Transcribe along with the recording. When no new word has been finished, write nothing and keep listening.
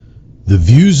The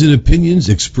views and opinions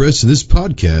expressed in this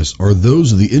podcast are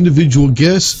those of the individual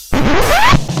guests.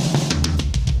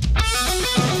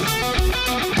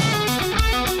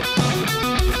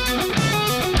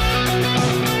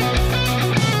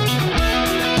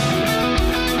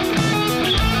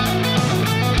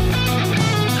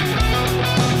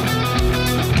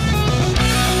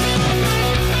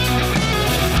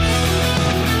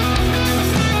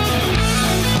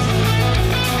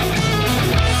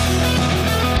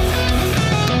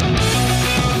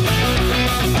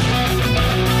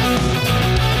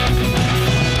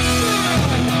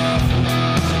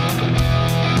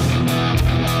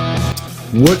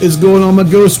 What is going on, my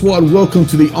Ghost Squad? Welcome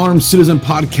to the Armed Citizen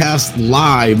Podcast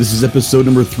Live. This is episode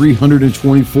number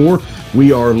 324.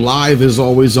 We are live, as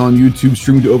always, on YouTube,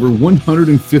 streaming to over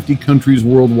 150 countries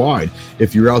worldwide.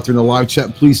 If you're out there in the live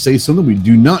chat, please say something. We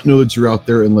do not know that you're out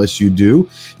there unless you do.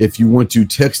 If you want to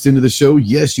text into the show,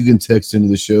 yes, you can text into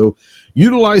the show.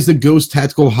 Utilize the Ghost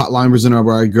Tactical Hotline presented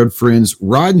by our good friends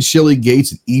Rod and Shelly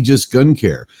Gates at Aegis Gun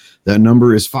Care. That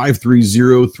number is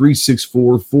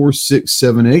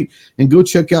 530-364-4678. And go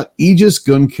check out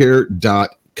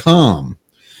aegisguncare.com.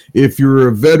 If you're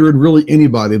a veteran, really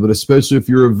anybody, but especially if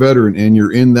you're a veteran and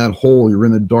you're in that hole, you're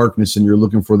in the darkness and you're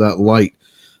looking for that light,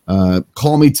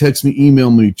 call me, text me, email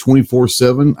me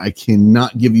 24/7. I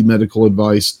cannot give you medical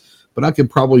advice, but I could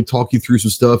probably talk you through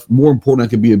some stuff. More important, I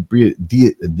could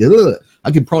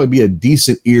probably be a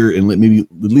decent ear and maybe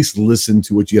at least listen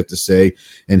to what you have to say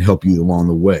and help you along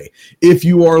the way. If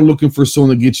you are looking for someone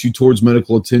that gets you towards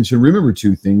medical attention, remember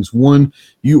two things. One,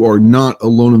 you are not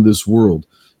alone in this world.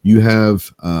 You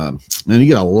have, and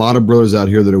you got a lot of brothers out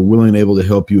here that are willing and able to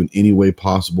help you in any way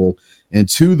possible. And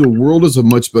two, the world is a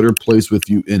much better place with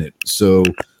you in it. So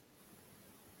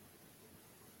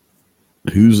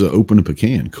who's open a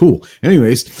pecan? Cool.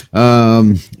 Anyways,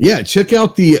 check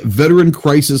out the Veteran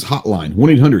Crisis Hotline,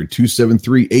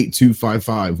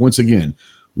 1-800-273-8255. Once again,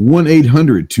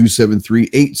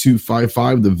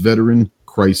 1-800-273-8255, the Veteran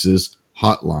Crisis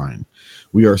Hotline.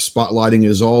 We are spotlighting,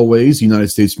 as always, United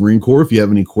States Marine Corps. If you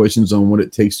have any questions on what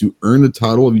it takes to earn the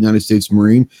title of United States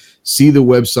Marine, see the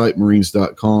website,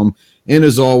 marines.com. And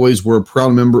as always, we're a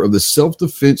proud member of the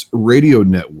Self-Defense Radio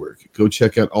Network. Go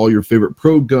check out all your favorite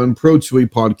pro-gun, pro-2A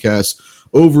podcasts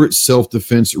over at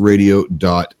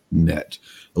selfdefenseradio.net.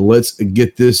 Let's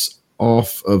get this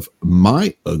off of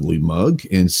my ugly mug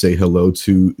and say hello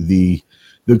to the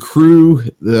crew.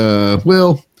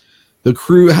 The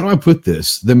crew, how do I put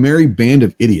this? The merry band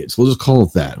of idiots. We'll just call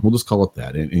it that.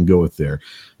 And go with there.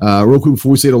 Real quick,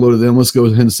 before we say hello to them, let's go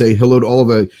ahead and say hello to all of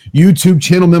the YouTube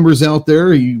channel members out there.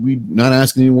 We're not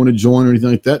asking anyone to join or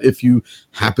anything like that. If you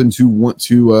happen to want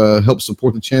to help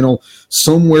support the channel,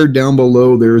 somewhere down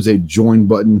below there is a join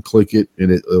button. Click it, and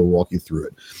it'll walk you through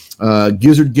it.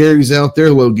 Gizzard Gary's out there.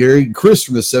 Hello, Gary. Chris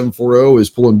from the 740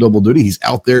 is pulling double duty. He's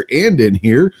out there and in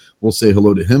here. We'll say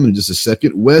hello to him in just a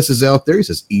second. Wes is out there. He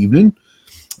says evening.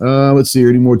 Let's see,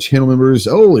 any more channel members?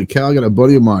 Holy cow, I got a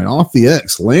buddy of mine, Off the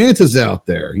X. Lance is out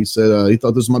there. He said he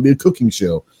thought this might be a cooking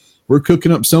show. We're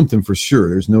cooking up something for sure.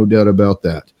 There's no doubt about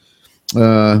that.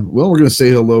 We're going to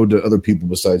say hello to other people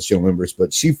besides channel members,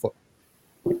 but She Fires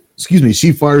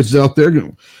is out there.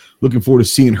 Looking forward to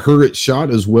seeing her at shot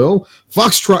as well.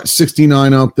 Foxtrot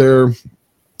 69 out there.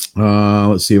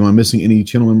 Let's see, am I missing any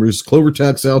channel members?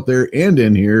 Clovertax out there and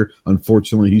in here.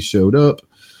 Unfortunately, he showed up.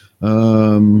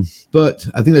 But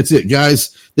I think that's it,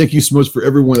 guys. Thank you so much for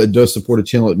everyone that does support the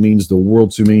channel. It means the world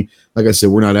to me. Like I said,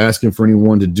 we're not asking for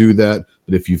anyone to do that,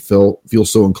 but if you feel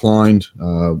so inclined,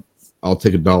 I'll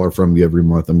take $1 from you every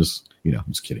month. I'm just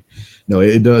kidding. No,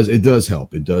 it does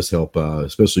help. It does help,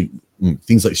 especially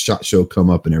things like SHOT Show come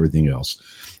up and everything else.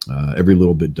 Every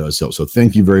little bit does help. So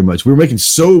thank you very much. We're making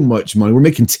so much money. We're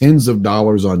making tens of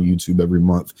dollars on YouTube every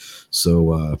month.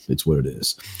 So it's what it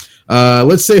is.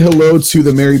 Let's say hello to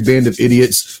the merry band of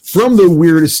idiots from the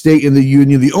weirdest state in the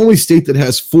union, the only state that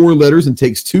has 4 letters and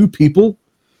takes 2 people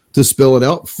to spell it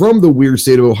out. From the weird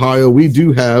state of Ohio, we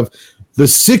do have the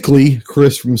sickly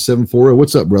Chris from 740.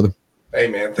 What's up, brother? Hey,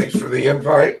 man, thanks for the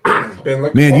invite.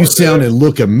 Man, you sound and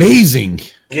look amazing.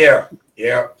 Yeah.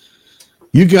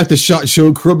 You got the SHOT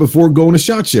Show crud before going to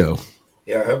SHOT Show.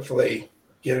 Yeah, hopefully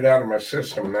get it out of my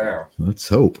system now. Let's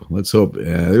hope.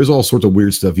 There's all sorts of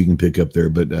weird stuff you can pick up there,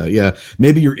 but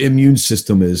maybe your immune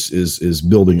system is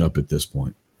building up at this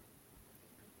point.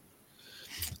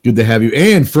 Good to have you.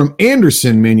 And from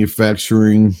Anderson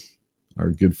Manufacturing, our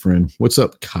good friend. What's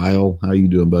up, Kyle? How you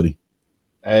doing, buddy?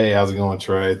 Hey, how's it going,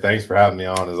 Trey? Thanks for having me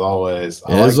on, as always.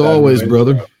 As always,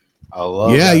 brother. I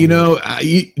love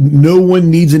no one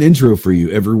needs an intro for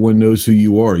you. Everyone knows who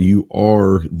you are. You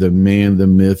are the man, the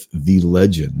myth, the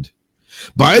legend.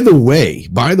 By the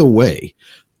way,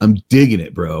 I'm digging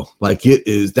it, bro. Like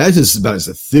that's just about as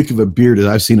thick of a beard as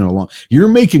I've seen in a long. You're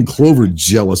making Clover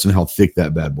jealous in how thick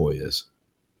that bad boy is.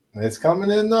 It's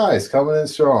coming in nice, coming in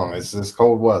strong. It's this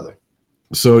cold weather.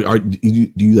 So, do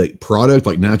you like product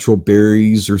like natural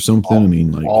berries or something? I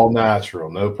mean, like all natural,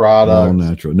 no products. All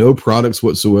natural, no products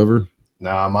whatsoever.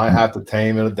 Now I might have to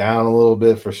tame it down a little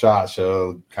bit for SHOT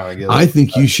Show. Kind of get. I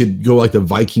think you should go like the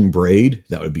Viking braid.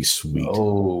 That would be sweet.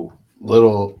 Oh,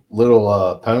 little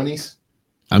ponies.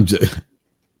 I'm just.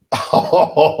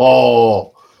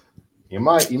 Oh, you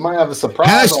might have a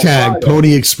surprise. Hashtag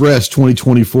Pony Express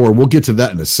 2024. We'll get to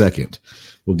that in a second.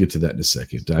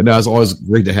 I know it's always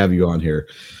great to have you on here.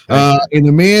 And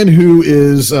the man who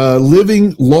is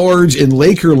living large in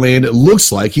Lakerland, it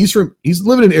looks like he's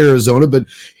living in Arizona, but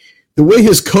the way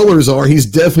his colors are, he's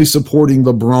definitely supporting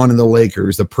LeBron and the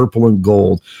Lakers, the purple and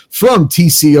gold. From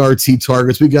TCRT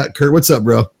Targets, we got Kurt. What's up,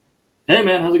 bro? Hey,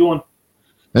 man, how's it going?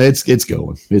 It's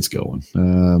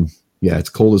going. Yeah, it's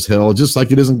cold as hell, just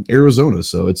like it is in Arizona.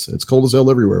 So it's cold as hell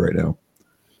everywhere right now.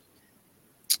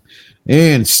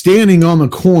 And standing on the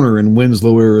corner in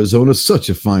Winslow, Arizona, such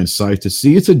a fine sight to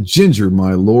see. It's a ginger,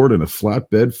 my lord, and a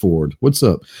flatbed Ford. What's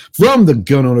up? From the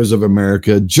Gun Owners of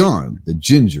America, John, the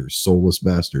ginger, soulless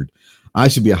bastard. I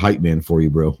should be a hype man for you,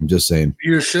 bro. I'm just saying.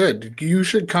 You should. You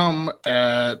should come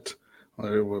at.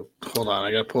 Hold on,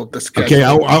 I gotta pull up the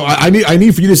schedule. Okay, I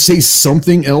need for you to say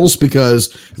something else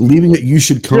because leaving it, you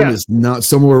should come is not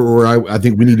somewhere where I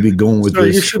think we need to be going with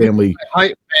this family.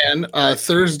 Hype man,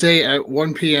 Thursday at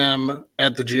 1 p.m.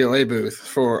 at the GOA booth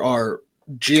for our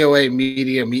GOA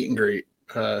media meet and greet.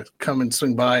 Come and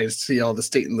swing by and see all the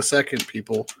State and the Second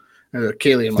people.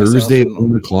 Kaylee and myself. Thursday at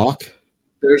 1 o'clock.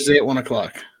 Thursday at 1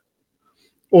 o'clock.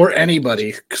 Or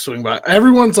anybody swing by.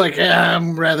 Everyone's like,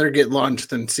 I'd rather get lunch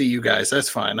than see you guys. That's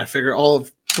fine. I figure all of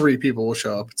 3 people will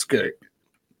show up. It's good.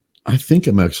 I think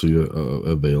I'm actually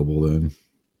available then.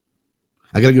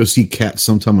 I got to go see Kat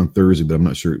sometime on Thursday, but I'm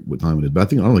not sure what time it is. But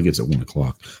I don't think it's at 1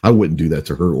 o'clock. I wouldn't do that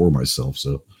to her or myself.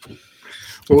 So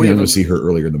I'm going to see her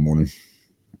earlier in the morning.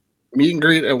 Meet and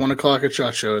greet at 1 o'clock at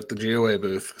SHOT Show at the GOA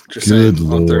booth. Just Good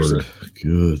Lord. On Thursday.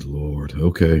 Good Lord.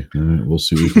 Okay. All right. We'll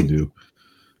see what we can do.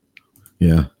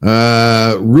 Yeah.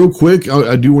 Real quick,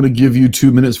 I do want to give you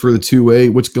 2 minutes for the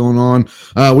 2A. What's going on?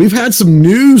 We've had some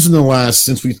news in the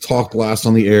since we talked last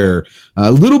on the air.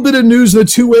 A little bit of news in the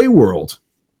 2A world.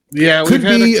 Yeah, could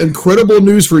be incredible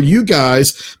news for you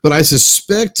guys, but I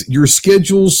suspect your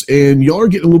schedules and y'all are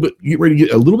get ready to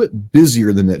get a little bit busier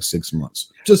in the next 6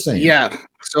 months. Just saying. Yeah.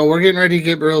 So we're getting ready to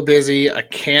get real busy. I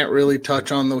can't really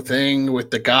touch on the thing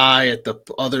with the guy at the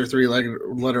other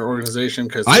 3-letter organization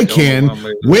because I can.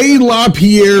 Wade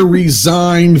LaPierre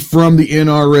resigned from the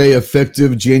NRA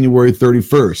effective January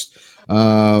 31st.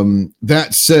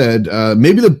 That said,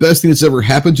 maybe the best thing that's ever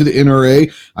happened to the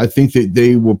NRA. I think that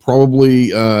they will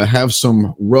probably have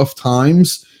some rough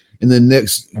times in the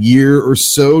next year or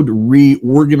so to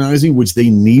reorganizing, which they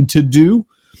need to do.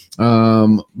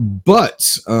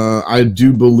 But I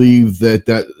do believe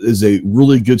that is a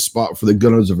really good spot for the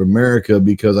Gun Owners of America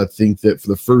because I think that for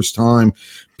the first time,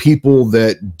 people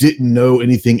that didn't know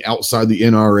anything outside the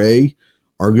NRA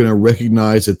are going to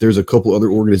recognize that there's a couple other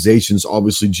organizations,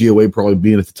 obviously GOA probably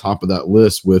being at the top of that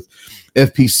list with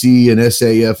FPC and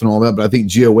SAF and all that. But I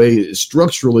think GOA is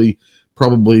structurally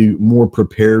probably more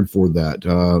prepared for that.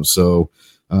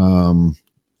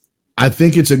 I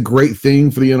think it's a great thing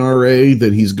for the NRA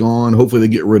that he's gone. Hopefully they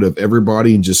get rid of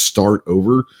everybody and just start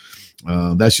over.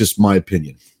 That's just my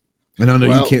opinion. And I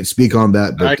know you can't speak on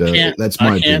that, but that's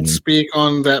my opinion. I can't speak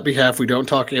on that behalf. We don't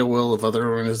talk ill will of other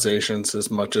organizations as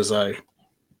much as I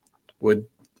would.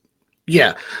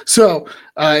 Yeah. So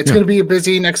it's going to be a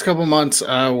busy next couple months.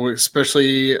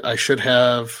 Especially I should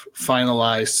have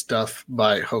finalized stuff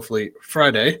by hopefully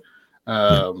Friday.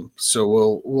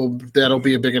 So that'll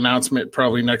be a big announcement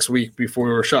probably next week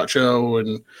before SHOT Show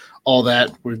and all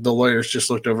that. The lawyers just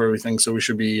looked over everything, so we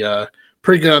should be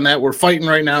pretty good on that. We're fighting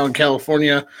right now in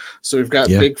California, so we've got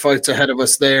big fights ahead of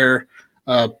us there.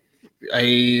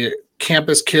 A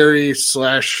campus carry /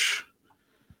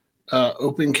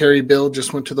 open carry bill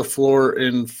just went to the floor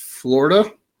in Florida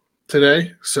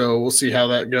today, so we'll see how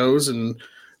that goes, and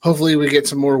hopefully we get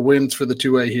some more wins for the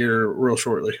 2A here real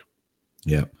shortly.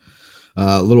 Yeah.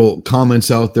 Little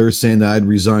comments out there saying that I'd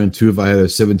resign too if I had a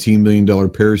 $17 million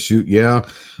parachute. Yeah.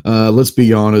 Let's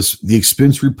be honest. The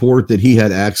expense report that he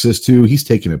had access to, he's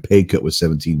taking a pay cut with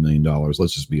 $17 million.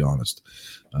 Let's just be honest.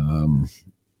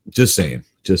 Just saying.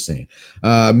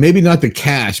 Maybe not the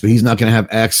cash, but he's not going to have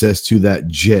access to that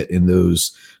jet in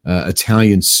those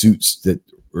Italian suits that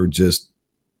are just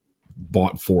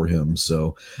bought for him.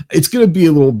 So it's going to be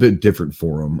a little bit different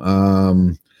for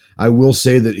him. I will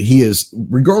say that he is,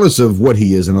 regardless of what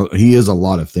he is, and he is a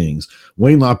lot of things,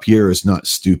 Wayne LaPierre is not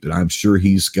stupid. I'm sure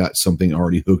he's got something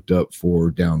already hooked up for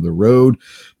down the road,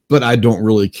 but I don't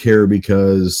really care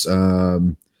because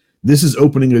this is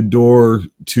opening a door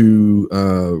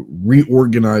to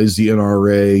reorganize the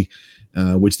NRA,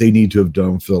 which they need to have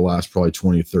done for the last probably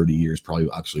 20 or 30 years, probably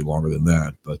actually longer than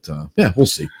that. But yeah, we'll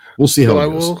see. We'll see how it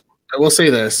goes. I will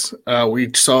say this. We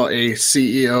saw a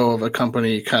CEO of a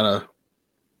company kind of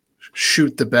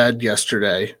shoot the bed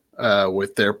yesterday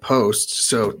with their post.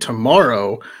 So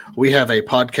tomorrow we have a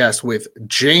podcast with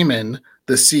Jamin,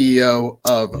 the CEO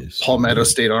of Palmetto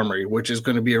State Armory, which is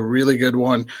going to be a really good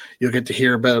one. You'll get to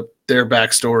hear about their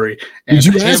backstory. And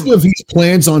did you ask him if he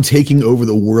plans on taking over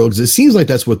the world? Because it seems like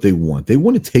that's what they want. They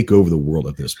want to take over the world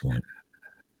at this point.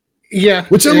 Yeah.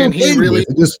 Which I'm okay with.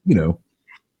 Just,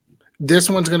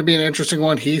 this one's going to be an interesting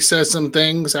one. He says some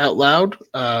things out loud,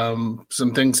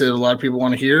 some things that a lot of people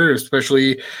want to hear,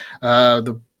 especially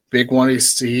the big one.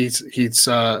 It's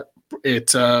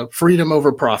freedom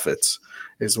over profits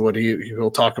is what he'll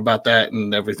talk about that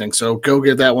and everything. So go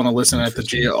give that one a listen at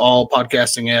all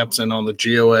podcasting apps and on the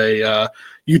GOA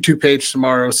YouTube page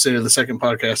tomorrow. State of the Second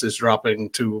podcast is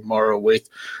dropping tomorrow with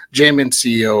Jamin,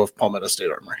 CEO of Palmetto State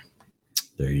Armory.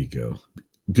 There you go.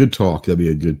 Good talk. That'd be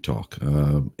a good talk.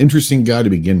 Interesting guy to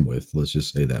begin with. Let's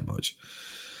just say that much.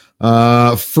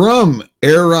 From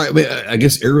I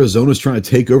guess Arizona's trying to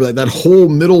take over that whole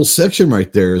middle section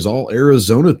right there is all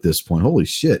Arizona at this point. Holy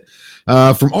shit.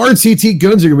 From RCT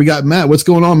Gunziger, we got Matt. What's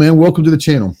going on, man? Welcome to the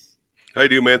channel. How you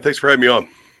doing, man? Thanks for having me on.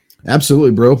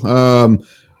 Absolutely, bro.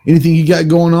 Anything you got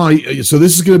going on? So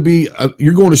this is going to be,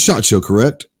 you're going to SHOT Show,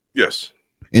 correct? Yes.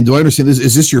 And do I understand this?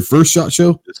 Is this your first SHOT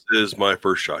Show? This is my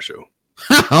first SHOT Show.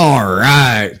 All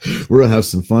right. We're going to have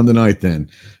some fun tonight then.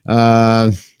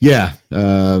 Yeah.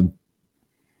 You're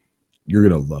going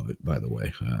to love it, by the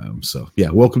way. So, yeah,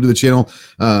 welcome to the channel.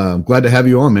 Glad to have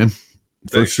you on, man.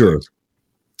 For sure. Thanks.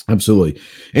 Absolutely.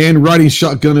 And riding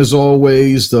shotgun, as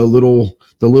always, the little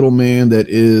man that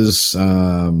is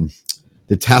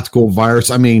the tactical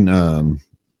virus. I mean,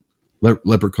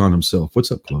 Leprechaun himself.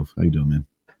 What's up, Clove? How you doing, man?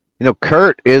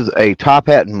 Kurt is a top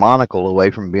hat and monocle away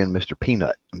from being Mr.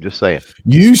 Peanut. I'm just saying.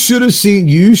 You should have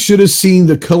seen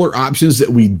the color options that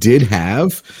we did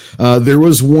have. There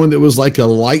was one that was like a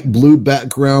light blue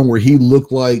background where he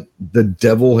looked like the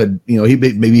devil had, he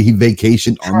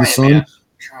vacationed on the sun. Man.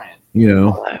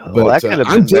 Well, that could have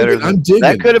been better.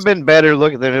 That could have been better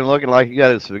looking like you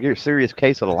got a serious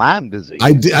case of Lyme disease.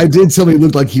 I did tell me he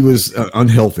looked like he was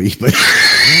unhealthy, but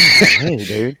hey,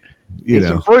 dude. Eat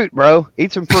some fruit, bro.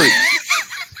 Eat some fruit.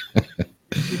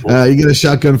 You get a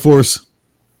shotgun force.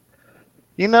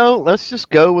 Let's just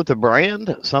go with the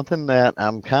brand. Something that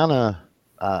I'm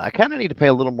I kind of need to pay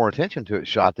a little more attention to at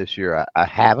SHOT this year. I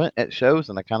haven't at shows,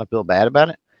 and I kind of feel bad about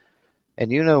it.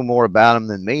 And you know more about them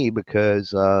than me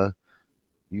because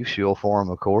you shield for them,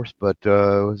 of course. But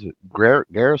was it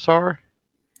Garrasar?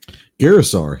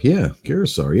 Garrasar,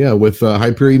 yeah, with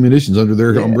Hyperion Munitions under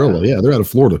their umbrella. Yeah, they're out of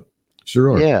Florida.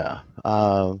 Sure are. Yeah.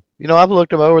 I've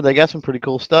looked them over. They got some pretty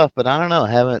cool stuff, but I don't know.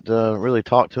 I haven't really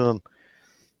talked to them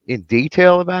in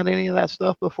detail about any of that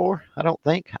stuff before. I don't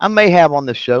think. I may have on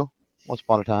this show once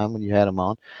upon a time when you had them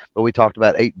on, but we talked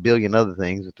about 8 billion other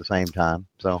things at the same time.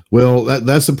 So, well,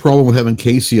 that's the problem with having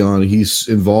Casey on. He's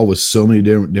involved with so many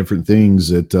different things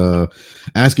that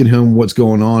asking him what's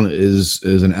going on is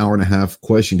an hour and a half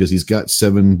question because he's got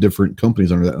 7 different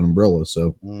companies under that umbrella.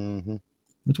 So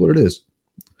that's what it is.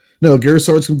 No,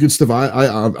 Garrasar's some good stuff.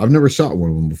 I've never shot one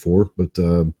of them before, but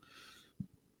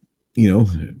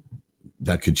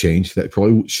that could change. That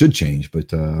probably should change,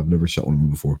 but I've never shot one of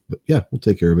them before. But yeah, we'll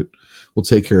take care of it. We'll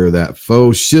take care of that.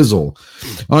 Faux shizzle.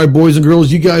 All right, boys and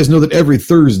girls, you guys know that every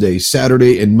Thursday,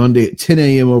 Saturday, and Monday at 10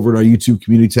 a.m. over in our YouTube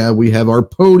community tab, we have our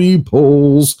pony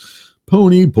polls.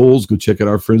 Pony polls. Go check out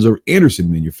our friends over at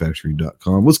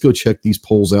AndersonManufacturing.com. Let's go check these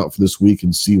polls out for this week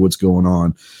and see what's going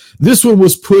on. This one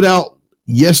was put out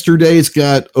yesterday. It's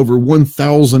got over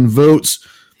 1,000 votes.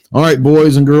 All right,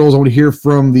 boys and girls, I want to hear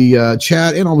from the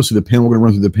chat and obviously the panel. We're going to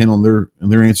run through the panel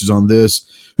and their answers on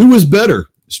this. Who is better?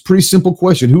 It's a pretty simple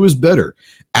question. Who is better,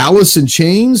 Alice in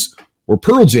Chains or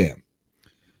Pearl Jam?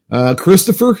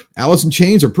 Christopher, Alice in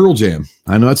Chains or Pearl Jam?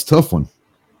 I know that's a tough one.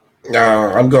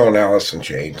 No, I'm going Alice in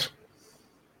Chains.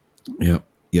 Yep.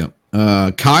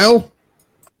 Kyle?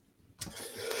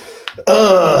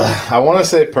 I want to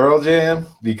say Pearl Jam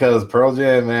because Pearl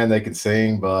Jam, man, they could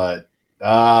sing, but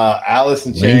Alice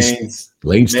in Chains.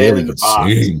 Lane Staley could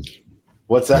sing.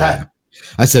 What's that? Yeah.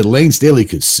 I said Lane Staley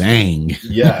could sing.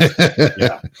 Yeah.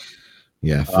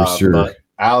 Yeah, for sure. But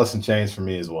Alice in Chains for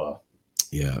me as well.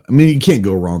 Yeah, I mean, you can't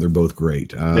go wrong. They're both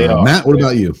great. They are. Matt, what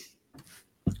about you?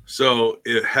 So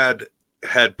it had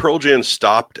Pearl Jam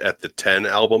stopped at the 10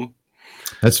 album.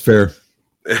 That's fair.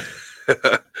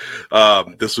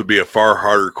 This would be a far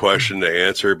harder question to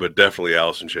answer, but definitely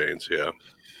Alice in Chains. Yeah.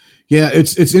 Yeah,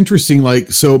 it's interesting.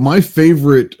 Like, so my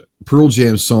favorite Pearl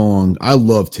Jam song, I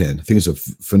love 10. I think it's a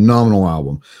phenomenal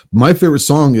album. My favorite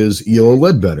song is Yellow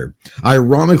Ledbetter.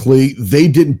 Ironically, they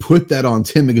didn't put that on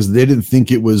 10 because they didn't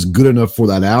think it was good enough for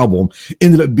that album.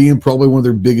 Ended up being probably one of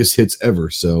their biggest hits ever.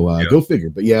 So go figure.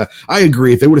 But yeah, I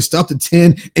agree. If they would have stopped at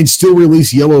 10 and still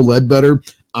released Yellow Ledbetter,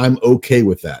 I'm okay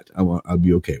with that. I'd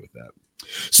be okay with that.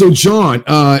 So, John,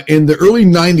 in the early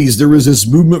 90s, there was this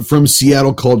movement from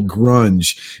Seattle called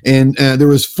grunge, and there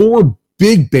was 4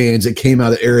 big bands that came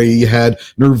out of the area. You had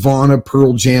Nirvana,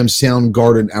 Pearl Jam,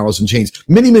 Soundgarden, Alice in Chains,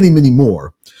 many, many, many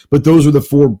more, but those were the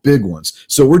 4 big ones.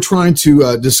 So we're trying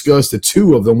to discuss the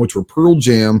 2 of them, which were Pearl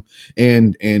Jam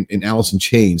and Alice in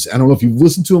Chains. I don't know if you've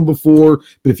listened to them before,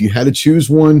 but if you had to choose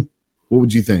one, what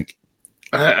would you think?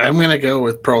 I'm going to go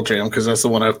with Pearl Jam because that's the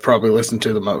one I've probably listened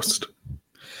to the most.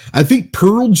 I think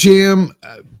Pearl Jam.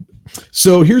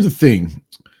 So here's the thing.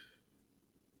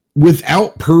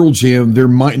 Without Pearl Jam, there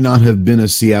might not have been a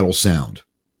Seattle sound.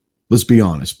 Let's be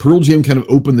honest. Pearl Jam kind of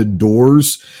opened the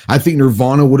doors. I think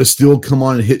Nirvana would have still come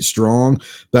on and hit strong,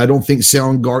 but I don't think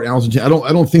Soundgarden, Alice in Chains, I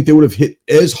don't think they would have hit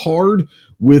as hard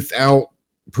without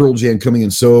Pearl Jam coming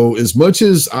in. So as much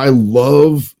as I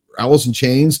love Alice in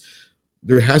Chains,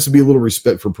 there has to be a little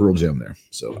respect for Pearl Jam there.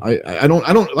 So I don't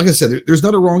like I said, there's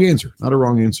not a wrong answer. Not a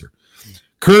wrong answer.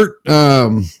 Kurt,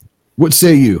 what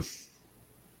say you?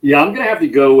 Yeah, I'm gonna have to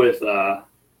go with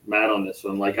Matt on this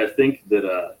one. Like, I think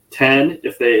that 10,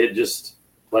 if they had just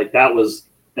like, that was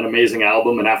an amazing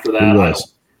album, and after that,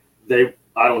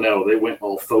 I don't know, they went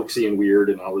all folksy and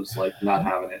weird, and I was like not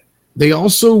having it. They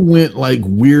also went like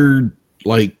weird,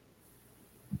 like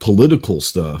political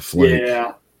stuff. Like,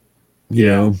 yeah, you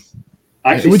know.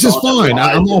 Which is fine.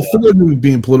 I'm all for them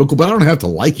being political, but I don't have to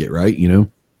like it, right? You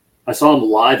know. I saw them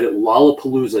live at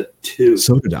Lollapalooza 2.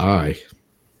 So did I.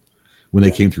 When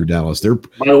they came through Dallas, by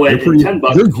the way,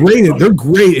 $10. They're great. They're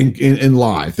great in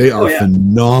live. They are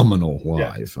phenomenal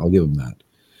live. Yeah. I'll give them that.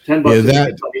 $10. Yeah,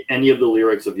 that any of the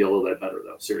lyrics of Yellow Ledbetter,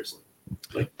 though. Seriously.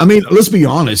 Like, I mean, let's be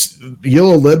honest.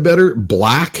 Yellow Ledbetter,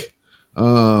 Black.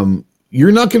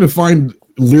 You're not going to find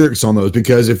lyrics on those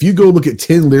because if you go look at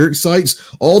 10 lyric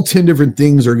sites, all 10 different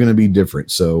things are going to be different.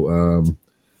 So,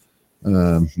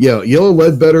 Yellow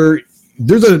Ledbetter,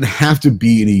 there doesn't have to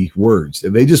be any words.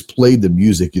 If they just played the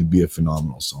music, it'd be a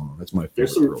phenomenal song. That's my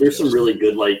favorite. There's some really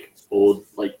good old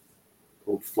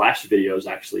Flash videos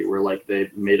actually where like they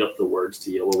made up the words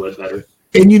to Yellow Ledbetter.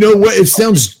 And you know what? It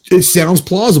sounds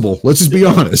plausible. Let's just be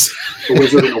honest. The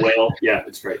Wizard and the Whale. Yeah,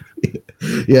 it's great.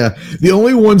 Yeah. The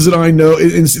only ones that I know,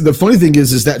 and the funny thing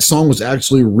is that song was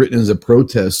actually written as a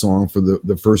protest song for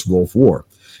the First Gulf War.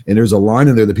 And there's a line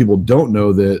in there that people don't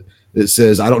know that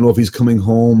says, I don't know if he's coming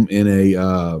home in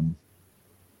a,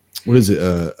 what is it?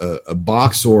 A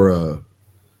box or a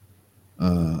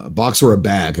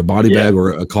bag, a body bag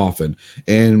or a coffin.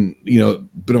 And,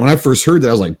 but when I first heard that,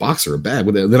 I was like, box or a bag.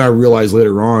 But then I realized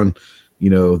later on,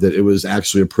 that it was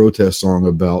actually a protest song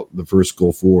about the First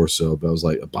Gulf War. So I was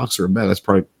like, a box or a bag, that's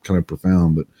probably kind of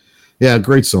profound. But yeah,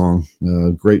 great song.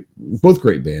 Both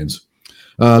great bands.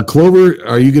 Clover,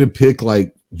 are you going to pick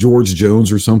like George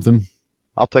Jones or something?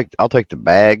 I'll take the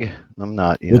bag. I'm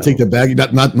not. We'll take the bag,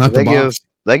 not the box.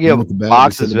 They give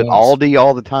boxes at Aldi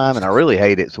all the time, and I really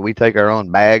hate it. So we take our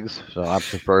own bags. So I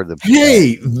prefer the.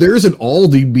 Hey, there's an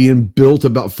Aldi being built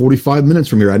about 45 minutes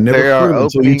from here. I never heard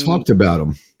until you talked about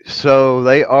them. So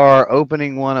they are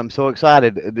opening one. I'm so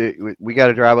excited. We got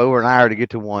to drive over an hour to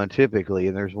get to one typically,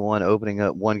 and there's one opening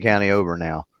up one county over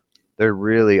now.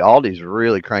 Aldi's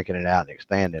really cranking it out and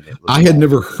expanding it. I had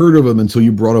never heard of them until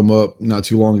you brought them up not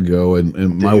too long ago,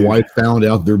 and my wife found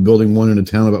out they're building one in a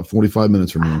town about 45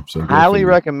 minutes from here. So highly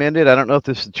recommended. I don't know if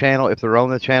this is the channel, if they're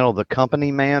on the channel, The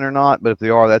Company Man or not, but if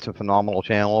they are, that's a phenomenal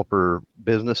channel for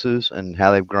businesses and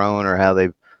how they've grown or how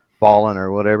they've fallen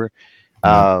or whatever.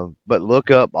 But look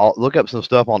up some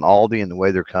stuff on Aldi and the way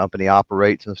their company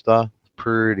operates and stuff.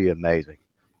 Pretty amazing.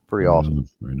 Pretty awesome.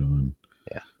 Right on.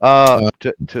 Yeah.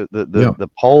 To the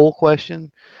poll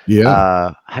question.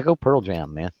 Yeah. I go Pearl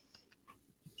Jam, man.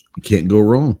 You can't go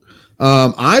wrong.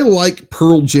 I like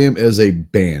Pearl Jam as a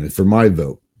band for my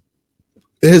vote.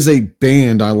 As a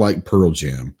band, I like Pearl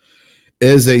Jam.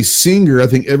 As a singer, I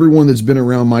think everyone that's been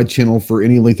around my channel for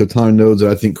any length of time knows that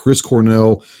I think Chris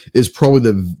Cornell is probably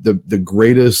the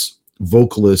greatest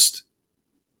vocalist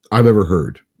I've ever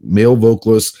heard. Male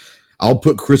vocalist. I'll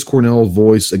put Chris Cornell's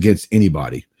voice against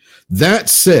anybody. That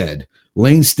said,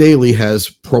 Lane Staley has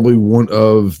probably one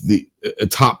of the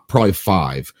top probably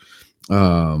 5.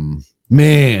 Yeah.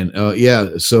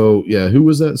 So yeah, who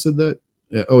was that said that?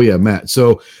 Matt.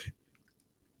 So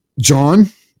John,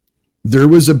 there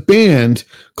was a band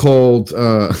called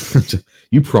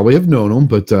you probably have known them,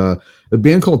 but a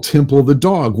band called Temple of the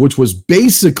Dog, which was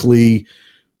basically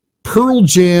Pearl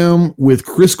Jam with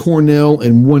Chris Cornell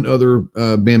and one other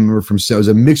band member from It was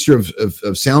a mixture of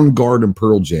Soundgarden and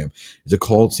Pearl Jam. It's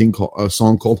a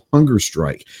song called Hunger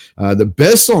Strike. The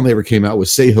best song they ever came out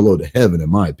was Say Hello to Heaven, in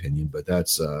my opinion, but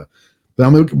that's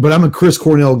but I'm a Chris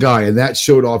Cornell guy, and that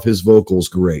showed off his vocals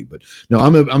great. But no,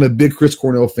 I'm a big Chris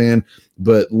Cornell fan,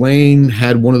 but Lane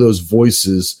had one of those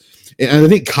voices, and I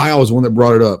think Kyle was the one that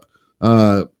brought it up.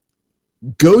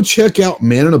 Go check out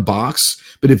Man in a Box,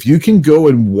 but if you can go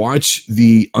and watch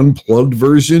the unplugged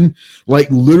version, like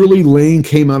literally Lane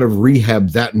came out of rehab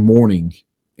that morning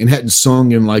and hadn't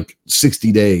sung in like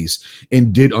 60 days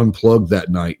and did unplug that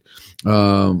night.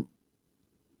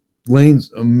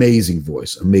 Lane's amazing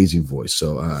voice.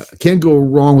 So I can't go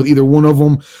wrong with either one of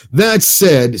them. That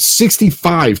said,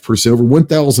 65%, over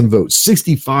 1,000 votes,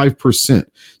 65%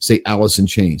 say Alice in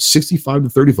Chains, 65 to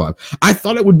 35. I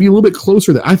thought it would be a little bit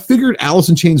closer. I figured Alice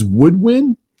in Chains would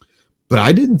win, but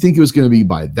I didn't think it was going to be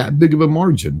by that big of a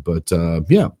margin. But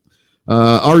yeah,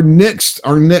 our next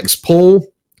poll,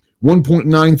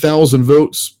 1.9 thousand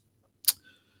votes.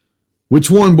 Which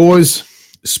one, boys?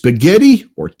 Spaghetti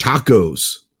or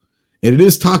tacos? And it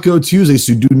is Taco Tuesday,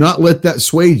 so do not let that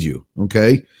sway you,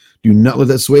 okay? Do not let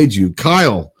that sway you.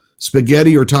 Kyle,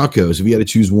 spaghetti or tacos, if you had to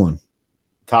choose one?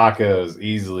 Tacos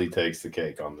easily takes the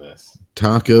cake on this.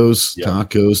 Tacos, yep.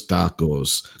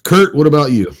 Tacos. Kurt, what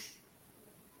about you?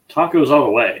 Tacos all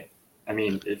the way. I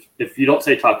mean, if you don't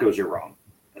say tacos, you're wrong.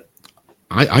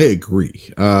 I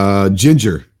agree.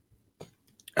 Ginger.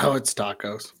 Oh, it's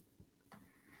tacos.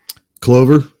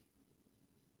 Clover.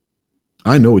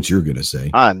 I know what you're going to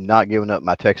say. I'm not giving up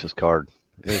my Texas card.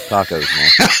 It's tacos, man.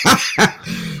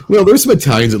 Well, there's some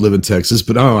Italians that live in Texas,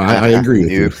 but I agree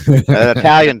with you. An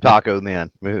Italian taco, then.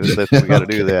 We got to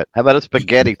do that. How about a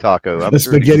spaghetti taco? A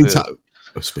spaghetti taco.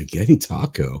 A spaghetti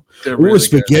taco. Really or a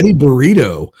spaghetti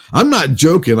burrito. I'm not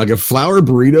joking. Like a flour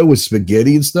burrito with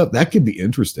spaghetti and stuff. That could be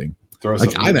interesting.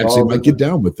 Like I actually might get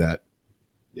down with that.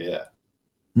 Yeah.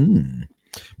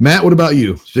 Matt, what about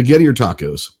you? Spaghetti or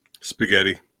tacos?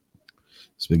 Spaghetti.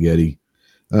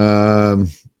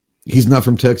 He's not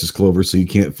from Texas, Clover, so you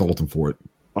can't fault him for it.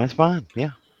 Well, that's fine.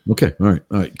 Yeah. Okay. All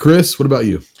right. Chris, what about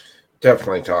you?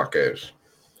 Definitely tacos.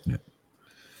 Yeah.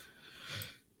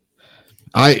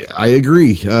 I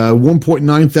agree.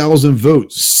 1.9 thousand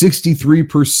votes.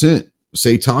 63%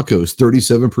 say tacos.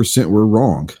 37% were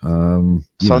wrong.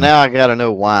 So now I got to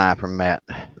know why from Matt.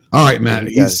 All right, Matt.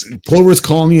 Clover's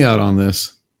calling you out on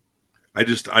this. I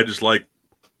just like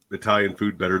Italian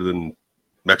food better than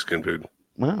Mexican food.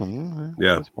 Well,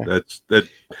 yeah, that's that.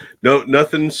 No,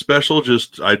 nothing special.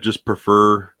 I just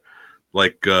prefer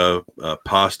like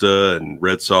pasta and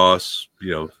red sauce,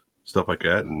 stuff like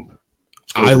that. And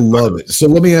I love it. So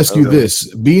let me ask you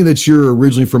this: being that you're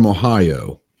originally from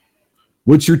Ohio,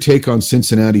 what's your take on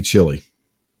Cincinnati chili?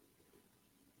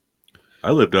 I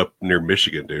lived up near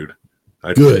Michigan, dude.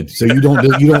 Good. So you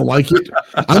don't like it?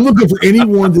 I'm looking for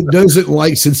anyone that doesn't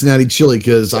like Cincinnati chili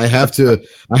because I have to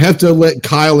let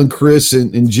Kyle and Chris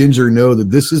and Ginger know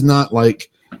that this is not like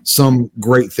some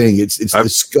great thing. It's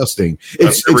disgusting.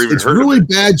 It's really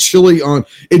bad chili on.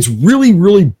 It's really,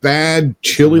 really bad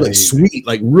chili, like sweet,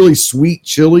 like really sweet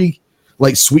chili,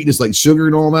 like sweetness, like sugar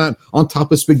and all that on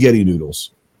top of spaghetti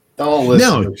noodles. Don't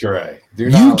listen to Trey.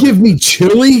 You give me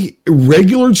chili,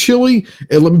 regular chili,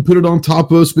 and let me put it on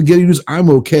top of spaghetti noodles. I'm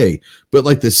okay, but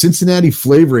like the Cincinnati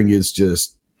flavoring is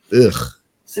just ugh.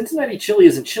 Cincinnati chili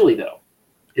isn't chili though.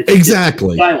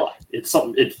 Exactly. It's skyline. It's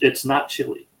something. It's not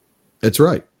chili. That's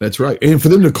right. And for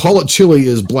them to call it chili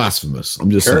is blasphemous.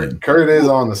 I'm just saying. Kurt is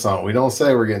on the song. We don't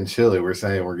say we're getting chili. We're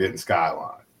saying we're getting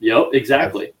skyline. Yep.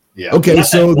 Exactly. Yeah. Okay,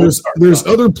 so there's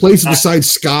other places besides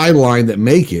Skyline that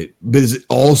make it, but is it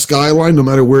all Skyline no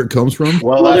matter where it comes from?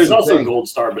 Well, there's also Gold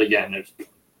Star, but again, there's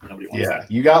nobody wants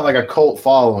that. You got like a cult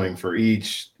following for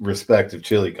each respective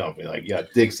chili company. Like you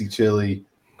got Dixie Chili,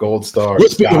 Gold Star.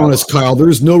 Let's be honest, Kyle.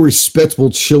 There's no respectable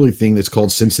chili thing that's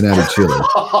called Cincinnati chili.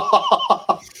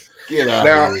 Get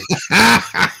out here.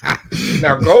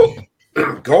 Now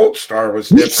Gold Star was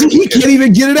different. He can't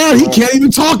even get it out. He can't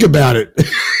even talk about it.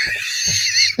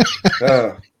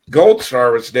 Gold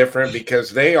Star was different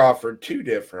because they offered two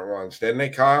different ones, didn't they,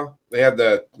 Kyle? They had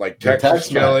the Texas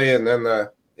chili and then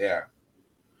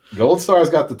Gold Star's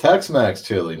got the Tex-Mex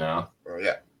chili now. Oh,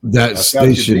 yeah. That's got they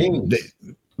your should. beans.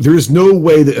 There's no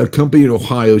way that a company in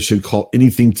Ohio should call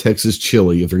anything Texas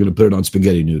chili if they're going to put it on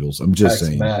spaghetti noodles. I'm just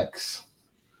saying. Max.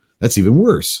 That's even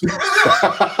worse.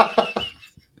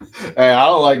 Hey, I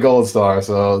don't like Gold Star,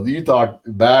 so you talk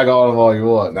bag on them all you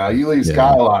want. Now you leave Yeah.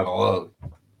 Skyline alone.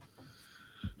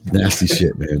 Nasty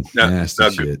shit, man. Now- Nasty now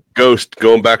shit. Ghost,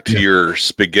 going back to Yeah. your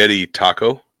spaghetti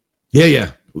taco.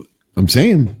 Yeah. I'm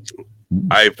saying.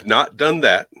 I've not done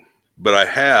that, but I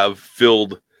have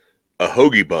filled a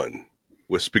hoagie bun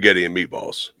with spaghetti and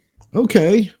meatballs.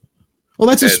 Okay. Well,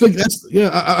 that's And- that's yeah.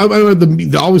 I know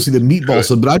the obviously the meatball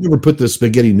stuff, but I never put the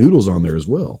spaghetti noodles on there as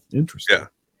well. Interesting. Yeah.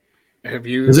 Have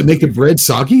you? Does it make the bread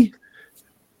soggy?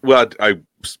 Well, I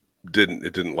didn't.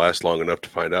 It didn't last long enough to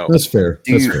find out. That's fair.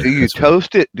 Do That's you fair. do you That's fair.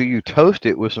 toast it? Do you toast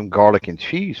it with some garlic and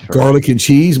cheese first? Garlic and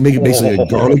cheese? Make it basically a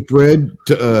garlic bread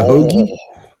to, hoagie.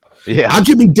 Yeah. I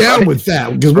could be down Right. with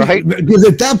that because Right. because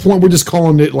at that point we're just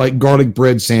calling it like garlic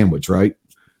bread sandwich, right?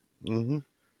 Mm-hmm.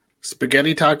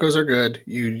 Spaghetti tacos are good.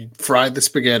 You fry the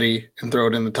spaghetti and throw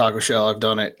it in the taco shell. I've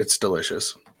done it. It's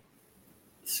delicious.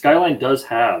 Skyline does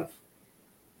have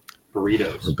We're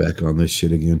burritos. back on this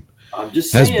shit again. I'm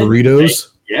just Has saying. burritos?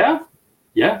 Yeah.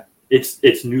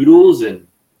 It's noodles and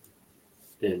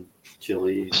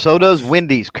chili. So does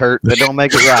Wendy's, Kurt. That don't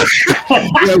make it right.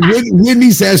 Yeah,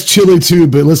 Wendy's has chili too,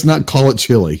 but let's not call it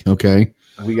chili, okay?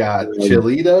 We got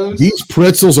Chilitos. These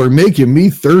pretzels are making me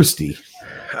thirsty.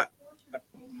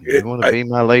 You want to be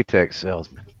my latex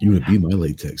salesman? You would be my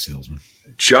latex salesman.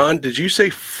 John, did you say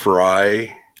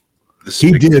fry? The He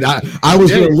spaghetti? did. I was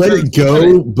going to let it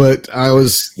go, but I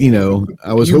was,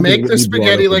 I was You hoping make it the would be brought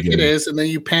spaghetti up like again. it is, and then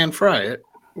you pan fry it.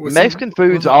 with Mexican some-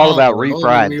 food's with all about olive oil,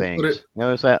 refrying and you put things. it- You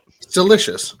notice that? It's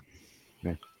delicious.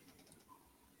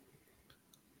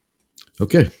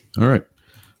 Okay. All right.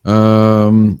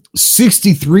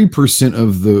 63%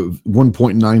 of the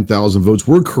 1.9 thousand votes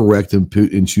were correct in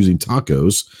choosing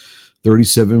tacos.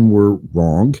 37 were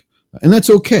wrong. And that's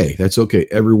okay. That's okay.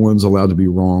 Everyone's allowed to be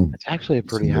wrong. It's actually a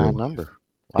pretty So, high number.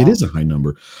 It Wow. is a high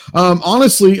number.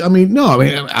 Honestly, I mean,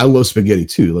 I love spaghetti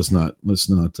too. Let's not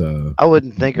I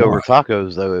wouldn't think Why? over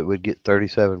tacos though it would get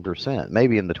 37%,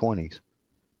 maybe in the 20s.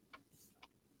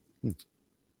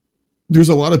 there's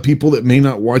a lot of people that may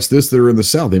not watch this that are in the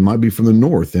South. They might be from the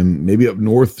North, and maybe up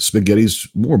north spaghetti's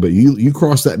more, but you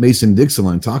cross that Mason-Dixon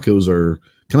line, tacos are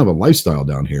kind of a lifestyle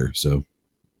down here. So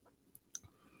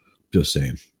just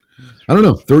saying. I don't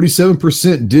know.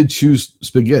 37% did choose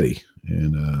spaghetti,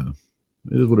 and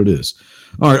it is what it is.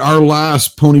 All right, our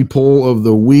last pony poll of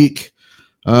the week.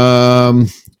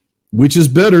 Which is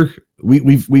better?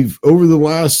 We've over the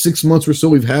last 6 months or so,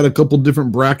 we've had a couple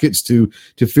different brackets to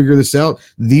figure this out.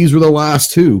 These were the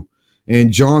last two,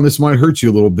 and John, this might hurt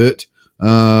you a little bit.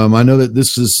 I know that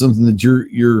this is something that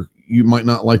you might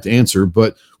not like to answer,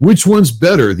 but which one's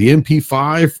better, the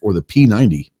MP5 or the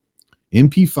P90?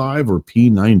 MP5 or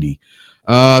P90?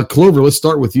 Clover, let's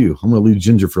start with you. I'm going to leave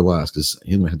Ginger for last because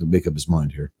he's going to have to make up his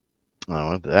mind here.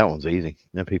 Oh, that one's easy.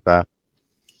 MP5.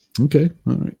 Okay,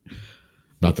 all right.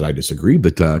 Not that I disagree,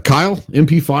 but Kyle,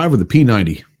 MP5 or the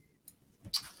P90?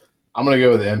 I'm going to go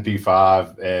with the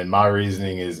MP5, and my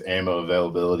reasoning is ammo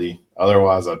availability.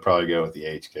 Otherwise, I'd probably go with the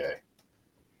HK.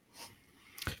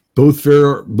 Both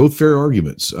fair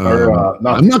arguments. Or,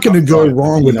 I'm not going to go sorry,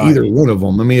 wrong with P90. either one of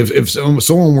them. I mean, if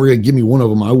someone were going to give me one of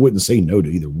them, I wouldn't say no to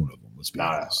either one of them. Let's be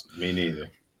Nah, honest. me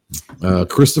neither.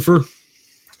 Christopher,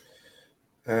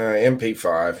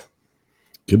 MP5.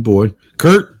 good boy.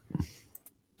 Kurt,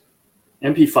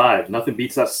 MP5. Nothing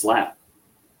beats that slap.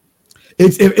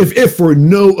 it's if for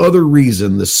no other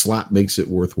reason, the slap makes it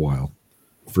worthwhile.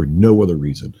 For no other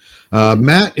reason.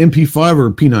 Matt, MP5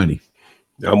 or P90?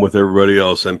 I'm with everybody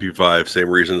else. MP5, same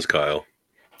reasons, Kyle.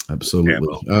 Absolutely.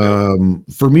 Ammo,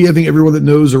 For me, I think everyone that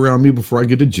knows around me before I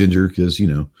get to Ginger, because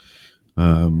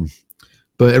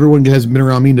but everyone that has been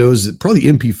around me knows that probably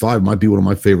MP5 might be one of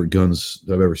my favorite guns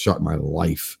that I've ever shot in my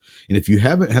life. And if you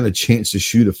haven't had a chance to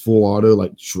shoot a full auto,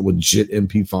 like legit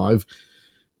MP5,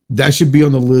 that should be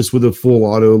on the list with a full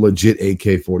auto legit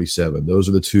AK-47. Those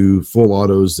are the two full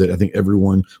autos that I think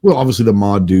everyone, well, obviously the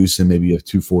Mod Deuce and maybe a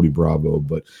 240 Bravo,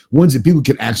 but ones that people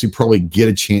can actually probably get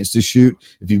a chance to shoot.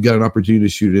 If you've got an opportunity to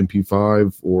shoot an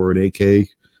MP5 or an AK,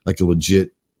 like a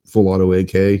legit full auto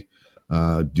AK,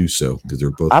 do so because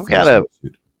they're both.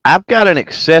 I've got an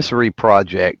accessory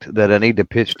project that I need to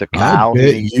pitch to Kyle. I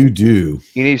bet you do.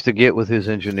 He needs to get with his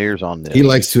engineers on this. He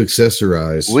likes to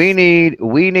accessorize. We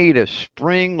need a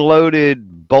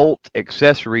spring-loaded bolt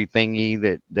accessory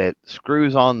thingy that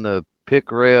screws on the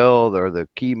pick rail or the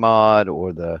key mod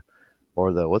or the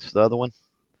what's the other one?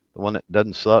 The one that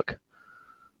doesn't suck.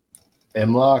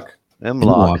 M-Lock.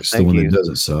 M-Lock. Unlocks the one that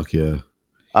doesn't suck. Yeah.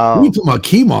 When you talking about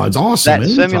key mods, awesome. That man. What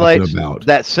are you simulates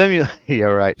talking about? yeah,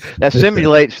 right. That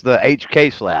simulates the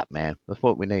HK slap, man. That's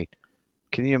what we need.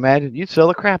 Can you imagine? You'd sell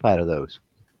the crap out of those.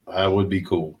 That would be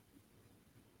cool.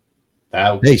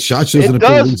 Hey, SHOT Show's It in a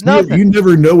couple does weeks. nothing. You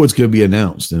never know what's going to be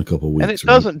announced in a couple of weeks. And it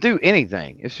right? doesn't do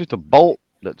anything. It's just a bolt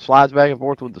that slides back and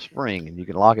forth with the spring, and you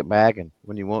can lock it back, and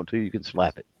when you want to, you can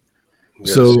slap it.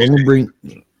 So I'm going to bring...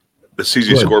 The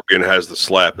CZ Scorpion has the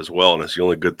slap as well, and it's the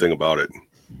only good thing about it.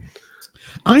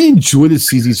 I enjoy the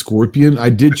CZ Scorpion. I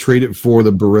did trade it for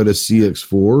the Beretta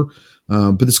CX4,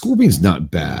 but the Scorpion's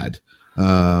not bad.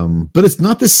 But it's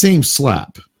not the same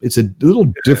slap. It's a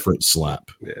little different slap.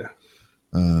 Yeah.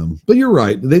 But you're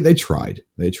right. They tried.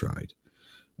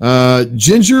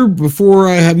 Ginger, before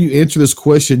I have you answer this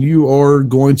question, you are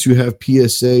going to have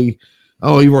PSA.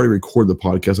 Oh, you've already recorded the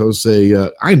podcast. I would say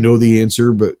I know the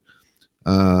answer, but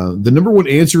the number one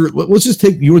answer. Let's just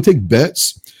take. You want to take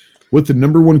bets? What the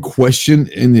number one question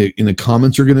in the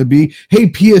comments are going to be? Hey,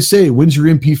 PSA, when's your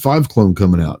MP5 clone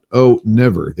coming out? Oh,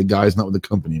 never. The guy's not with the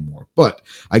company anymore. But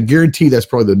I guarantee that's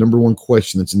probably the number one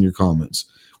question that's in your comments.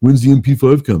 When's the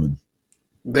MP5 coming?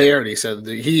 They already said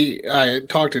that I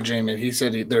talked to Jamie. He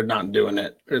said they're not doing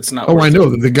it. It's not. Oh, I know.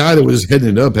 The guy that was heading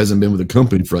it up hasn't been with the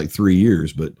company for like 3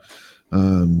 years. But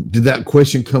did that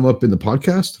question come up in the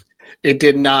podcast? It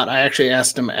did not. I actually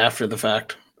asked him after the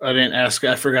fact. I didn't ask.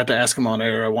 I forgot to ask him on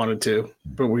air. I wanted to,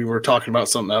 but we were talking about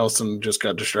something else and just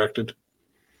got distracted.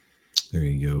 There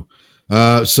you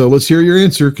go. So let's hear your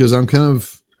answer because I'm kind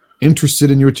of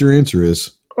interested in what your answer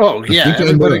is. Oh yeah,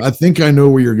 I think I know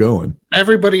where you're going.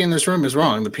 Everybody in this room is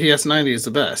wrong. The PS90 is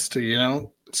the best. You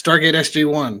know, Stargate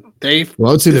SG1. Well,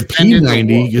 I would say the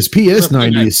P90 because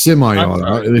PS90 is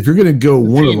semi-auto. And if you're going to go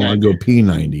one of them, I'd go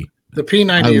P90. The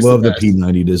P90 I is love the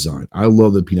P90 design. I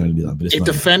love the P90 design, but it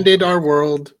defended our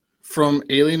world from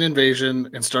alien invasion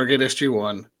and Stargate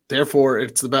SG1. Therefore,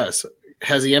 it's the best.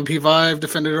 Has the MP5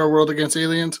 defended our world against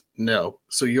aliens? No.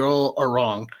 So you all are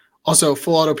wrong. Also,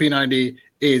 full auto P90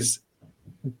 is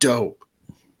dope.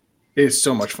 It's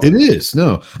so much fun. It is.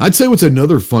 No, I'd say what's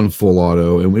another fun full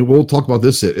auto, and we'll talk about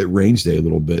this at range day a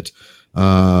little bit.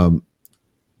 Matt,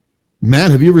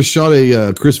 have you ever shot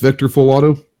a Chris Vector full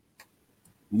auto?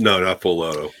 No, not full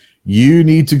auto. You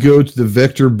need to go to the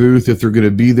Vector booth if they're going to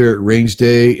be there at range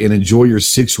day and enjoy your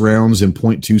 6 rounds in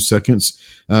 0.2 seconds.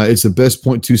 It's the best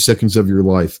 0.2 seconds of your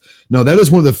life. No, that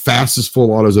is one of the fastest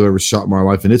full autos I've ever shot in my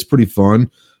life, and it's pretty fun.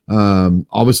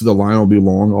 Obviously, the line will be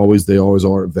long. They always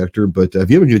are at Vector. But if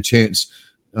you ever get a chance,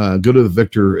 go to the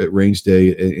Vector at range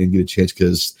day and get a chance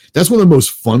because that's one of the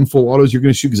most fun full autos you're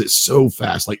going to shoot because it's so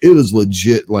fast. Like it is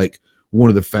legit like one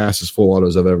of the fastest full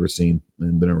autos I've ever seen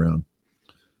and been around.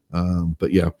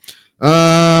 But yeah,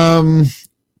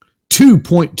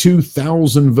 2.2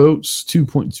 thousand votes,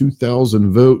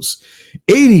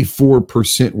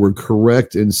 84% were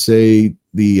correct and say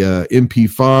the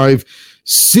MP5,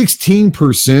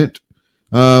 16%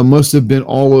 must have been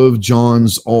all of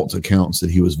John's alt accounts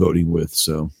that he was voting with.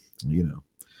 So,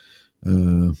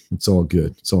 it's all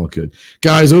good. It's all good.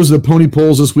 Guys, those are the pony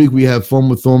polls this week. We have fun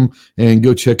with them and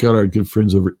go check out our good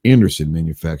friends over at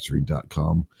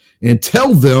AndersonManufacturing.com. And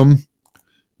tell them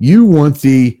you want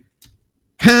the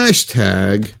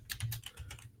hashtag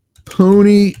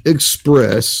Pony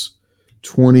Express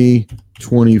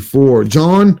 2024.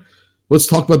 John, let's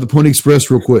talk about the Pony Express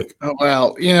real quick. Oh,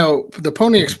 well, the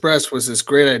Pony Express was this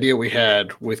great idea we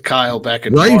had with Kyle back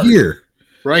in Right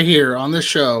here on this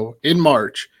show in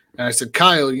March. And I said,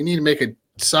 Kyle, you need to make a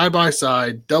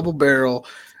side-by-side, double barrel,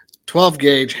 12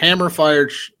 gauge, hammer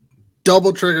fired,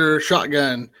 double trigger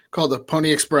shotgun called the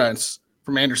Pony Express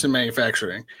from Anderson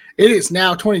Manufacturing. It is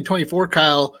now 2024,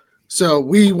 Kyle. So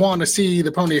we want to see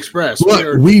the Pony Express.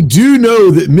 But we do know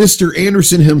that Mr.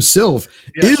 Anderson himself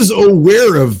is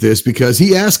aware of this because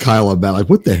he asked Kyle about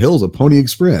what the hell is a Pony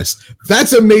Express?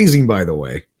 That's amazing, by the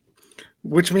way.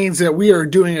 Which means that we are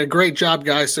doing a great job,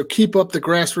 guys. So keep up the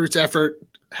grassroots effort.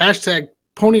 Hashtag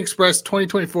Pony Express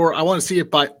 2024. I want to see it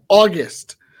by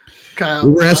August. Kyle,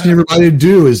 what we're asking everybody to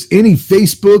do is any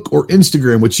Facebook or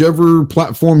Instagram, whichever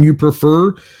platform you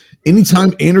prefer,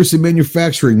 anytime Anderson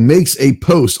Manufacturing makes a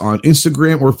post on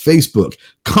Instagram or Facebook,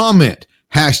 comment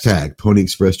hashtag Pony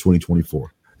Express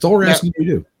 2024. That's all we're asking you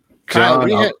to do. Kyle,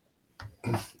 John,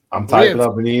 I'm typing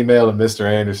up an email to Mr.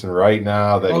 Anderson right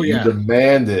now that you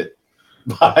demand it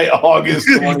by August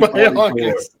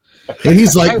 2024. And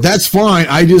he's like, that's fine.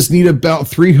 I just need about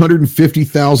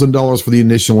 $350,000 for the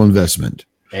initial investment.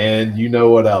 And you know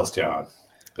what else, John?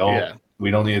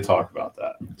 We don't need to talk about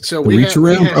that. So is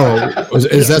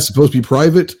that supposed to be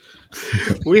private?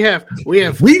 We go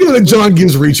to John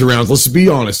Gibbs reach arounds. Let's be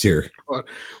honest here.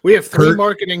 We have 3 Kurt,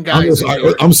 marketing guys.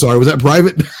 I'm sorry. Was that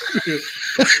private?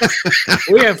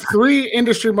 We have 3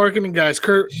 industry marketing guys.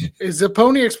 Kurt, is the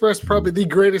Pony Express probably the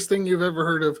greatest thing you've ever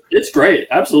heard of? It's great,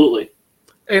 absolutely.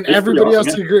 And It's everybody awesome,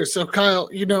 else agrees. So Kyle,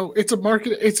 it's a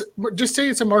market. It's just say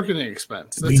it's a marketing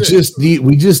expense. We just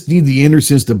need the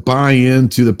Andersons to buy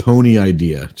into the pony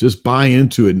idea. Just buy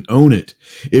into it and own it.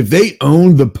 If they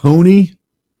own the pony,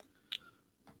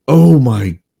 oh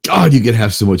my God, you could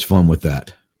have so much fun with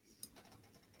that.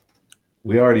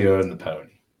 We already own the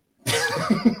pony.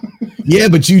 Yeah,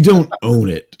 but you don't own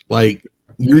it. Like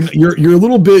you're a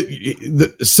little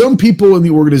bit. Some people in the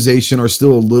organization are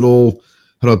still a little.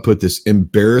 How do I put this?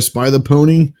 Embarrassed by the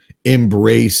pony.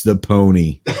 Embrace the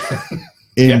pony.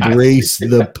 Embrace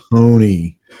the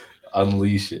pony.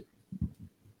 Unleash it.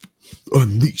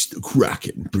 Unleash the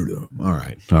Kraken. All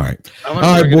right. All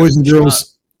right, boys and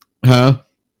girls. Huh?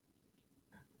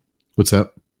 What's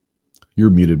that?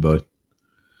 You're muted, bud.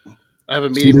 I have a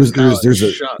meeting with Kyle at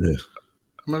Shot. Yeah.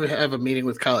 I'm going to have a meeting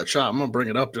with Kyle at Shot. I'm going to bring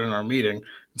it up during our meeting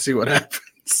and see what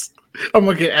happens. I'm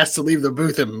going to get asked to leave the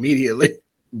booth immediately.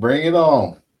 Bring it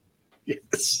on.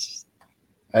 Yes.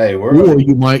 Hey, or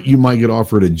you might get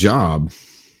offered a job.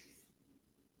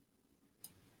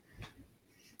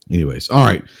 Anyways, all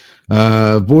right.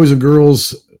 Boys and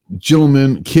girls,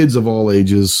 gentlemen, kids of all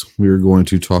ages, we are going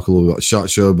to talk a little about SHOT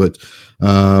Show, but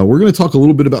we're going to talk a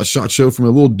little bit about SHOT Show from a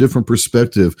little different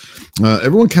perspective.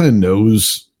 Everyone kind of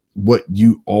knows what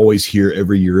you always hear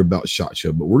every year about SHOT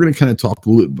Show, but we're going to kind of talk a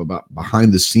little bit about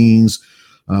behind the scenes.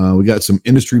 We got some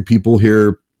industry people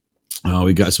here.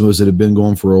 We got some of us that have been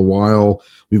going for a while.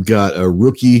 We've got a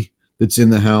rookie that's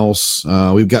in the house.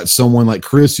 We've got someone like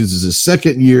Chris, who's his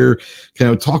second year.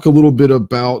 Kind of talk a little bit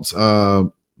about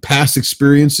past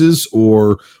experiences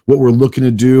or what we're looking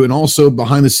to do, and also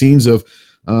behind the scenes of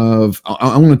I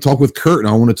want to talk with Kurt, and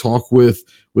I want to talk with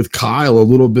Kyle a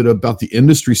little bit about the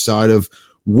industry side of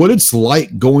what it's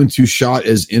like going to SHOT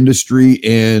as industry,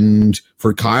 and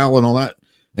for Kyle and all that.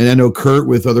 And I know Kurt,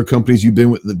 with other companies you've been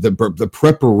with, the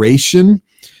preparation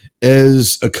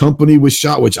as a company with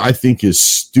SHOT, which I think is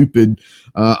stupid.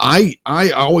 I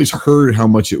always heard how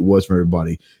much it was from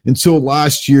everybody until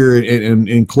last year,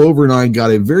 and Clover and I got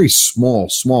a very small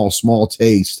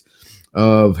taste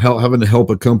of having to help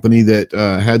a company that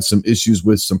had some issues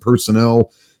with some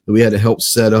personnel that we had to help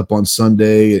set up on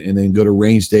Sunday, and then go to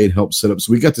range day and help set up.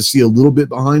 So we got to see a little bit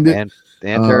behind it and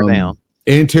tear down.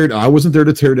 And tear. I wasn't there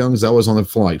to tear down because I was on the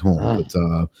flight home.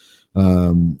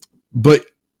 But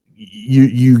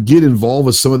you get involved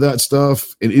with some of that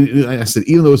stuff, and like I said,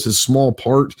 even though it's a small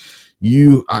part,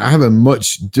 I have a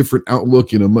much different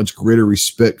outlook and a much greater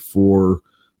respect for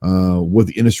what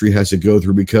the industry has to go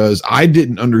through, because I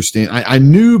didn't understand. I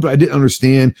knew, but I didn't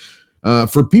understand.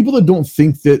 For people that don't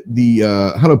think that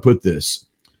how to put this,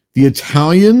 the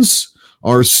Italians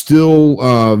are still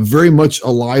very much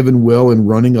alive and well and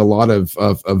running a lot of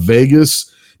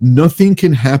Vegas. Nothing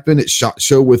can happen at SHOT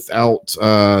Show without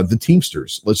the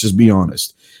Teamsters. Let's just be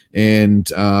honest.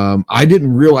 And I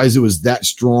didn't realize it was that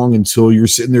strong until you're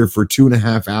sitting there for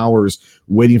 2.5 hours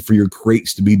waiting for your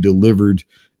crates to be delivered,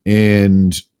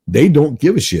 and they don't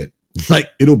give a shit.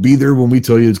 Like, it'll be there when we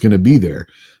tell you it's going to be there.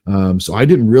 So I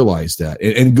didn't realize that.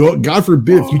 And God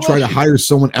forbid if you try to hire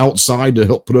someone outside to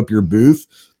help put up your booth,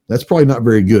 that's probably not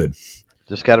very good.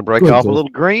 Just got to break off a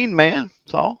little green, man.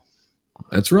 That's all.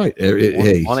 That's right.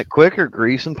 Hey, want it quicker?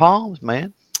 Grease and palms,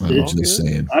 man. I'm just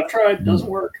saying. I've tried. It doesn't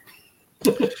work.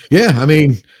 Yeah, I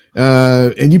mean,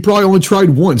 and you probably only tried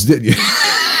once, didn't you?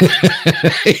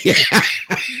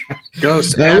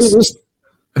 Ghost,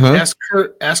 ask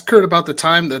Kurt about the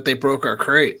time that they broke our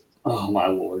crate. Oh my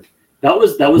Lord, that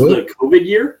was the COVID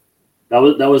year. That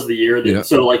was the year that. Yeah.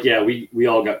 So we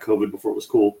all got COVID before it was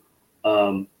cool.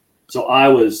 So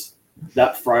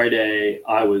that Friday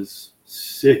I was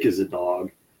sick as a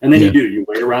dog, and then you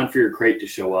wait around for your crate to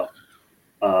show up,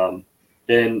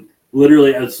 and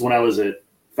literally that's when I was at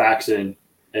Faxon,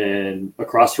 and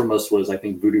across from us was, I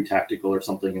think, Voodoo Tactical or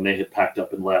something, and they had packed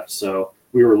up and left. So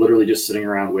we were literally just sitting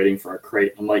around waiting for our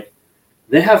crate. I'm like,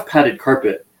 they have padded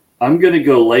carpet. I'm going to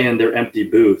go lay in their empty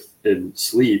booth and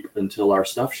sleep until our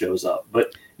stuff shows up.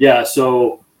 But yeah,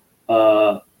 so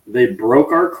they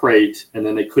broke our crate, and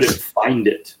then they couldn't find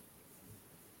it.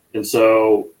 And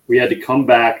so we had to come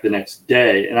back the next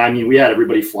day. And I mean, we had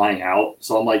everybody flying out.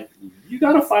 So I'm like, you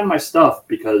got to find my stuff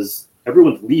because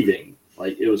everyone's leaving.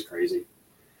 Like, it was crazy.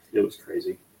 It was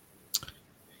crazy.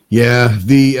 Yeah.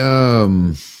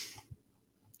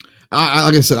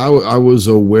 Like I said, I was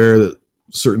aware that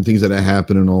certain things that had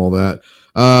happened and all that.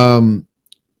 Kyle,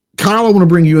 I want to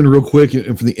bring you in real quick,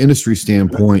 and from the industry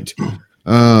standpoint,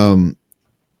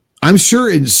 I'm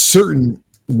sure in certain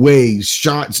ways,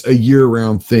 shot's a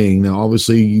year-round thing. Now,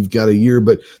 obviously, you've got a year,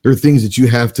 but there are things that you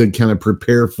have to kind of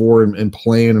prepare for and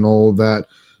plan and all of that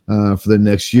for the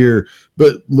next year.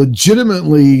 But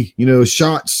legitimately,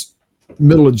 shot's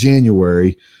middle of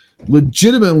January.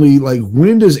 Legitimately, like,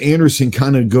 when does Anderson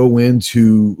kind of go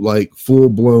into like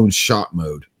full-blown shot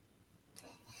mode?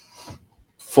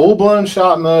 Full-blown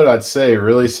shot mode, I'd say,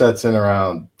 really sets in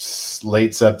around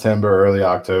late September, early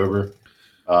October.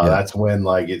 That's when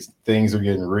things are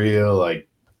getting real. Like,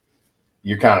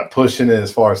 you're kind of pushing it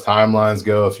as far as timelines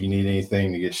go. If you need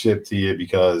anything to get shipped to you,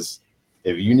 because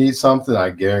if you need something,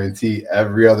 I guarantee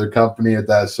every other company at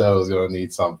that show is going to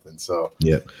need something. So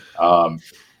yeah,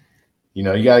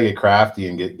 you got to get crafty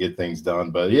and get things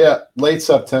done. But yeah, late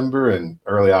September and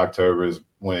early October is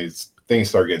when things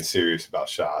start getting serious about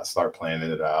shots. Start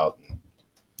planning it out.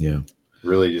 And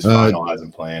really just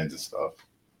finalizing plans and stuff.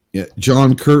 Yeah,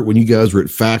 John, Kurt, when you guys were at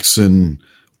Faxon,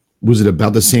 was it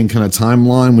about the same kind of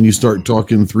timeline when you start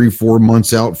talking 3-4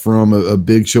 months out from a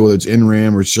big show that's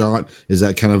NRAM or SHOT? Is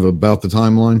that kind of about the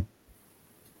timeline?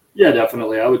 Yeah,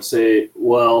 definitely. I would say,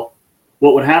 well,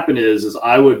 what would happen is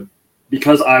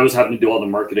because I was having to do all the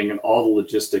marketing and all the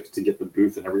logistics to get the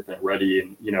booth and everything ready,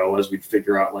 and as we'd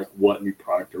figure out like what new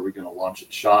product are we going to launch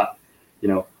at SHOT,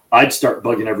 I'd start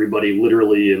bugging everybody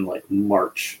literally in like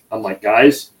March. I'm like,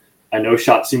 guys, I know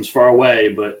SHOT seems far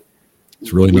away, but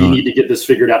it's really we need to get this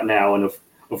figured out now. And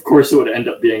of course, it would end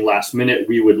up being last minute.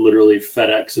 We would literally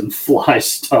FedEx and fly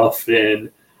stuff in,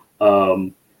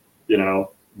 But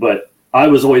I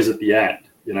was always at the end,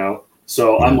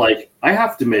 So I'm like, I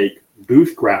have to make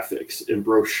booth graphics and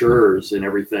brochures and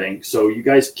everything. So you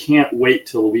guys can't wait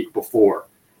till a week before,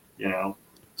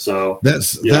 So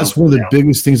that's one of the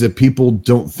biggest things that people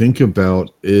don't think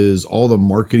about is all the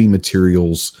marketing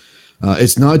materials.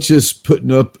 It's not just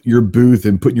putting up your booth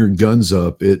and putting your guns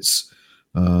up. It's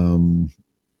a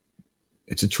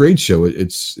trade show.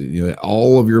 It's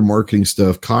all of your marketing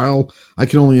stuff. Kyle, I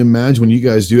can only imagine when you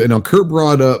guys do. And now Kurt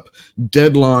brought up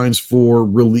deadlines for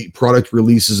product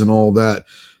releases and all that.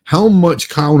 How much,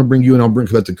 Kyle, I want to bring you in. I'll bring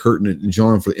that to Kurt and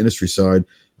John for the industry side.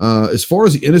 As far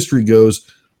as the industry goes,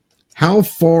 how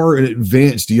far in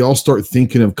advance do y'all start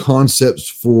thinking of concepts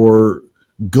for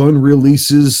gun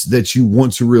releases that you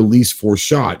want to release for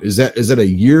SHOT? Is that a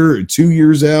year or 2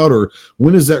 years out, or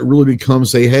when does that really become,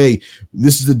 say, hey,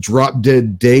 this is the drop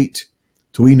dead date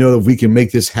till we know if we can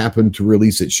make this happen to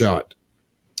release at SHOT?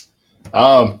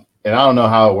 And I don't know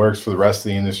how it works for the rest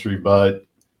of the industry, but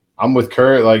I'm with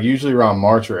Kurt. Like, usually around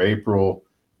March or April,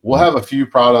 we'll have a few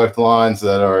product lines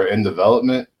that are in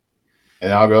development,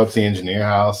 and I'll go up to the engineer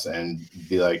house and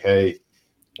be like, hey,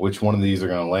 which one of these are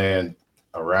going to land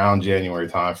around January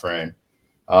timeframe.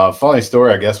 Funny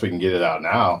story, I guess we can get it out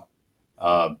now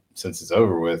since it's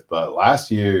over with. But last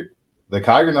year, the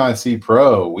Kiger 9C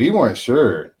Pro, we weren't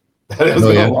sure that it was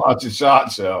going to launch a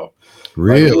SHOT show.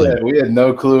 Really? Like, we had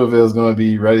no clue if it was going to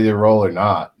be ready to roll or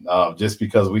not, just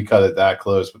because we cut it that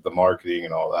close with the marketing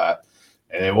and all that.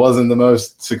 And it wasn't the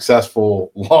most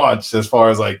successful launch as far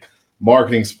as like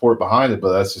marketing support behind it,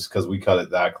 but that's just because we cut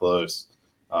it that close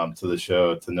to the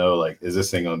show to know, like, is this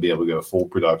thing going to be able to go full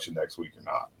production next week or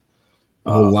not?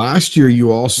 Well, last year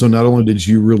you also, not only did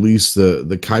you release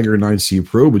the Kiger 9C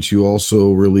Pro, but you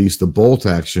also released the bolt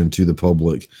action to the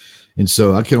public. And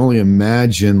so I can only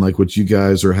imagine like what you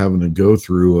guys are having to go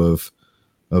through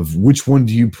of which one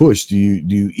do you push? Do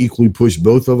you equally push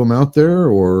both of them out there,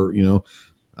 or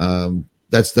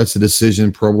that's a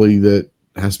decision probably that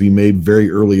has to be made very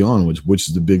early on, which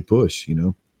is the big push,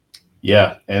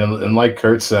 Yeah, and like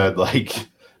Kurt said, like,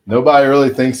 nobody really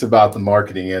thinks about the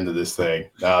marketing end of this thing.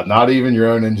 Not even your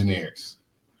own engineers.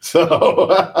 So,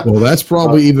 well, that's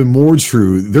probably even more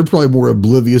true. They're probably more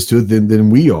oblivious to it than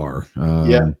we are.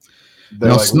 Yeah.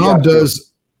 Now, like, Snob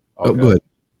does. Oh, go ahead.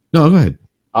 No, go ahead.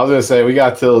 I was going to say, we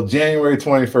got till January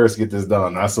 21st to get this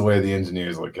done. That's the way the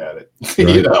engineers look at it.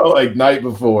 Right. Like night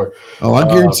before. Oh, I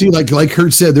guarantee, like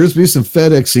Kurt said, there's be some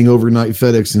FedExing, overnight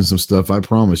FedExing some stuff. I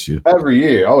promise you. Every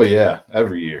year. Oh, yeah.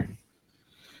 Every year.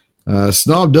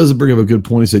 Snob does bring up a good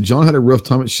point. He said, John had a rough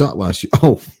time at SHOT last year.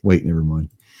 Oh, wait, never mind.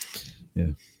 Yeah.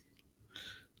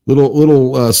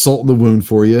 Little salt in the wound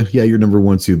for you. Yeah, you're number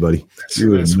one too, buddy.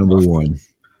 You're number one.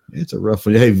 It's a rough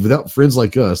one. Hey, without friends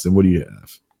like us, then what do you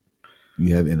have?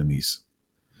 You have enemies.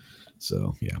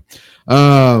 So yeah.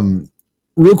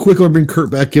 Real quick, I'll bring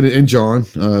Kurt back in and John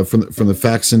from the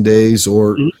Faxon days.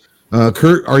 Or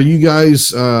Kurt, are you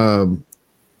guys gonna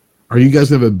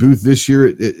have a booth this year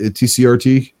at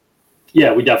TCRT?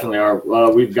 Yeah, we definitely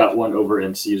are. We've got one over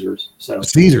in Caesars.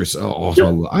 Caesars. Oh,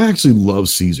 awesome. Yep. I actually love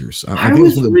Caesars. I think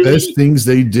it's one of the best things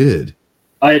they did.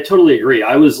 I totally agree.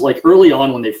 I was like early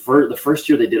on when the first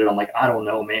year they did it, I'm like, I don't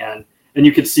know, man. And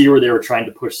you could see where they were trying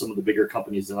to push some of the bigger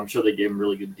companies, and I'm sure they gave them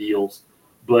really good deals.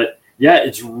 But yeah,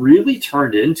 it's really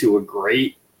turned into a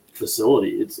great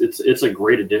facility. It's a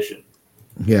great addition.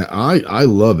 Yeah, I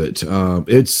love it. My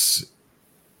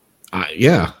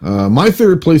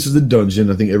favorite place is the dungeon.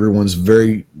 I think everyone's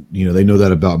very, they know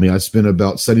that about me. I spend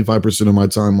about 75% of my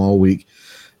time all week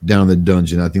down in the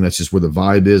dungeon. I think that's just where the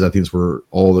vibe is. I think it's where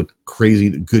all the crazy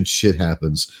good shit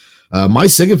happens. My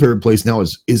second favorite place now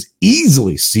is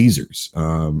easily Caesars.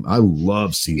 I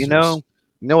love Caesars.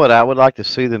 You know what I would like to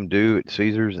see them do at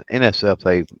Caesars? NSF,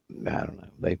 I don't know.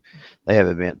 They have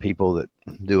event people that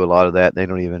do a lot of that. They're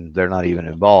not even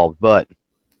involved,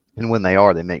 and when they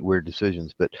are, they make weird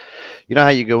decisions. But you know how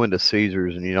you go into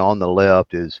Caesars and on the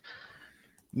left is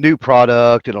new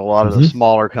product and a lot of the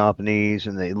smaller companies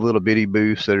and the little bitty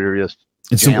booths that are just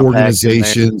and some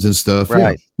organizations and stuff.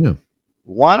 Right. Yeah.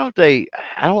 Why don't they?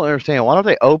 I don't understand. Why don't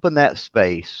they open that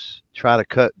space? Try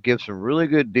to give some really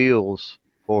good deals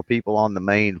for people on the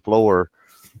main floor.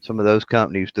 Some of those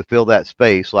companies to fill that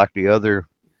space, like the other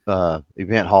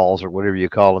event halls or whatever you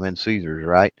call them in Caesars,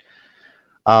 right?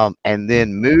 And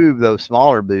then move those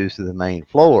smaller booths to the main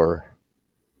floor.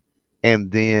 And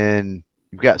then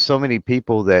you've got so many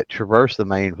people that traverse the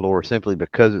main floor simply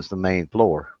because it's the main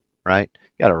floor, right?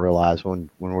 You got to realize when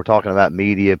we're talking about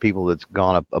media, people that's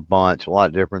gone a bunch, a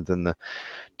lot different than the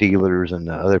dealers and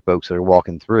the other folks that are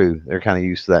walking through. They're kind of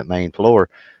used to that main floor.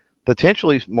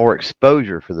 Potentially more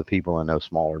exposure for the people in those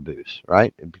smaller booths,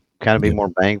 right? It'd kind of be more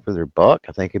bang for their buck.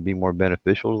 I think it'd be more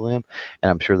beneficial to them.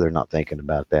 And I'm sure they're not thinking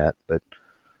about that, but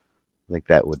I think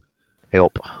that would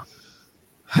help.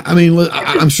 I mean,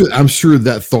 I'm sure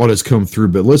that thought has come through,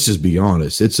 but let's just be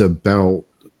honest. It's about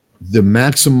the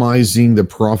maximizing the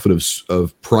profit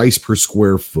of price per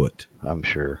square foot. I'm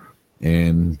sure.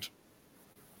 And,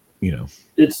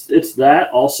 It's that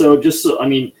also just so, I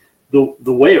mean,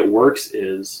 the way it works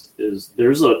is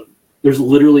there's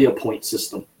literally a point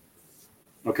system.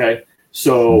 Okay.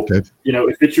 So, if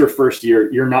it's your first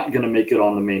year, you're not going to make it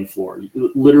on the main floor.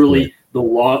 Literally, right.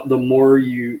 The more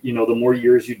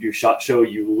years you do SHOT Show,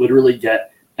 you literally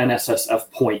get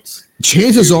NSSF points.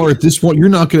 Chances are at this point, you're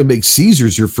not going to make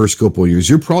Caesars your first couple of years.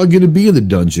 You're probably going to be in the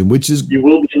dungeon, you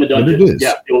will be in the dungeon.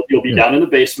 Yeah. You'll be down in the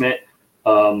basement.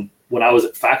 When I was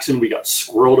at Faxon, we got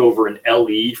squirreled over in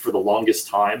LE for the longest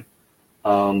time.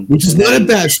 Which is not a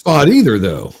bad spot either,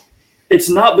 though. It's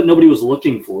not, but nobody was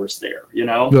looking for us there,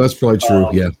 No, that's probably true.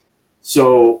 Yeah.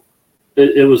 So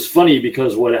it was funny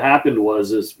because what happened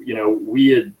was we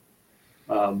had,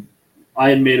 I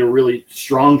had made a really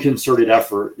strong concerted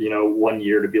effort, one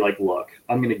year to be like, look,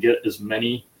 I'm going to get as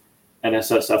many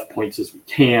NSSF points as we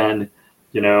can.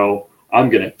 I'm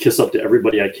going to kiss up to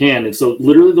everybody I can. And so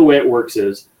literally the way it works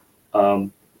is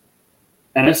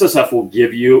NSSF will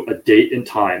give you a date and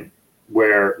time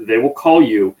where they will call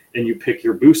you and you pick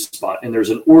your boost spot, and there's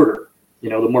an order. The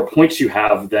more points you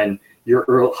have, then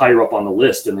you're higher up on the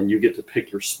list, and then you get to pick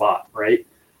your spot, right?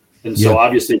 And so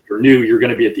obviously if you're new, you're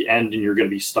going to be at the end and you're going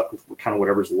to be stuck with kind of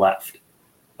whatever's left.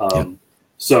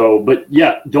 So, but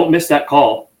yeah, don't miss that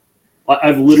call.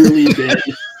 There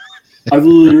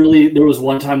was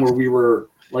one time where we were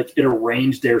like in a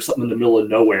range day or something in the middle of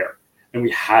nowhere, and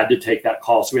we had to take that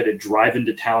call. So we had to drive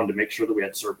into town to make sure that we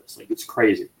had service. Like, it's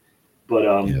crazy. But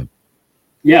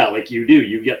like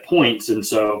you get points. And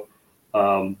so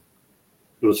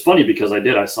it was funny because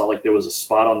I saw like there was a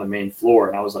spot on the main floor,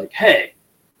 and I was like, hey,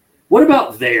 what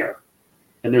about there?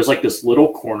 And there's like this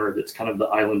little corner that's kind of the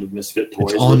island of misfit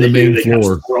toys. It's on the main floor. They kind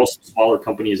of some smaller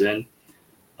companies in.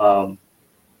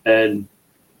 And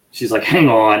she's like, hang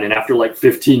on. And after like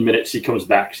 15 minutes, she comes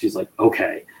back. She's like,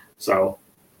 okay. So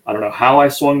I don't know how I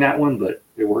swung that one, but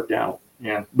it worked out.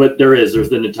 Yeah. But there's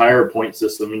an entire point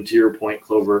system. And to your point,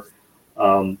 Clover,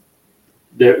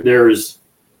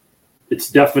 it's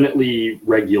definitely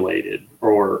regulated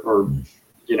or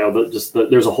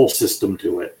there's a whole system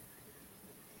to it.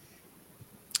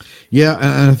 Yeah.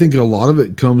 And I think a lot of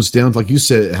it comes down to, like you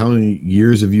said, how many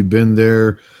years have you been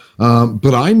there?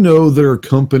 But I know there are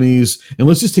companies, and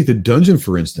let's just take the dungeon,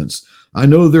 for instance. I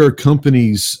know there are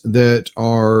companies that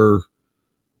are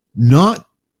not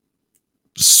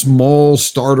small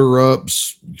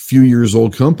starter-ups, few years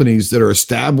old companies that are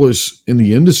established in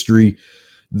the industry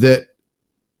that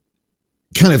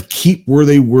kind of keep where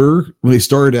they were when they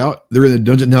started out. They're in the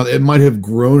dungeon. Now, it might have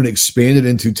grown and expanded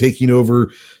into taking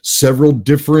over several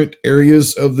different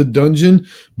areas of the dungeon,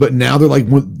 but now they're like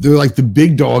the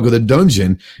big dog of the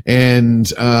dungeon. And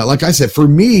like I said, for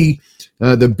me,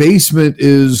 the basement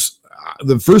is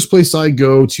the first place I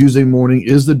go Tuesday morning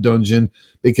is the dungeon,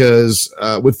 because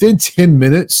within 10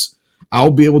 minutes,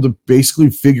 I'll be able to basically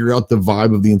figure out the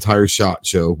vibe of the entire SHOT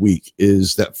Show week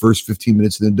is that first 15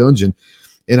 minutes in the dungeon.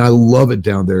 And I love it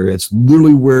down there. It's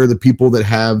literally where the people that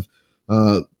have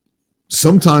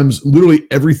sometimes literally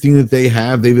everything that they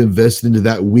have, they've invested into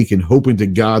that week and hoping to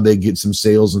God they get some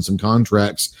sales and some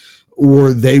contracts,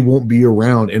 or they won't be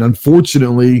around. And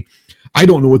unfortunately, I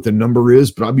don't know what the number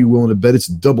is, but I'd be willing to bet it's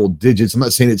double digits. I'm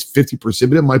not saying it's 50%,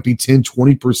 but it might be 10,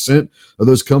 20% of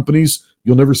those companies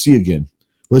you'll never see again.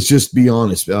 Let's just be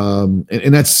honest. And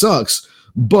that sucks,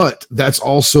 but that's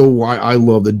also why I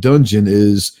love the dungeon.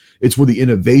 Is it's where the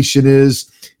innovation is.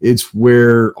 It's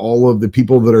where all of the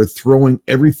people that are throwing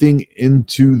everything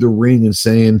into the ring and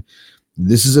saying,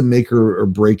 this is a make or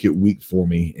break it week for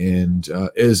me. And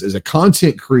as a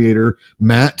content creator,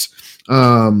 Matt,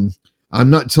 I'm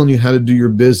not telling you how to do your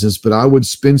business, but I would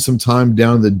spend some time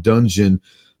down in the dungeon,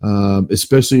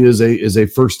 especially as a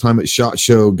first time at SHOT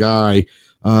Show guy.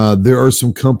 There are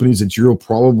some companies that you'll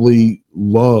probably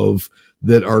love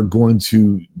that are going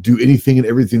to do anything and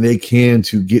everything they can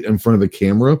to get in front of a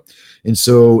camera. And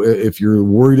so if you're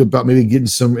worried about maybe getting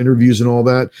some interviews and all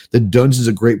that, the dungeon's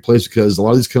a great place, because a lot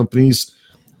of these companies,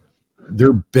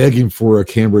 they're begging for a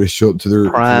camera to show up to their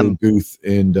booth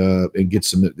and get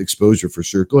some exposure for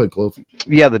sure. Go ahead, Clove.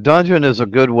 Yeah, the dungeon is a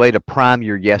good way to prime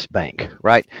your yes bank,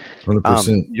 right?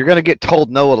 100%. You're going to get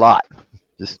told no a lot.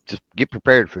 Just get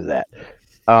prepared for that.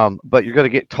 But you're going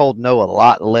to get told no a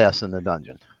lot less in the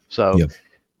dungeon. So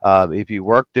if you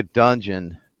work the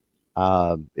dungeon,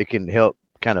 it can help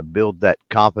kind of build that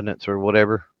confidence or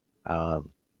whatever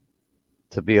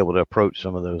to be able to approach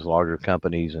some of those larger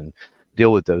companies and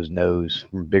deal with those no's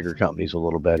from bigger companies a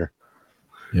little better.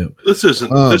 Yeah. This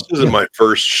isn't my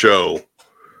first show.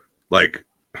 Like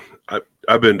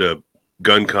I've been to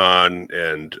GunCon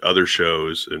and other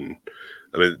shows, and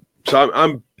I mean, so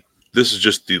I'm this is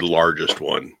just the largest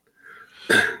one.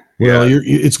 Well,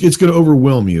 it's going to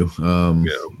overwhelm you,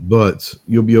 but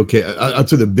you'll be okay. I'd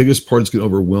say the biggest part that's going to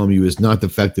overwhelm you is not the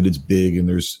fact that it's big and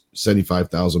there's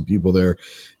 75,000 people there.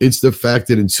 It's the fact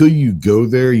that until you go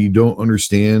there, you don't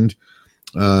understand.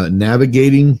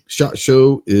 Navigating SHOT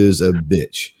Show is a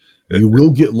bitch. You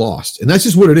will get lost, and that's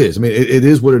just what it is. I mean, it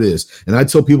is what it is. And I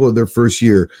tell people in their first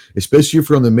year, especially if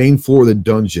you're on the main floor of the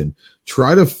dungeon,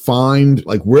 try to find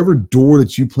like wherever door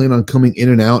that you plan on coming in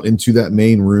and out into that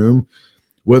main room,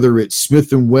 whether it's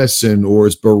Smith & Wesson or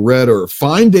it's Beretta, or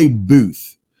find a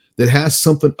booth that has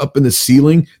something up in the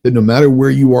ceiling that no matter where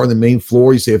you are on the main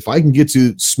floor, you say, if I can get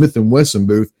to Smith & Wesson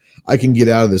booth, I can get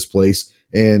out of this place,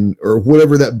 or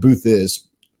whatever that booth is.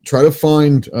 Try to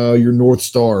find your North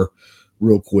Star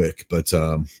real quick. But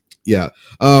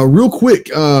real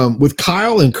quick, with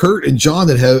Kyle and Kurt and John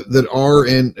that are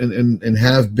and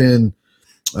have been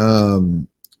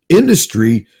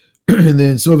industry, and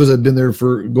then some of us have been there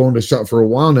for going to SHOT for a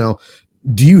while now.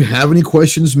 Do you have any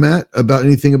questions, Matt, about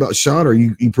anything about SHOT, or are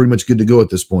you pretty much good to go at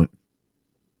this point?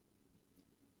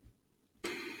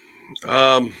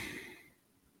 I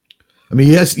mean,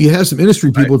 yes, you have some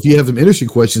industry people. If you have some industry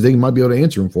questions, they might be able to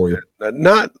answer them for you.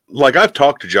 Not like I've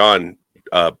talked to John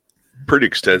pretty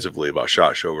extensively about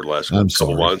SHOT Show over the last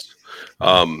couple months.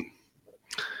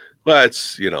 But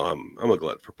it's, I'm a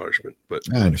glutton for punishment. But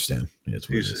I understand. Yeah,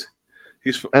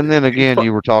 he's and then again,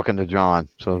 you were talking to John,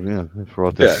 so for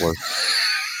what this was.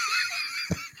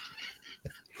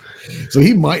 So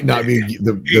he might not be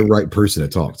the right person to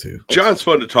talk to. John's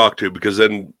fun to talk to, because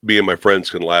then me and my friends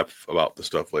can laugh about the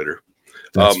stuff later.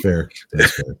 That's fair.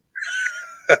 That's fair.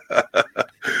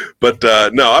 But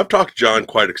no, I've talked to John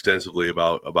quite extensively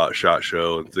about SHOT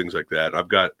Show and things like that. I've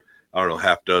got, I don't know,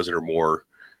 half dozen or more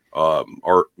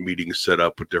art meetings set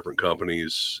up with different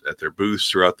companies at their booths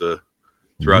throughout the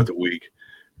week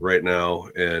right now.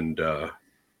 And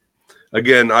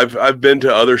again, I've been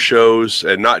to other shows,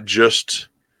 and not just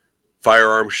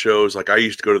firearm shows. Like I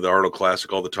used to go to the Arnold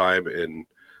Classic all the time in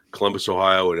Columbus,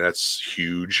 Ohio, and that's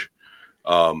huge.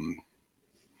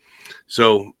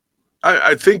 So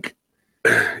I think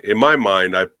in my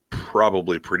mind, I'm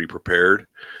probably pretty prepared,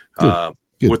 Good.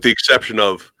 with the exception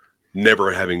of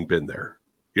never having been there.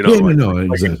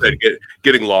 Exactly.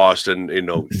 Getting lost and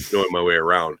knowing my way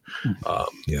around.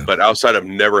 But outside of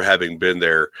never having been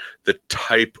there, the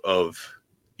type of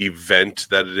event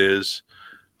that it is,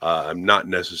 I'm not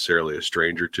necessarily a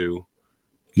stranger to.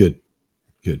 Good.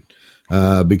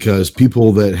 Because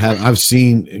people that I've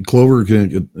seen Clover,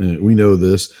 we know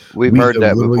this. We've heard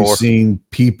that before. Seen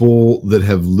people that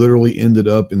have literally ended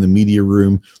up in the media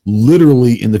room,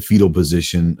 literally in the fetal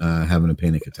position, having a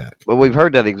panic attack. But we've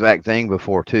heard that exact thing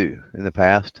before too in the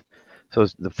past. So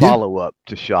the follow up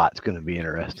to Shot's going to be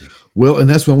interesting. Well, and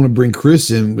that's why I want to bring Chris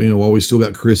in. While we still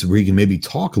got Chris, where he can maybe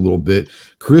talk a little bit.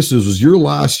 Chris, this was your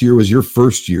last year, was your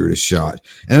first year to Shot,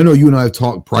 and I know you and I have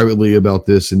talked privately about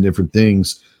this and different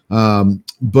things.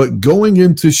 But going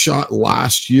into Shot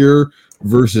last year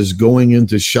versus going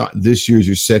into Shot this year is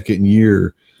your second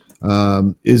year.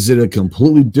 Is it a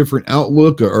completely different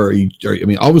outlook, or are you?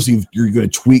 Obviously you're going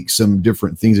to tweak some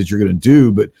different things that you're going to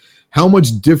do, but how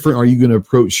much different are you going to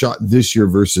approach Shot this year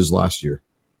versus last year?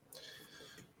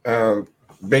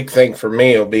 Big thing for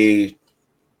me will be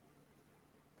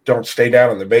don't stay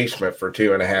down in the basement for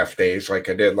 2.5 days like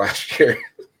I did last year.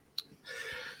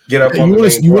 Get up on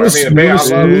the main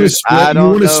floor. I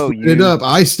don't know. Spread it up.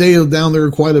 I stay down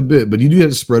there quite a bit, but you do have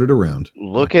to spread it around.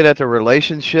 Looking at the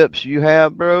relationships you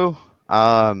have, bro,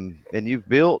 and you've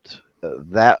built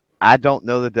that, I don't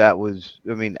know that was.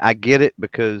 I mean, I get it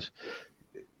because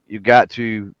you got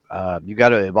to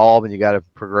evolve and you got to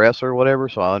progress or whatever.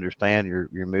 So I understand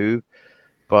your move,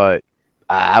 but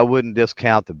I wouldn't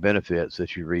discount the benefits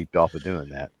that you reaped off of doing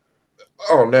that.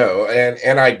 Oh no,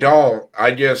 and I don't.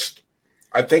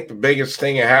 I think the biggest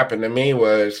thing that happened to me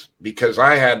was because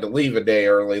I had to leave a day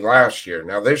early last year.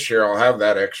 Now this year I'll have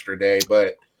that extra day,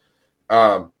 but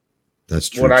that's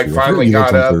true. When I finally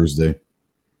got up Thursday,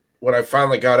 when I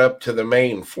finally got up to the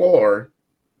main floor,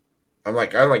 I'm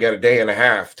like, I only got a day and a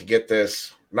half to get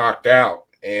this knocked out.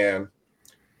 And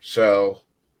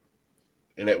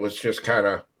it was just kind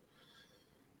of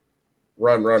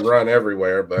run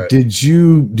everywhere. But did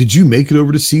you make it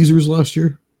over to Caesars last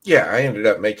year? Yeah, I ended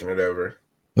up making it over.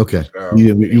 Okay.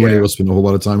 You weren't able to spend a whole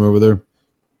lot of time over there?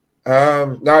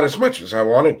 Not as much as I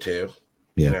wanted to.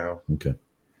 Yeah. Okay.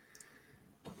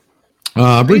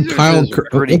 I bring Kyle.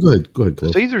 Go ahead, Cliff.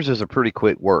 Caesars is a pretty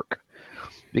quick work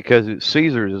because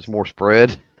Caesars is more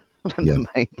spread than the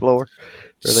main floor.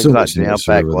 Everything's not jam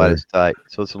packed quite as tight,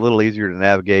 so it's a little easier to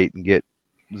navigate and get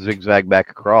zigzag back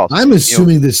across. I'm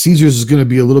assuming that Caesars is going to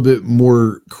be a little bit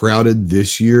more crowded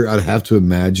this year. I'd have to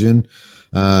imagine.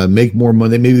 Make more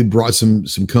money. They maybe brought some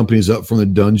companies up from the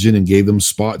dungeon and gave them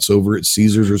spots over at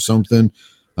Caesars or something.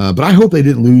 But I hope they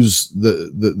didn't lose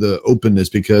the openness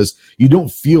because you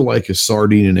don't feel like a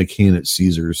sardine in a can at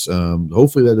Caesars.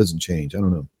 Hopefully that doesn't change. I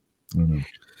don't know.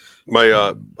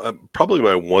 My probably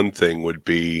my one thing would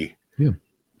be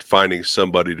finding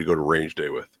somebody to go to range day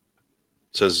with.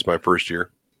 It says it's my first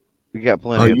year. We got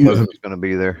plenty of folks going to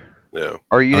be there. Yeah.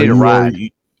 Or you need a ride.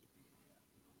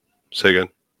 Say again.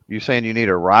 You saying you need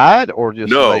a ride or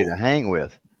just somebody to hang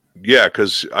with? Yeah,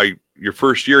 because your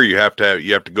first year you have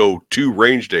to go to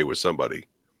range day with somebody.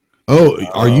 Oh,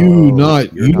 are you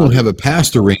not? You don't have a pass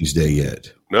to range day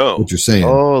yet. No. What you're saying?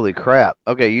 Holy crap!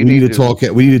 Okay, we need to talk.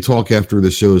 We need to talk after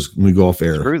the shows when we go off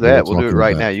air. Screw that. We'll do it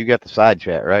right now. You got the side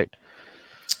chat, right?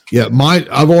 Yeah,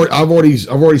 I've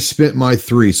already spent my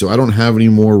 3, so I don't have any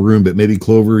more room. But maybe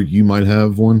Clover, you might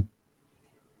have one.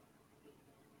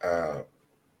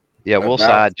 Yeah, we'll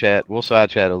side chat. We'll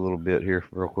side chat a little bit here,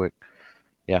 real quick.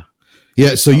 Yeah.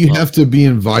 Yeah, so you have to be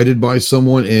invited by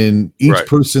someone, and each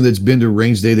person that's been to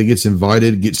range day that gets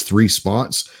invited gets 3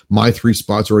 spots. My 3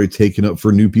 spots are already taken up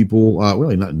for new people.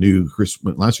 Well, not new. Chris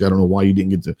went last year. I don't know why you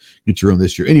didn't get your own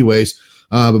this year. Anyways,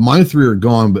 but my 3 are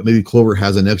gone. But maybe Clover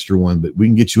has an extra one. But we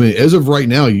can get you in as of right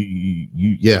now.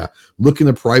 You look in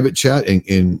the private chat and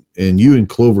you and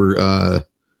Clover.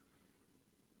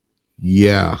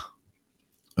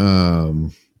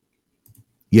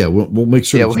 We'll make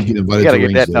sure we get invited to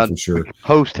range get that day done for sure.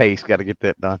 Post haste, got to get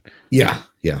that done. Yeah,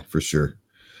 for sure.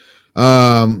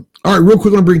 All right, real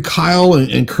quick, I'm gonna bring Kyle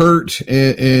and Kurt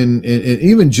and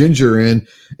even Ginger in.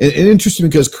 And interesting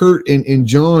because Kurt and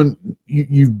John,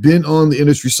 you've been on the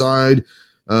industry side,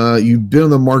 you've been on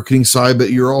the marketing side,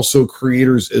 but you're also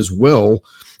creators as well.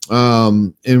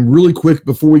 And really quick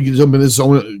before we can jump into this,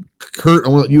 Kurt, I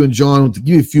want you and John to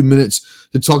give you a few minutes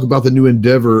to talk about the new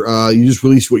endeavor. You just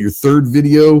released your 3rd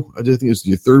video. I think it's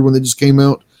your 3rd one that just came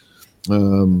out.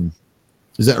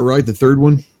 Is that right? The 3rd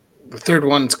one? The 3rd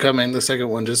one's coming. The 2nd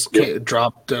one just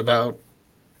dropped about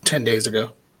 10 days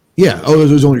ago. Yeah. Oh, it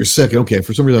was only your 2nd. Okay.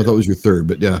 For some reason, I thought it was your 3rd,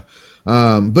 but yeah.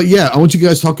 I want you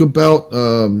guys to talk about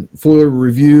full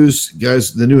reviews,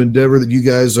 guys, the new endeavor that you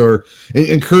guys are.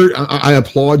 And Kurt, I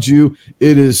applaud you.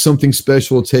 It is something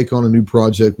special to take on a new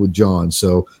project with John.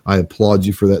 So I applaud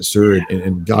you for that, sir,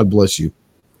 and God bless you.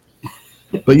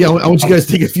 But yeah, I want you guys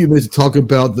to take a few minutes to talk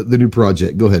about the new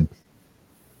project. Go ahead.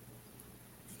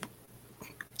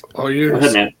 All yours. Go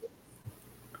ahead, man.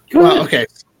 Well, okay.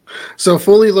 So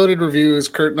Fully Loaded Reviews,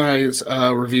 Kurt and I's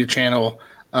review channel.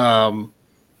 Kurt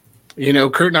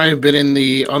and I have been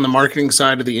on the marketing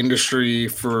side of the industry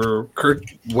for Kurt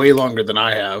way longer than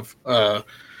I have.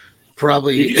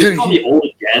 probably. You can call me old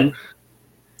again.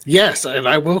 Yes, and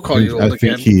I will call you I old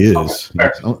think again. he is.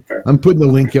 Okay, fair. I'm putting the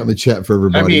link out in the chat for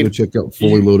everybody. I mean, Go check out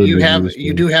Fully Loaded.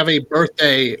 You do have a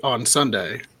birthday on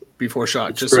Sunday before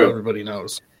shot, It's just true. so everybody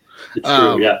knows. It's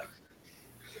true, yeah.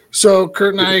 So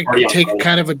Kurt and I Party on take Friday.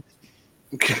 kind of a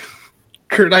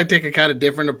Kurt and I take a kind of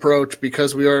different approach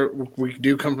because we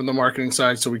do come from the marketing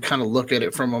side, so we kind of look at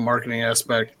it from a marketing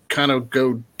aspect, kind of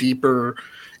go deeper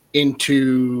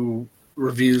into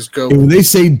reviews. And when they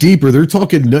say deeper, they're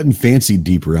talking nothing fancy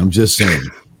deeper. I'm just saying.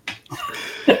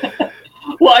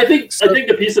 Well, I think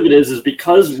the piece of it is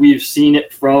because we've seen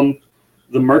it from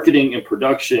the marketing and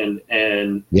production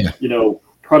and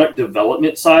product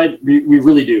development side. We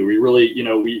really do. We really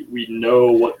we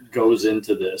know what goes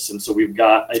into this, and so we've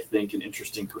got, I think, an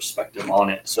interesting perspective on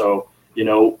it. So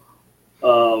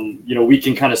we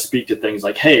can kind of speak to things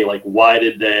like, hey, like why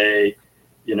did they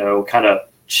kind of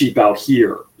cheap out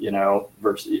here,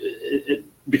 versus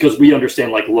because we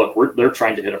understand, like, look, they're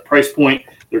trying to hit a price point,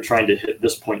 they're trying to hit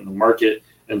this point in the market,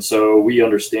 and so we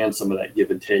understand some of that give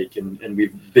and take, and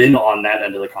we've been on that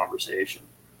end of the conversation.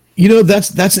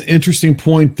 That's an interesting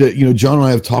point that John and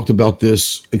I have talked about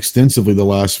this extensively the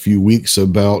last few weeks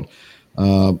about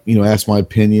ask my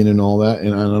opinion and all that,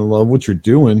 and I love what you're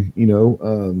doing.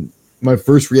 My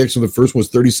first reaction to the first one was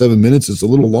 37 minutes. It's a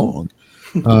little long,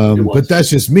 but that's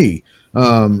just me.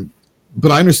 But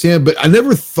I understand. But I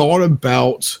never thought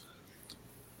about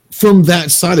from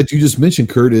that side that you just mentioned,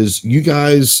 Kurt. Is you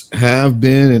guys have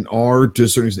been and are to a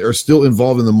certain extent are still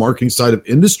involved in the marketing side of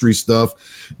industry stuff.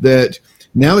 That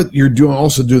now that you're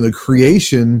also doing the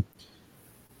creation.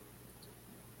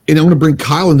 And I'm going to bring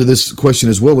Kyle into this question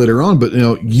as well later on, but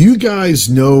you guys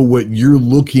know what you're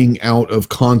looking out of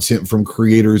content from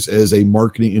creators as a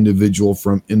marketing individual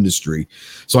from industry.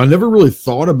 So I never really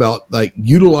thought about like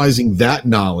utilizing that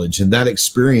knowledge and that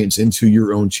experience into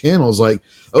your own channels. Like,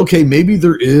 okay, maybe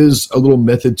there is a little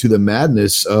method to the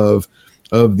madness of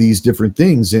these different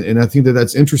things, and I think that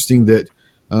that's interesting. That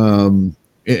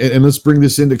and let's bring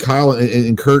this into Kyle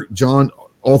and Kurt, John,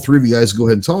 all three of you guys go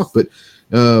ahead and talk, but.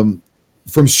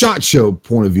 From SHOT Show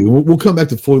point of view, we'll come back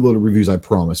to Fully Loaded reviews, I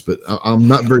promise, but I'm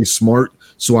not very smart,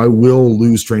 so I will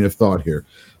lose train of thought here.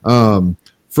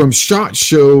 From SHOT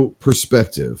Show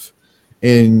perspective,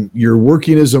 and you're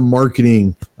working as a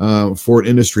marketing for an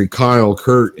industry, Kyle,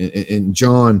 Kurt, and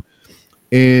John,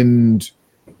 and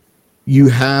you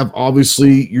have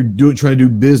obviously trying to do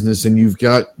business, and you've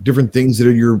got different things that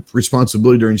are your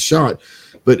responsibility during SHOT,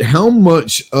 but how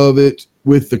much of it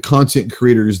with the content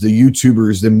creators, the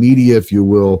YouTubers, the media, if you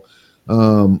will,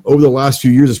 over the last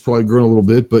few years, it's probably grown a little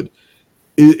bit, but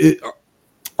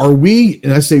are we,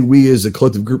 and I say we as a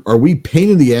collective group, are we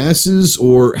pain in the asses,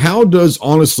 or how does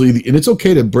honestly, and it's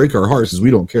okay to break our hearts because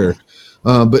we don't care,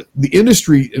 but the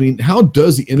industry, I mean, how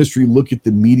does the industry look at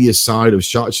the media side of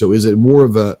SHOT Show? Is it more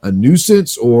of a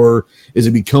nuisance, or is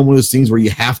it become one of those things where you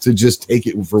have to just take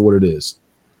it for what it is?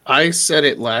 I said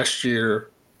it last year.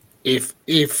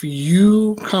 If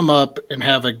you come up and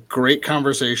have a great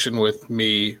conversation with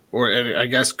me, or and I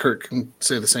guess Kurt can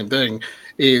say the same thing,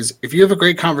 is if you have a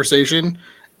great conversation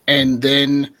and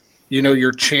then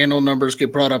your channel numbers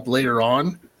get brought up later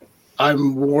on, I'm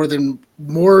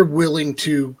more willing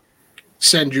to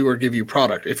send you or give you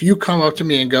product. If you come up to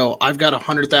me and go, I've got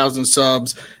 100,000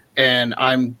 subs and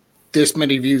I'm this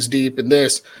many views deep in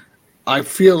this, I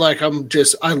feel like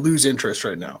I lose interest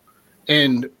right now.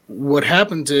 And what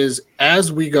happens is,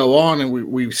 as we go on and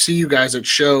we see you guys at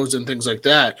shows and things like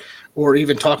that, or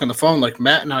even talk on the phone like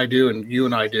Matt and I do and you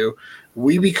and I do,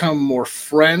 we become more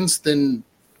friends than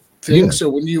things. Yeah. So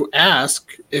when you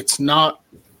ask, it's not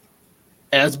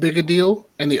as big a deal.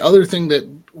 And the other thing that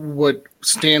what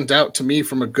stands out to me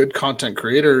from a good content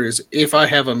creator is if I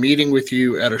have a meeting with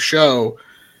you at a show,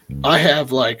 I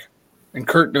have and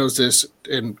Kurt knows this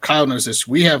and Kyle knows this,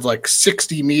 we have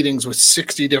 60 meetings with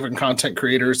 60 different content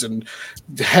creators and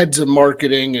heads of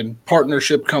marketing and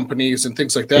partnership companies and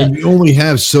things like that. And you only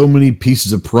have so many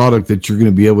pieces of product that you're going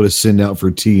to be able to send out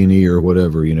for T&E or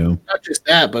whatever, Not just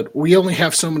that, but we only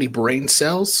have so many brain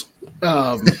cells.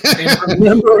 And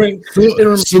remembering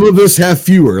some of us have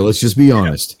fewer, let's just be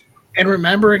honest. And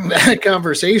remembering that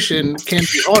conversation can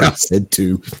be hard. I said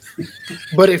too.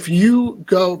 But if you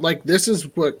go, this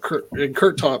is what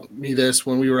Kurt taught me this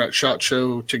when we were at SHOT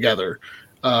Show together.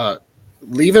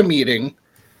 Leave a meeting,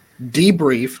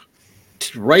 debrief,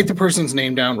 write the person's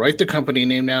name down, write the company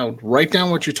name down, write down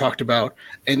what you talked about.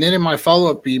 And then in my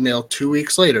follow-up email 2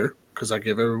 weeks later, because I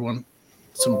give everyone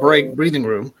some breathing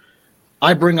room,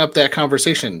 I bring up that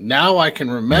conversation. Now I can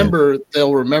remember,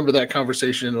 they'll remember that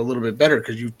conversation a little bit better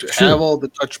because you have all the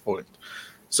touch points.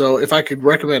 So if I could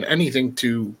recommend anything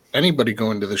to anybody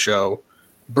going to the show,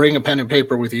 bring a pen and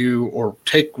paper with you, or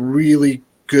take really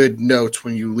good notes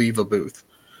when you leave a booth.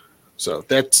 So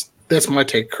that's my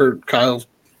take. Kurt, Kyle,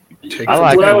 take. I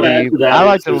like What I to would add leave. to that I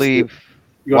like is- to is- leave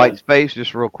Go white ahead. space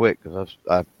just real quick because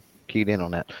I keyed in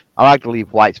on that. I like to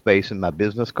leave white space in my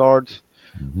business cards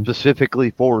Mhm.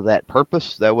 specifically for that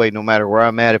purpose. That way, no matter where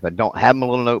I'm at, if I don't have my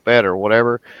little notepad or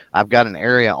whatever, I've got an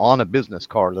area on a business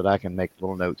card that I can make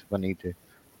little notes if I need to.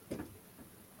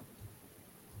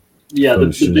 Yeah, Oh,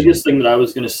 the shit. biggest thing that I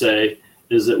was going to say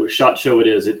is that with SHOT Show,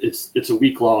 it's a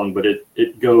week long, but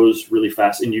it goes really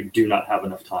fast, and you do not have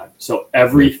enough time. So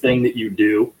everything that you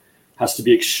do has to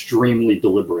be extremely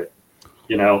deliberate,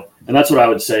 you know. And that's what I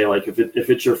would say. Like if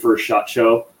it's your first SHOT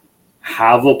Show,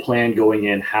 have a plan going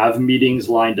in, have meetings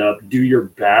lined up, do your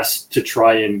best to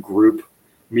try and group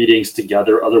meetings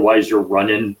together. Otherwise, you're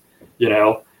running, you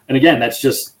know. And again, that's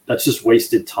just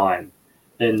wasted time.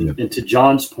 And to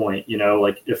John's point, you know,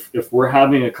 like if we're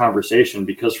having a conversation,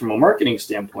 because from a marketing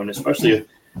standpoint, especially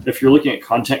if you're looking at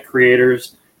content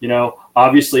creators, you know,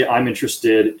 obviously I'm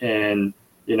interested in,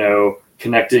 you know,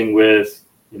 connecting with,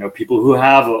 you know, people who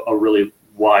have a really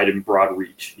wide and broad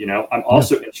reach. You know, I'm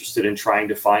also interested in trying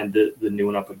to find the new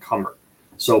and up and comer.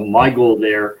 So my goal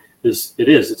there is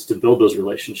it's to build those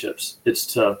relationships. It's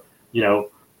to, you know,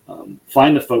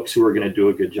 find the folks who are going to do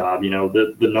a good job. You know,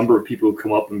 the number of people who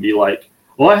come up and be like,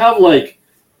 well, I have like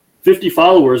 50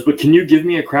 followers, but can you give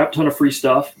me a crap ton of free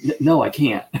stuff? No, I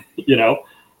can't, you know?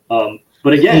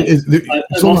 But again,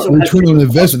 it's all about return on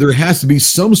investment. There has to be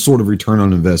some sort of return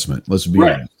on investment. Let's be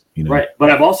honest. You know? Right. But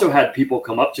I've also had people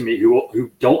come up to me who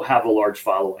don't have a large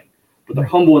following, but they're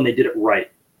humble and they did it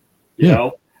right, you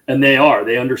know? And they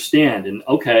understand. And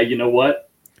okay, you know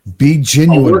what? Be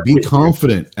genuine, be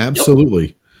confident. You.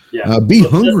 Absolutely. Yep. Yeah. Be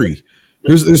hungry.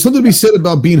 There's something to be said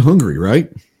about being hungry,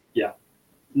 right? Yeah.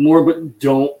 More, but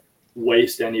don't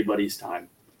waste anybody's time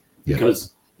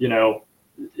because, you know,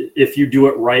 if you do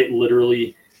it right,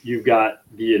 literally you've got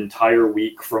the entire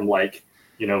week from like,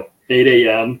 you know, 8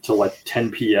 a.m. to like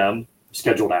 10 p.m.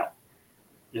 scheduled out,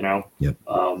 you know? Yep.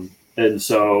 And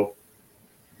so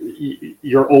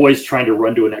you're always trying to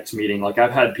run to a next meeting. Like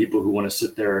I've had people who want to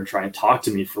sit there and try and talk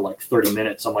to me for like 30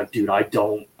 minutes. I'm like, dude, I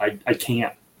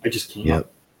can't. I just can't.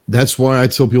 Yep. That's why I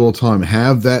tell people all the time,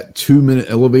 have that 2-minute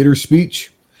elevator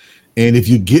speech. And if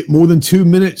you get more than 2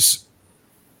 minutes,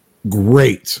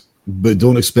 great, but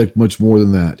don't expect much more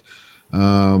than that.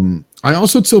 I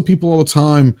also tell people all the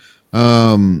time,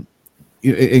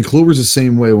 and Clover's the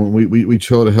same way when we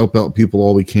try to help out people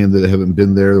all we can that haven't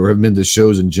been there or haven't been to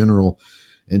shows in general,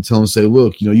 and tell them, say,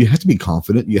 look, you know, you have to be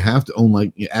confident. You have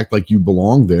to act like you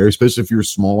belong there, especially if you're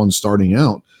small and starting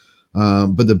out.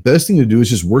 But the best thing to do is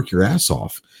just work your ass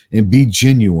off and be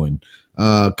genuine.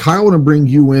 Kyle want to bring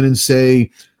you in and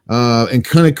say, and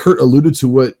kind of Kurt alluded to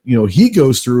what, you know, he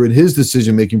goes through in his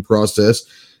decision-making process.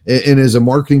 And as a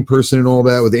marketing person and all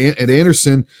that at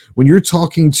Anderson, when you're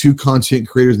talking to content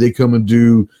creators, they come and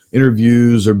do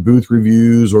interviews or booth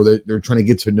reviews, or they're trying to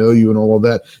get to know you and all of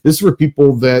that. This is for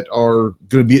people that are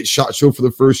going to be at SHOT Show for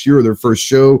the first year or their first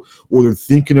show, or they're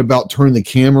thinking about turning the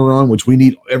camera on, which we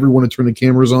need everyone to turn the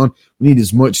cameras on. We need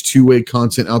as much two-way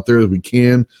content out there as we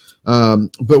can.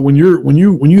 But when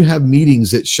you have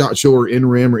meetings at SHOT Show or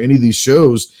NRAM or any of these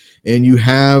shows, and you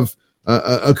have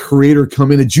a creator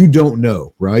come in that you don't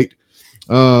know, right?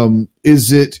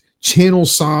 Is it channel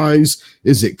size?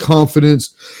 Is it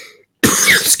confidence?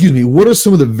 Excuse me. What are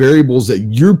some of the variables that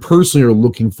you personally are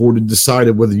looking for to decide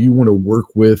whether you want to work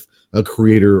with a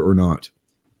creator or not?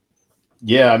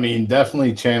 Yeah, I mean,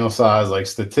 definitely channel size, like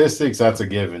statistics, that's a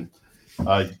given.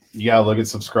 You got to look at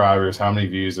subscribers, how many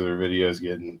views are their videos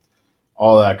getting,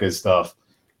 all that good stuff.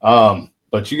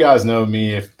 But you guys know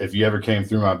me, if you ever came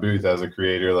through my booth as a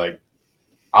creator, like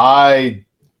I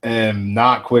am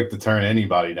not quick to turn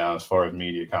anybody down as far as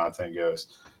media content goes.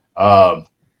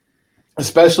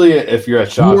 Especially if you're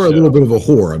at SHOT Show. You're a little bit of a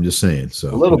whore, I'm just saying.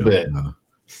 So a little bit.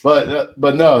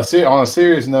 But no, see, on a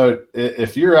serious note,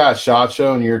 if you're at SHOT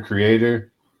Show and you're a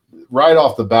creator, right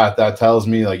off the bat, that tells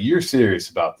me like you're serious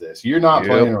about this. You're not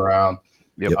playing around.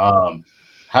 Yep.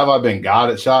 Have I been got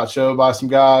at SHOT Show by some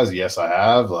guys? Yes, I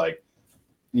have. Like,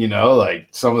 you know, like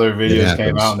some of their videos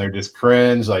came out and they're just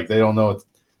cringe, like they don't know what.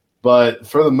 But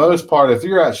for the most part, if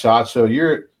you're at SHOT Show,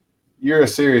 you're a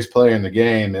serious player in the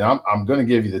game, and I'm going to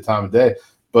give you the time of day.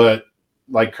 But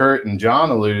like Kurt and John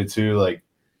alluded to, like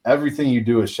everything you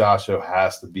do at SHOT Show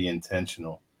has to be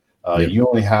intentional. You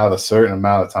only have a certain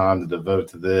amount of time to devote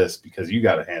to this because you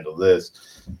got to handle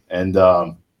this. And,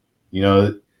 you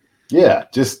know, yeah,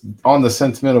 just on the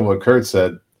sentiment of what Kurt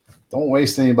said, don't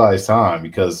waste anybody's time,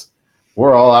 because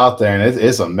we're all out there, and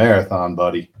it's a marathon,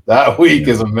 buddy. That week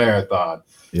is a marathon.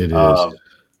 It is.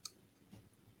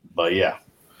 But yeah.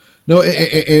 No,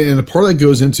 and a part that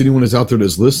goes into anyone that's out there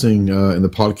that's listening in the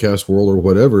podcast world or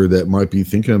whatever that might be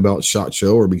thinking about SHOT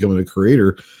Show or becoming a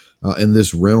creator in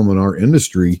this realm in our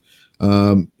industry.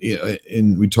 And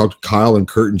we talked to Kyle and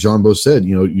Kurt and John both said,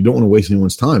 you don't want to waste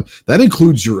anyone's time. That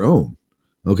includes your own.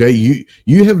 Okay.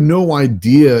 You have no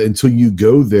idea until you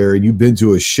go there and you've been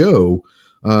to a show,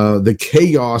 the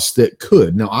chaos that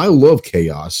could. Now, I love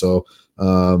chaos. So,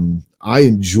 I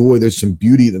enjoy, there's some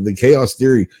beauty in the chaos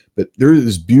theory, but there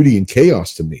is beauty in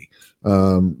chaos to me.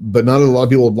 But not a lot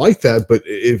of people would like that. But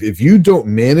if you don't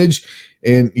manage,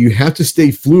 and you have to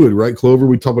stay fluid, right, Clover?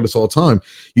 We talk about this all the time.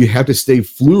 You have to stay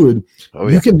fluid. Oh,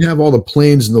 yeah. You can have all the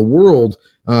plans in the world,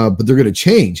 but they're going to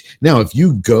change. Now, if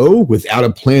you go without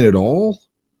a plan at all,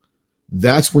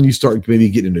 that's when you start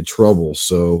maybe getting into trouble.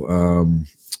 So,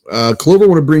 Clover, I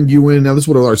want to bring you in. Now, this is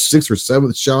what our 6th or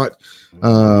 7th shot.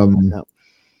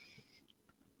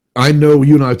 I know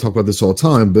you and I talk about this all the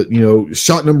time, but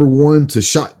shot number 1 to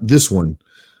shot this one,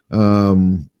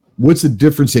 what's the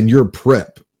difference in your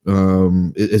prep?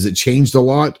 Has it changed a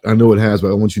lot? I know it has, but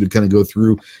I want you to kind of go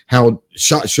through how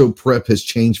SHOT Show prep has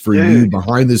changed for you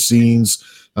behind the scenes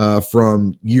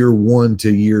from year 1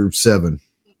 to year 7.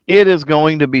 It is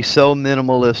going to be so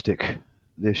minimalistic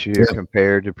this year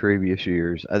compared to previous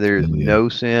years. There's no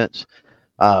sense.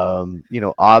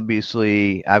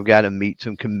 Obviously I've got to meet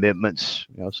some commitments,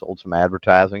 sold some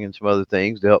advertising and some other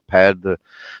things to help pad the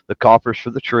coffers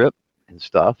for the trip and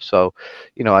stuff. So,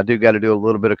 I do got to do a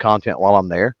little bit of content while I'm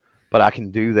there, but I can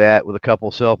do that with a couple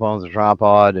of cell phones, a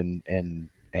tripod, and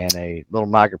a little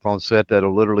microphone set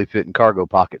that'll literally fit in cargo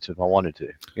pockets if I wanted to.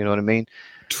 You know what I mean?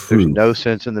 True. There's no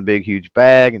sense in the big, huge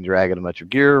bag and dragging a bunch of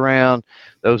gear around.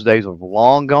 Those days are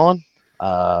long gone,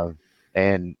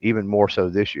 and even more so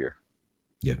this year.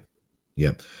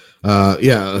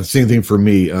 Same thing for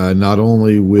me. Not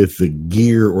only with the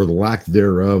gear or the lack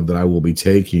thereof that I will be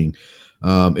taking,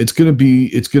 it's gonna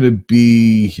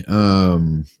be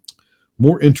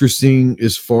more interesting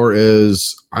as far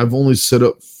as I've only set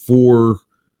up 4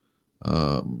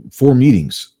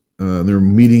 meetings. There are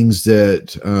meetings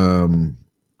that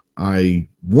I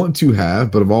want to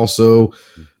have, but I've also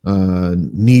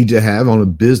need to have on a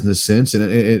business sense,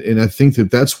 and I think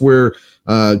that's where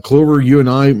Clover, you and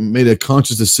I made a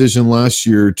conscious decision last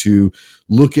year to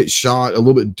look at SHOT a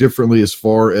little bit differently as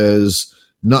far as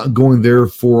not going there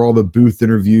for all the booth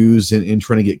interviews and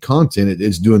trying to get content.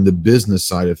 It's doing the business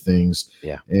side of things.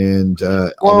 Yeah. And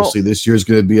obviously this year is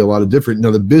going to be a lot of different. Now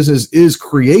the business is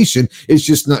creation. It's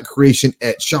just not creation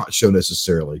at SHOT Show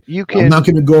necessarily. I'm not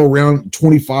going to go around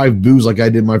 25 booths like I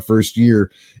did my first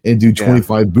year and do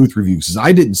 25 booth reviews. Because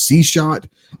I didn't see SHOT.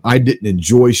 I didn't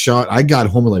enjoy SHOT. I got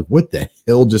home and like, what the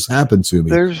hell just happened to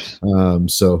me? There's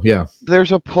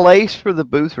a place for the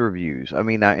booth reviews. I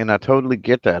mean, I totally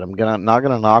get that. I'm not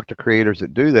gonna knock the creators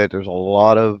that do that. There's a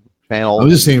lot of channels. I'm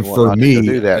just saying for me to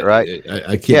do that, right?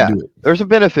 I can't do it. There's a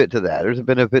benefit to that. There's a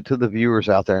benefit to the viewers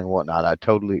out there and whatnot. I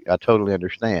totally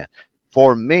understand.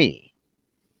 For me,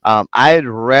 I'd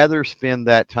rather spend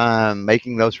that time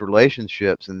making those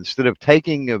relationships instead of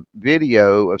taking a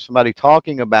video of somebody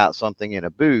talking about something in a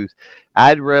booth.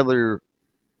 I'd rather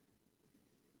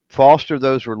foster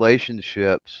those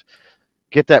relationships,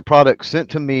 get that product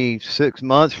sent to me 6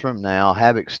 months from now,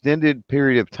 have extended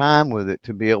period of time with it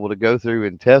to be able to go through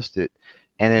and test it,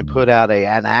 and then put out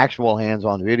an actual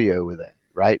hands-on video with it,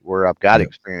 right? Where I've got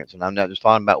experience, and I'm not just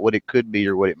talking about what it could be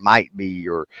or what it might be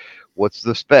or what's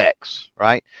the specs,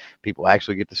 right? People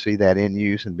actually get to see that in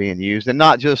use and being used, and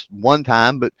not just one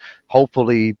time, but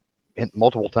hopefully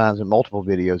multiple times in multiple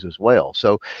videos as well.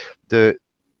 So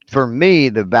for me,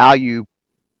 the value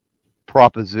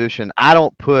proposition, I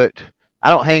don't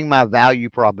hang my value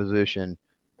proposition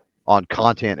on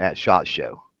content at SHOT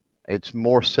Show. It's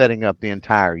more setting up the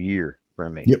entire year for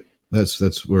me. Yep.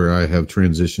 That's where I have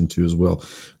transitioned to as well.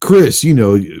 Chris,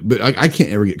 but I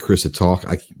can't ever get Chris to talk.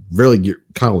 I rarely get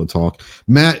Kyle to talk.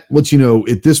 Matt,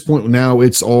 at this point now,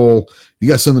 it's all, you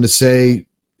got something to say,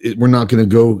 we're not going to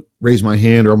go raise my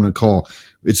hand or I'm going to call.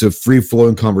 It's a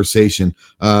free-flowing conversation.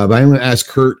 But I'm going to ask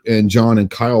Kurt and John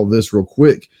and Kyle this real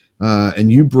quick.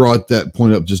 And you brought that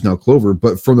point up just now, Clover,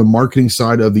 but from the marketing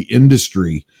side of the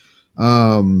industry,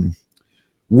 do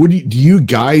you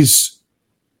guys,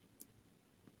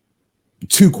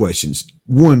 2 questions.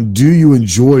 1, do you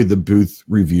enjoy the booth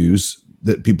reviews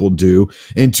that people do?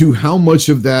 And 2, how much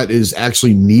of that is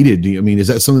actually needed? Is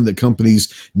that something that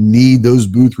companies need, those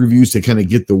booth reviews, to kind of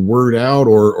get the word out,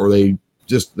 or they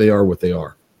are what they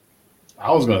are?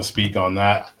 I was going to speak on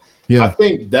that. Yeah. I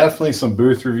think definitely some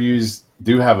booth reviews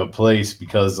do have a place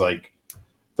because like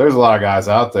there's a lot of guys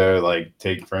out there, like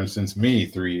take for instance me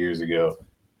 3 years ago,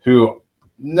 who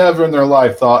never in their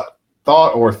life thought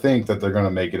or think that they're going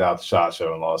to make it out to SHOT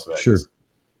Show in Las Vegas. Sure.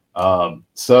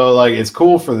 So like it's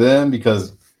cool for them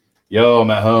because I'm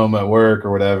at home at work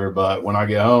or whatever, but when I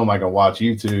get home I can watch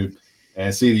YouTube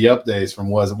and see the updates from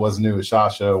what's new at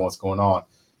SHOT Show and what's going on.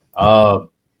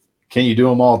 Can you do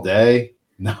them all day?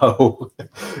 No.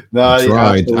 No, I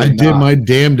tried. I did not. my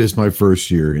damnedest my first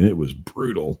year and it was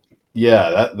brutal.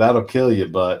 Yeah, that'll kill you,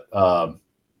 but no,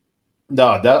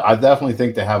 I definitely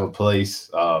think they have a place.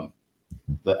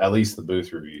 At least the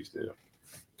booth reviews do.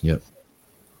 Yep.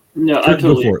 No, I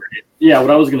totally agree. Yeah, what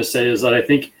I was going to say is that I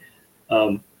think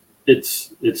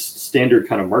it's standard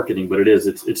kind of marketing, but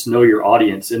it's know your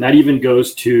audience, and that even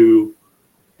goes to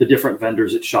the different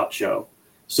vendors at SHOT Show.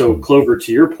 So Clover,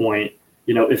 to your point,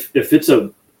 if it's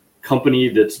a company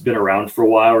that's been around for a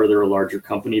while or they're a larger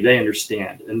company, they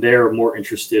understand and they're more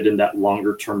interested in that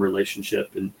longer term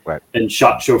relationship. And right. And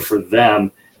SHOT Show for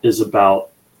them is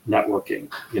about networking.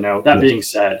 That being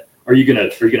said, are you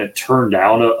gonna turn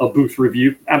down a booth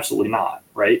review? Absolutely not,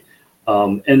 right?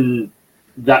 And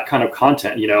that kind of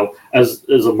content, as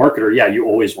a marketer, yeah, you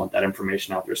always want that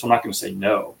information out there. So I'm not going to say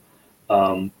no.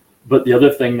 But the other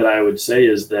thing that I would say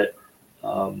is that,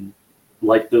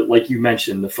 like you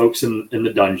mentioned, the folks in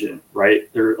the dungeon,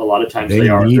 right? There a lot of times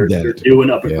they're doing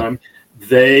up and time.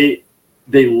 They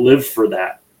live for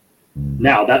that.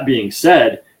 Now, that being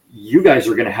said, you guys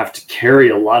are going to have to carry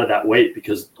a lot of that weight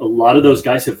because a lot of those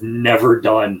guys have never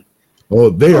done. Oh,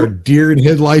 they are deer in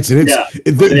headlights, and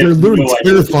they're literally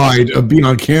terrified of being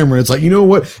on camera. It's like, you know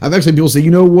what? I've actually had people say,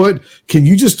 you know what? Can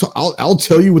you just? I'll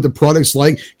tell you what the product's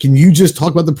like. Can you just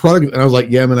talk about the product? And I was like,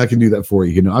 yeah, man, I can do that for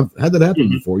you. I've had that happen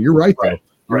before. You're right, though.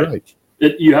 Right.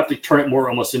 You have to turn it more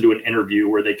almost into an interview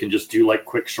where they can just do like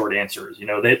quick, short answers. They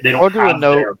don't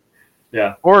have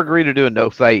yeah. Or agree to do a no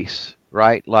face,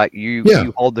 right? Like you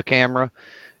hold the camera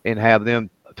and have them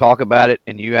talk about it,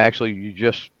 and you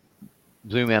just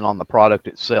zoom in on the product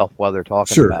itself while they're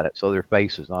talking about it, so their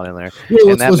face is not in there. Well,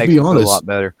 and that let's makes be it honest. a lot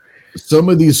better. Some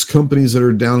of these companies that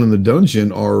are down in the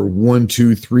dungeon are 1,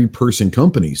 2, 3 person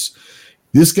companies.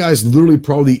 This guy's literally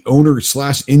probably the owner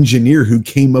 / engineer who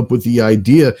came up with the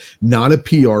idea, not a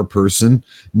PR person,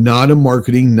 not a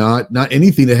marketing, not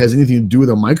anything that has anything to do with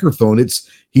a microphone.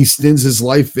 He spends his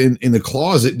life in the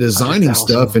closet designing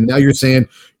stuff. And now you're saying,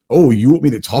 oh, you want me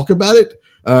to talk about it?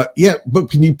 Yeah, but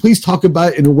can you please talk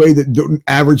about it in a way that the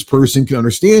average person can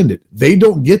understand it? They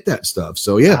don't get that stuff.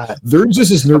 So yeah, they're just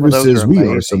as nervous as we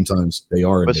are sometimes. They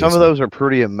are. But some of those are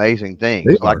pretty amazing things.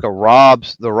 They like are. the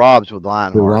Robs with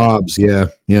Lionheart. The Robs, yeah.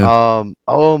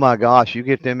 Oh my gosh, you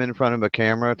get them in front of a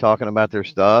camera talking about their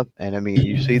stuff, and I mean,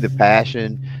 you see the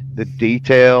passion, the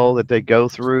detail that they go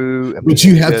through. But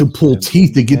you have to pull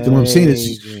teeth to get them. I'm saying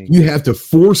you have to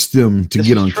force them to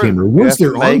get on camera. Once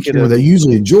they're on camera, they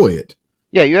usually enjoy it.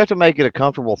 Yeah, you have to make it a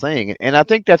comfortable thing. And I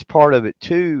think that's part of it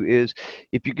too, is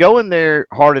if you go in there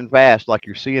hard and fast, like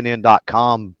your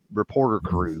CNN.com reporter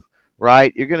crew,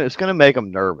 right? It's gonna make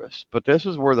them nervous. But this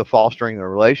is where the fostering the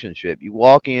relationship. You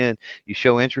walk in, you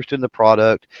show interest in the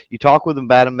product, you talk with them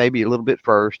about them maybe a little bit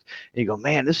first, and you go,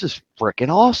 man, this is freaking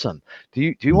awesome.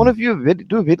 Do you want to view a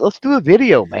video? Let's do a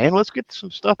video, man. Let's get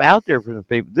some stuff out there for the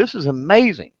people. This is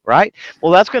amazing, right?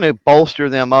 Well, that's gonna bolster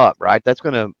them up, right? That's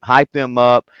gonna hype them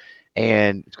up.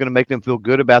 And it's going to make them feel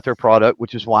good about their product,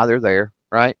 which is why they're there,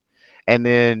 right? And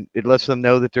then it lets them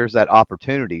know that there's that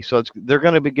opportunity. So they're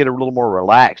going to get a little more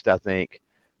relaxed, I think,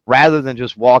 rather than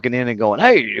just walking in and going,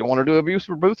 "Hey, you want to do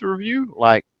a booth review?"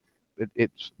 Like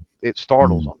it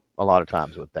startles them a lot of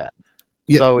times with that.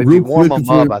 Yeah, so if you warm them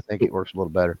up, I think it works a little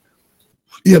better.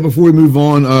 Yeah, before we move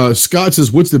on, Scott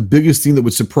says, "What's the biggest thing that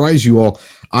would surprise you all?"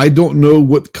 I don't know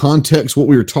what context, what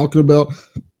we were talking about.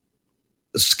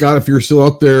 Scott, if you're still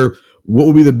out there, what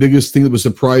would be the biggest thing that would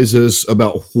surprise us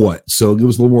about what? So give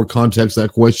us a little more context to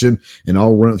that question, and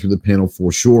I'll run it through the panel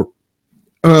for sure.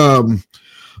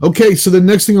 Okay, so the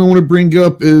next thing I want to bring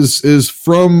up is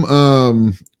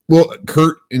from,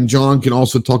 Kurt and John can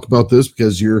also talk about this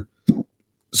because I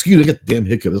got the damn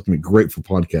hiccup. That's going to be great for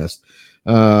podcast.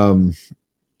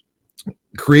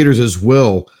 Creators as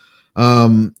well.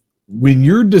 When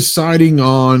you're deciding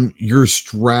on your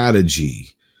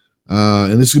strategy,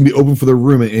 and this is going to be open for the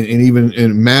room, and even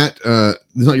Matt, this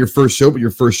is not your first show, but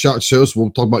your first SHOT Show, so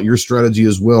we'll talk about your strategy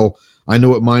as well. I know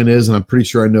what mine is, and I'm pretty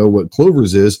sure I know what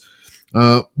Clover's is.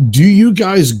 Do you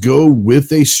guys go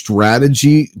with a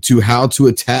strategy to how to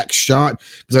attack SHOT?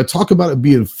 Because I talk about it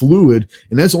being fluid,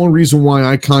 and that's the only reason why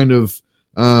I kind of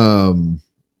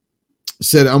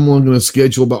said I'm only going to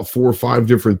schedule about 4 or 5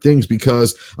 different things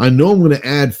because I know I'm going to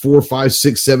add 4, 5,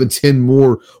 6, 7, 10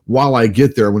 more while I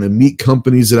get there. I'm going to meet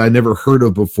companies that I never heard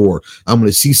of before. I'm going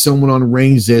to see someone on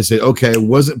range day and say, okay, I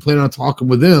wasn't planning on talking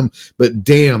with them, but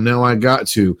damn, now I got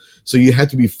to. So you have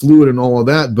to be fluid and all of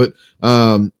that. But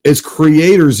as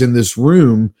creators in this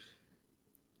room,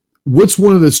 what's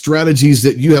one of the strategies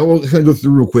that you have? Well, kind of go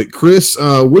through real quick. Chris,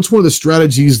 what's one of the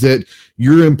strategies that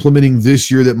you're implementing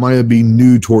this year that might be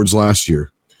new towards last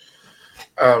year?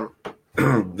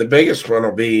 The biggest one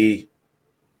will be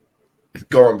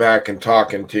going back and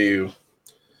talking to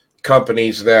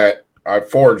companies that I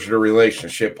forged a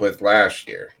relationship with last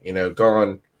year,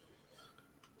 going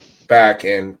back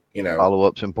and,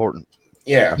 Follow-up's important.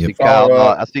 Yeah.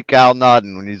 I see Kyle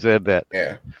nodding when you said that.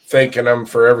 Yeah. Thanking them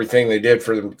for everything they did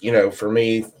for them, for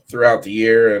me throughout the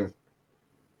year. And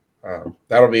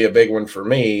that'll be a big one for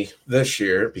me this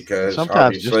year because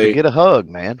sometimes just to get a hug,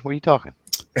 man. What are you talking?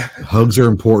 Hugs are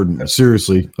important.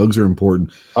 Seriously, hugs are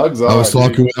important. Hugs I was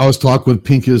talking with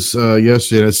Pincus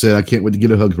yesterday. And I said, I can't wait to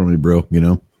get a hug from you, bro.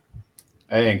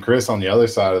 Hey, and Chris, on the other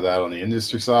side of that, on the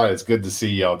industry side, it's good to see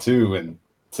y'all too, and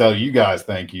tell you guys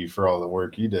thank you for all the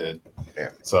work you did. Yeah.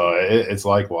 So it's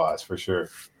likewise for sure.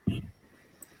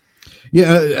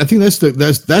 Yeah, I think that's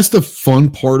the fun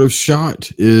part of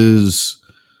SHOT is.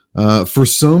 For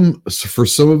some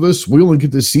of us, we only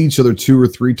get to see each other 2 or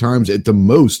 3 times at the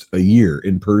most a year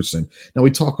in person. Now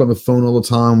we talk on the phone all the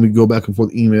time. We go back and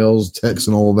forth, emails, texts,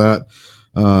 and all of that.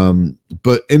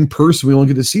 But in person, we only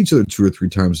get to see each other 2 or 3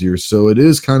 times a year. So it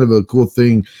is kind of a cool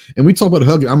thing. And we talk about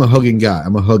hugging. I'm a hugging guy.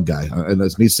 I'm a hug guy. And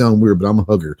that may sound weird, but I'm a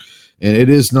hugger. And it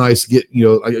is nice to get,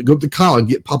 I go up to Kyle and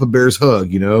get Papa Bear's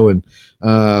hug, and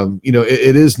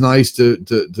it is nice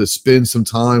to spend some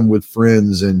time with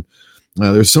friends. And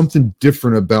there's something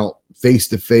different about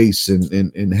face-to-face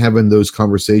and having those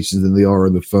conversations than they are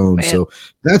on the phone. Man. So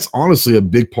that's honestly a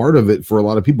big part of it for a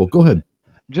lot of people. Go ahead.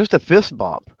 Just a fist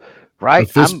bump,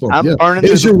 right? I'm burning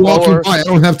as you're walking by. I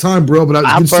don't have time, bro, but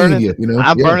I'm burning you.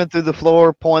 I'm burning through the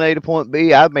floor, point A to point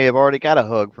B. I may have already got a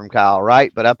hug from Kyle,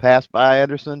 right? But I passed by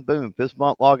Anderson, boom, fist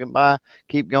bump, walking by,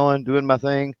 keep going, doing my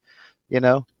thing.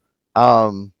 It's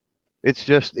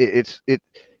just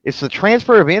it's the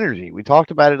transfer of energy. We talked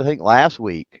about it, I think, last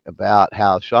week about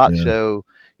how SHOT Show,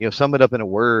 sum it up in a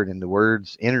word, and the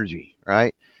word's energy,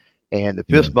 right? And the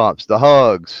fist bumps, the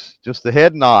hugs, just the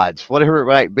head nods, whatever it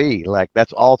might be. Like,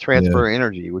 that's all transfer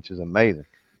energy, which is amazing.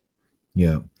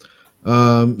 Yeah.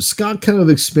 Scott kind of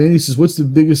expanding, he says, what's the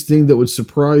biggest thing that would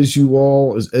surprise you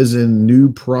all as in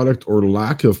new product or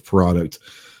lack of product?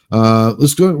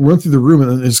 Let's go run through the room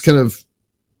and it's kind of,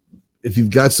 if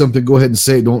you've got something, go ahead and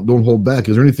say it. Don't hold back.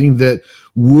 Is there anything that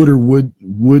would or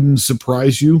wouldn't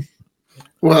surprise you?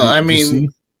 Well, I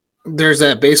mean, there's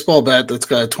that baseball bat that's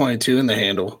got a 22 in the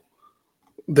handle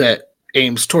that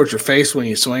aims towards your face when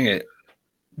you swing it.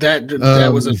 That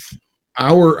was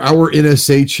our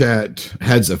NSA chat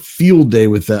has a field day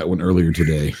with that one earlier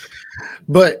today.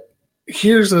 But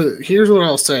here's what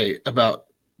I'll say about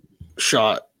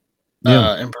SHOT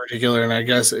in particular, and I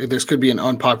guess this could be an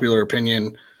unpopular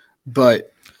opinion.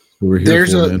 But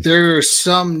there's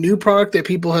some new product that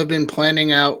people have been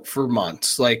planning out for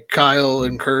months. Like Kyle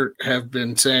and Kurt have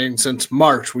been saying since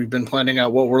March, we've been planning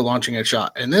out what we're launching at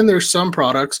SHOT. And then there's some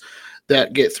products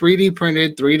that get 3D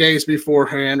printed 3 days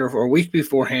beforehand or a week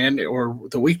beforehand or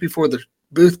the week before the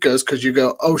booth goes because you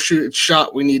go, oh, shoot, it's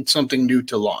SHOT. We need something new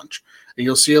to launch. And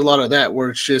you'll see a lot of that where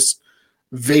it's just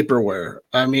vaporware.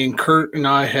 I mean, Kurt and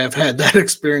I have had that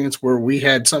experience where we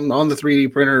had something on the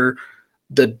 3D printer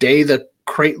the day the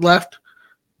crate left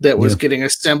that was getting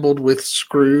assembled with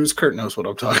screws. Kurt knows what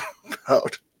I'm talking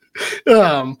about.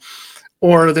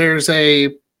 Or there's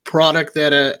a product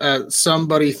that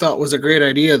somebody thought was a great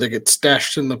idea that gets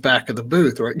stashed in the back of the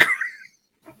booth, right?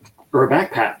 Or a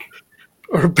backpack.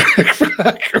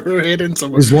 Or hidden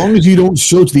somewhere. As long as you don't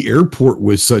show to the airport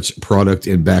with such product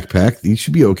and backpack, you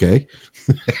should be okay.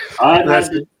 I've had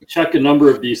to check a number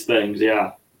of these things,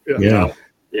 Yeah.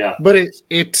 But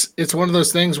it's one of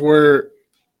those things where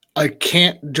I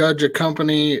can't judge a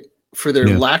company for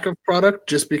their lack of product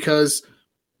just because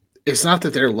it's not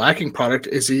that they're lacking product.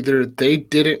 It's either they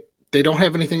don't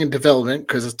have anything in development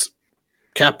because it's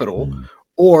capital,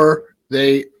 or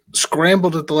they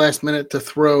scrambled at the last minute to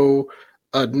throw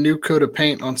a new coat of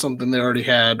paint on something they already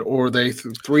had, or they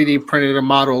 3D printed a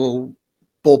model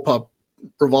bullpup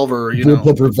revolver,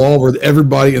 bullpup revolver that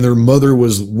everybody and their mother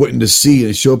was waiting to see,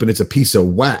 and show up and it's a piece of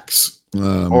wax.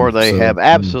 Or they have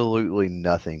absolutely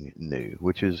nothing new,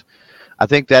 which is, I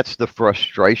think that's the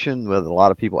frustration with a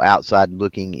lot of people outside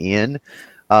looking in,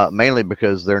 mainly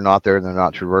because they're not there and they're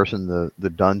not traversing the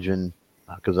dungeon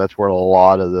because that's where a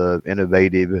lot of the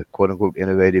innovative, quote unquote,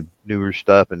 innovative, newer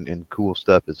stuff and cool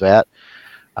stuff is at.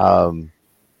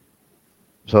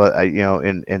 So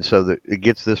and so that it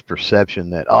gets this perception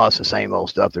that, oh, it's the same old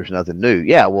stuff. There's nothing new.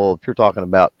 Yeah, well, if you're talking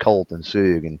about Colt and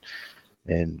Sig and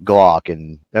Glock,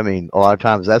 and I mean, a lot of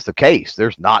times that's the case.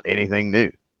 There's not anything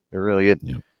new. There really isn't.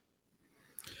 Yeah.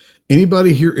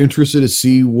 Anybody here interested to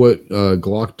see what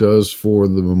Glock does for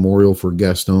the memorial for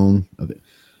Gaston?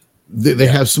 They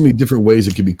have so many different ways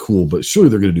it could be cool, but surely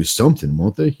they're going to do something,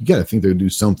 won't they? You got to think they're going to do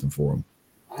something for them.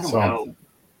 I don't know.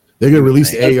 They're going to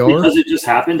release the AR? Because it just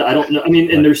happened. I don't know. I mean,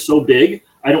 and they're so big.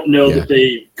 I don't know that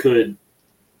they could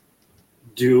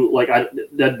do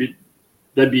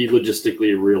that'd be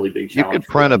logistically a really big challenge. You could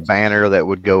print a banner that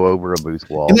would go over a booth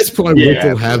wall. And that's probably what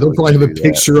they'll have. They'll probably have a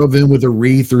picture of him with a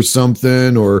wreath or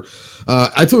something. Or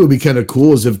I thought it would be kind of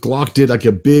cool is if Glock did like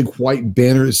a big white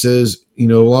banner that says,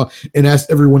 and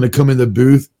asked everyone to come in the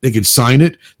booth, they could sign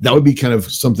it. That would be kind of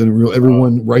something real.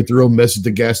 Everyone write their own message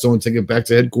to Gaston and take it back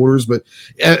to headquarters. But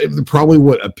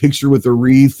probably a picture with a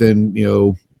wreath and,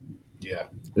 in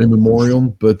memoriam.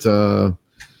 But, man,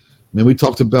 we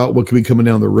talked about what could be coming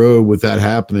down the road with that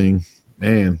happening.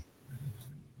 Man,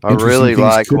 I really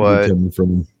like what.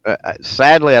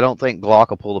 Sadly, I don't think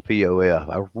Glock will pull the POF.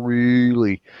 I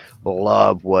really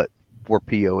love where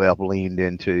POF leaned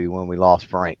into when we lost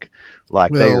Frank.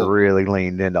 They really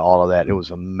leaned into all of that. It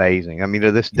was amazing. I mean,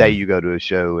 to this day, you go to a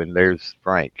show and there's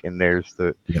Frank and there's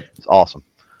it's awesome.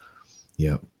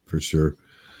 Yeah, for sure.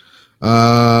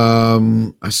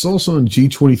 I saw something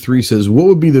G23 says, what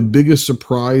would be the biggest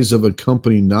surprise of a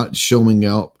company not showing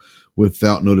out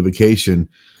without notification?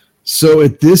 So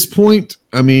at this point,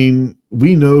 I mean,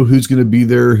 we know who's going to be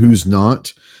there, who's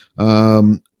not.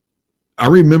 I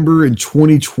remember in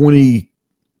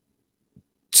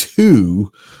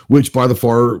 2022, which by the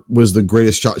far was the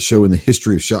greatest SHOT Show in the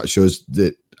history of SHOT Shows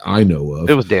that I know of.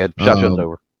 It was dead. SHOT Show's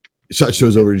over. SHOT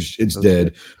Show's over. It's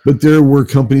dead. But there were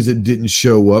companies that didn't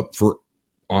show up for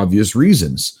obvious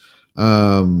reasons.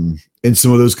 And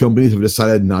some of those companies have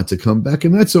decided not to come back,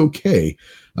 and that's okay.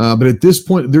 But at this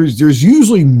point, there's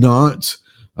usually not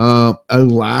a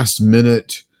last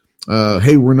minute,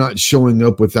 hey, we're not showing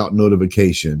up without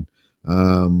notification.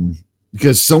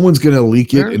 Because someone's going to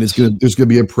leak it, and there's going to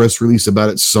be a press release about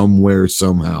it somewhere,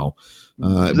 somehow.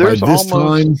 By this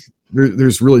time,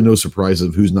 there's really no surprise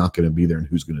of who's not going to be there and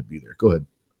who's going to be there. Go ahead.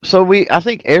 So I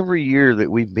think every year that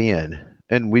we've been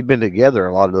together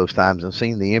a lot of those times and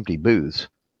seen the empty booths.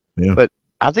 Yeah. But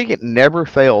I think it never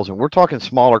fails, and we're talking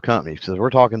smaller companies because we're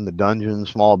talking the Dungeon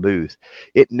small booth.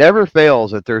 It never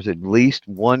fails that there's at least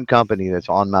one company that's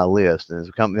on my list, and it's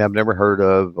a company I've never heard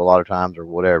of a lot of times or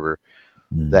whatever,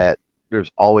 that there's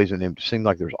always seems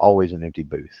like there's always an empty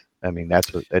booth. I mean,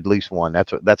 that's at least one.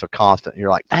 That's a constant. You're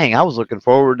like, dang, I was looking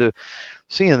forward to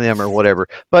seeing them or whatever.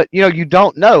 But you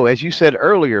don't know, as you said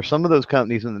earlier, some of those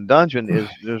companies in the Dungeon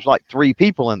there's like 3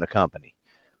 people in the company.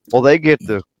 Well, they get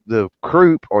the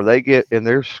croup, or and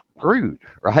they're screwed,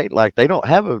 right? Like they don't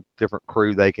have a different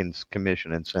crew they can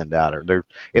commission and send out, or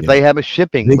if they have a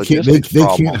shipping logistics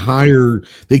problem.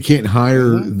 They can't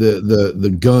hire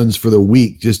the guns for the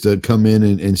week just to come in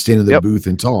and stand in the booth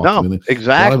and talk. No,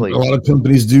 exactly. A lot of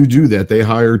companies do that. They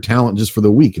hire talent just for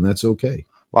the week, and that's okay.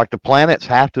 Like the planets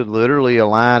have to literally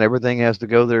align. Everything has to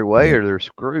go their way, or they're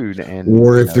screwed.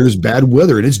 Or if there's bad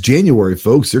weather, and it's January,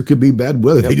 folks, there could be bad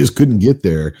weather. They just couldn't get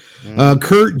there.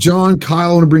 Kurt, John,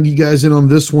 Kyle, I want to bring you guys in on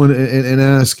this one and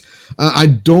ask. I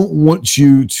don't want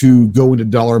you to go into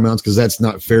dollar amounts because that's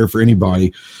not fair for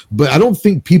anybody. But I don't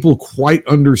think people quite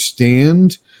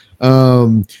understand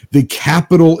the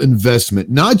capital investment,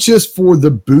 not just for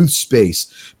the booth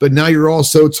space, but now you're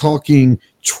also talking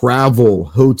travel,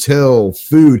 hotel,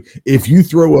 food. If you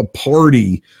throw a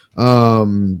party,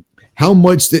 how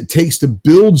much it takes to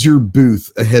build your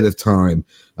booth ahead of time,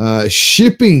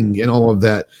 shipping and all of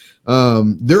that.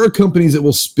 There are companies that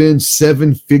will spend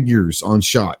 7 figures on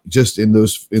SHOT just in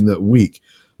the week.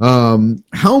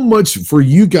 How much for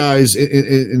you guys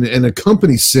in a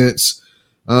company sense?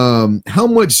 How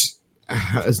much?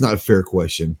 It's not a fair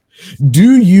question.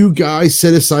 Do you guys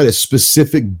set aside a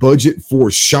specific budget for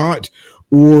SHOT,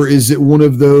 or is it one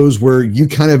of those where you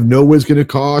kind of know what it's going to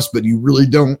cost, but you really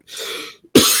don't?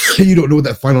 You don't know what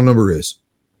that final number is.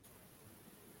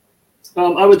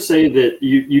 I would say that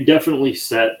you definitely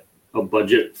set a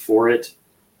budget for it.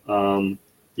 A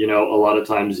lot of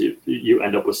times you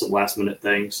end up with some last minute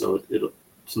things, so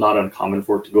it's not uncommon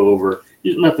for it to go over.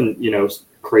 Nothing,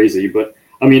 crazy, but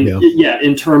I mean,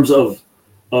 in terms of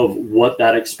what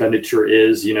that expenditure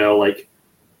is, like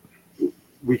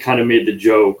we kind of made the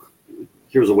joke.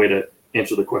 Here's a way to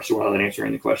answer the question rather than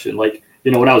answering the question. Like,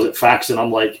 you know, when I was at Faxon,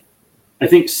 I'm like, I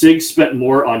think SIG spent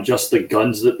more on just the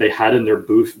guns that they had in their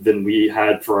booth than we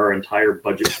had for our entire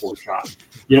budget for SHOT.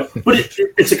 You know, but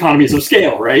it's economies of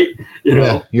scale, right? You know,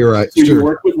 Yeah, you're right. so Sure. you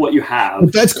work with what you have.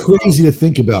 But that's crazy to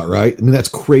think about, right? I mean, that's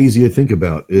crazy to think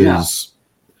about. Is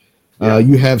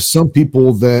you have some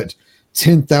people that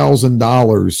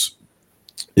 $10,000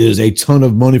 is a ton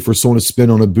of money for someone to spend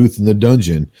on a booth in the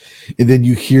dungeon, and then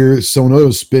you hear someone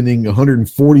else spending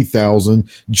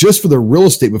 $140,000 just for the real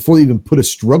estate before they even put a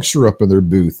structure up in their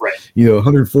booth. Right. You know,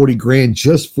 $140,000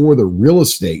 just for the real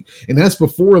estate, and that's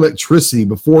before electricity,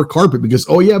 before carpet. Because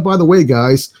by the way,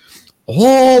 guys,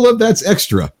 all of that's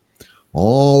extra.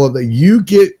 All of that you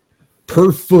get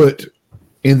per foot,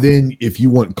 and then if you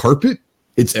want carpet,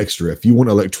 it's extra. If you want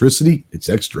electricity, it's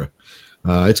extra.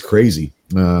 It's crazy.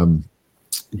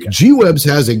 G-Webs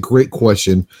has a great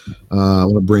question I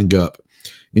want to bring up.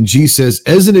 And G says,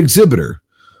 as an exhibitor,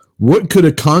 what could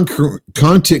a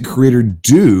content creator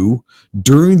do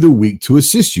during the week to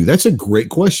assist you? That's a great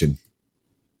question.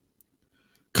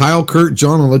 Kyle, Kurt,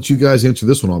 John, I'll let you guys answer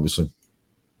this one, obviously.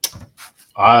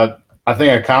 I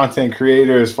think a content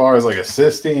creator, as far as like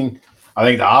assisting, I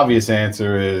think the obvious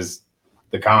answer is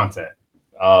the content.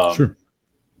 Sure.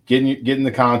 Getting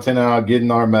the content out,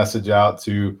 getting our message out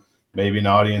to maybe an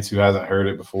audience who hasn't heard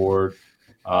it before.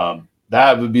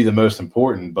 That would be the most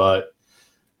important. But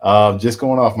just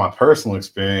going off my personal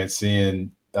experience,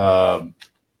 seeing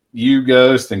you,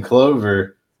 Ghost, and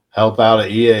Clover help out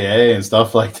at EAA and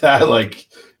stuff like that, like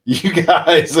you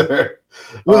guys are.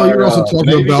 Well, you're also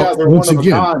talking about, once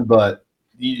again, but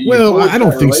I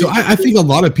don't think so. I think a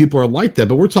lot of people are like that,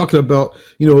 but we're talking about,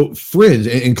 friends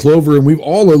and Clover, and we've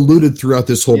all alluded throughout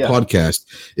this whole podcast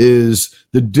is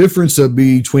the difference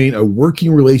between a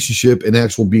working relationship and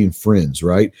actual being friends,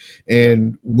 right?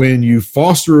 And when you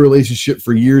foster a relationship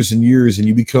for years and years and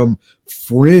you become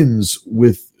friends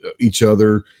with each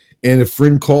other, and a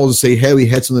friend calls and say, hey, we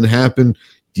had something happen.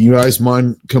 Do you guys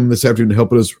mind coming this afternoon to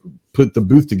help us put the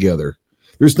booth together?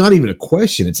 There's not even a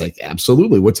question. It's like,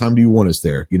 absolutely. What time do you want us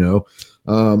there?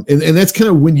 And that's kind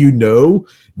of when you know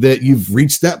that you've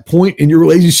reached that point in your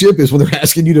relationship, is when they're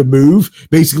asking you to move,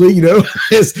 basically, you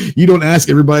don't ask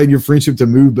everybody in your friendship to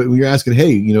move, but when you're asking,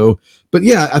 hey, but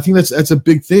yeah, I think that's a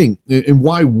big thing. And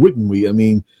why wouldn't we? I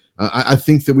mean, I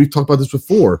think that we've talked about this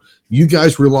before. You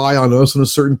guys rely on us on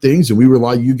certain things, and we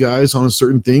rely you guys on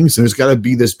certain things. And there's got to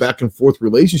be this back and forth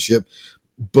relationship,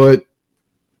 but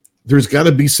there's got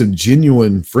to be some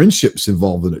genuine friendships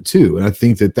involved in it too. And I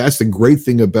think that that's the great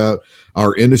thing about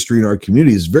our industry and our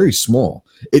community is very small.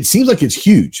 It seems like it's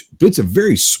huge, but it's a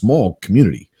very small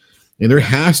community. And there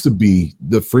has to be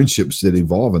the friendships that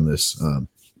evolve in this. Go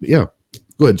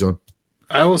ahead, John.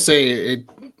 I will say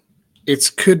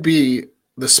it could be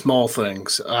the small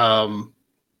things. As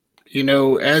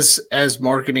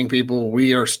marketing people,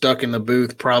 we are stuck in the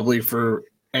booth probably for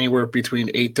anywhere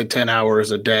between 8 to 10 hours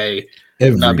a day.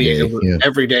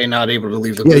 Every day, not able to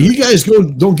leave the booth. You guys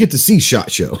don't get to see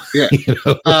SHOT Show. Yeah.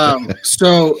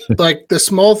 So like the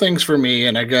small things for me,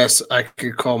 and I guess I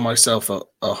could call myself a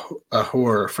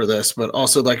whore for this, but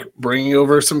also like bringing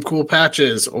over some cool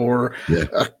patches or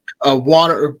a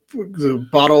bottle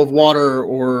of water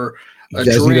or a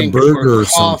drink or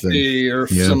coffee or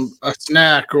a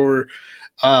snack, or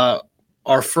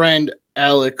our friend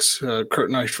Alex, Kurt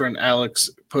and I's friend Alex,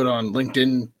 put on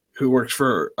LinkedIn, who works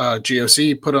for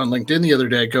GOC, put on LinkedIn the other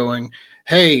day going,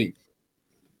 hey,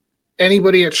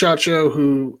 anybody at SHOT Show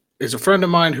who is a friend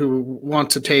of mine who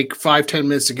wants to take 5-10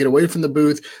 minutes to get away from the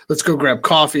booth, let's go grab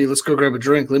coffee, let's go grab a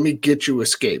drink, let me get you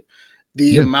escape.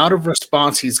 The amount of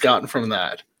response he's gotten from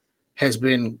that has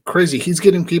been crazy. He's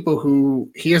getting people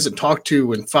who he hasn't talked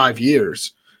to in 5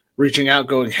 years reaching out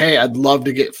going, hey, I'd love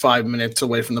to get 5 minutes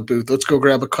away from the booth. Let's go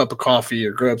grab a cup of coffee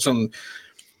or grab some.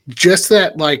 Just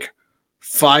that, like,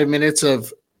 5 minutes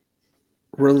of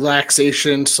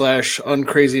relaxation /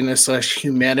 uncraziness /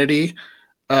 humanity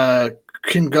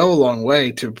can go a long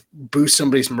way to boost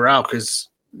somebody's morale, because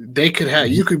they could have,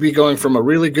 you could be going from a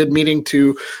really good meeting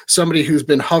to somebody who's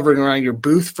been hovering around your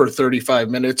booth for 35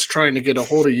 minutes trying to get a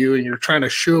hold of you, and you're trying to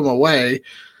shoo them away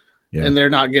and they're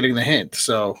not getting the hint.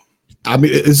 So, I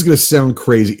mean, this is going to sound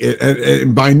crazy.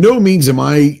 And by no means am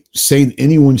I saying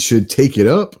anyone should take it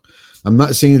up. I'm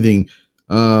not saying anything.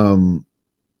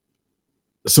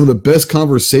 Some of the best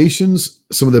conversations,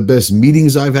 some of the best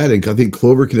meetings I've had, and I think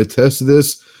Clover can attest to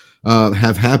this,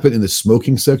 have happened in the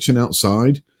smoking section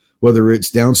outside, whether it's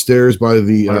downstairs by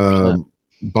the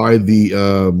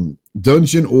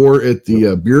dungeon or at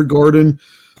the beer garden.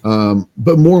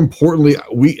 But more importantly,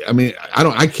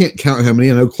 I can't count how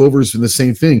many. I know Clover's in the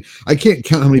same thing. I can't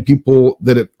count how many people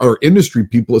that are industry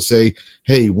people that say,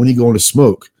 "Hey, when are you going to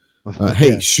smoke?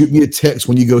 Hey, shoot me a text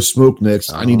when you go smoke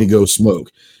next. I need to go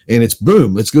smoke." And it's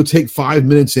boom. Let's go take 5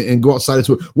 minutes and go outside and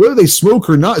smoke. Whether they smoke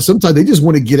or not, sometimes they just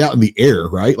want to get out in the air,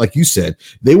 right? Like you said,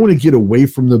 they want to get away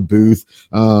from the booth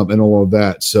and all of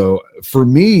that. So for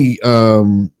me,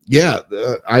 I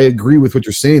agree with what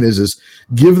you're saying. Is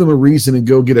give them a reason and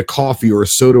go get a coffee or a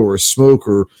soda or a smoke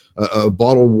or a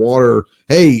bottle of water.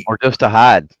 Hey, or just to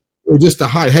hide.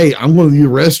 Hey, I'm going to the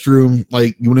restroom.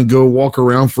 Like, you want to go walk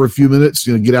around for a few minutes?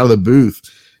 Get out of the booth.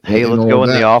 Hey, let's go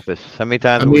in the office. How many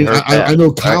times? I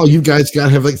know, Kyle, you guys got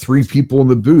to have like 3 people in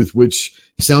the booth, which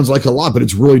sounds like a lot, but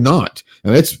it's really not.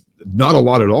 And that's not a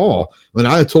lot at all. When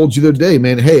I told you the other day,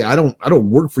 man, hey, I don't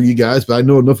work for you guys, but I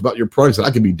know enough about your products that I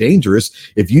can be dangerous.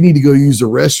 If you need to go use the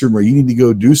restroom or you need to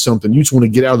go do something, you just want to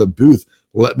get out of the booth,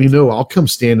 let me know. I'll come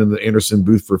stand in the Anderson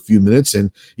booth for a few minutes, and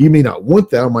you may not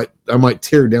want that. I might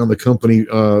tear down the company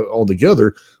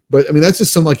altogether. But I mean, that's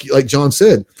just something like John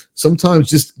said. Sometimes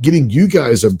just getting you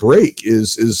guys a break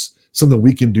is something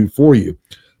we can do for you.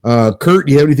 Kurt,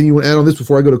 do you have anything you want to add on this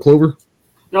before I go to Clover?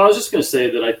 No, I was just going to say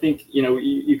that I think,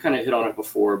 you kind of hit on it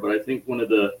before, but I think one of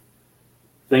the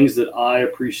things that I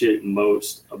appreciate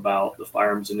most about the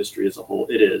firearms industry as a whole,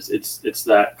 it's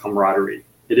that camaraderie.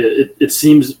 It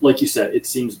seems, like you said, it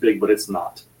seems big, but it's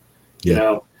not.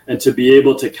 Yeah. And to be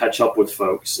able to catch up with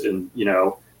folks and,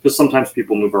 because sometimes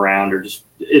people move around or just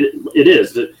it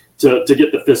is to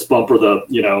get the fist bump or the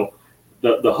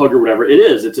the hug or whatever.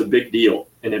 It's a big deal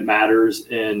and it matters,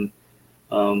 and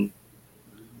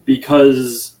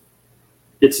because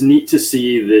it's neat to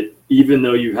see that even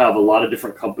though you have a lot of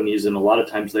different companies and a lot of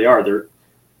times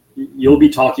you'll be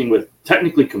talking with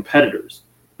technically competitors,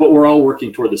 but we're all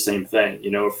working toward the same thing,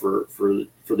 for the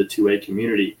 2A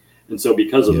community. And so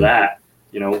because of that,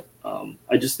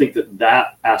 I just think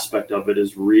that aspect of it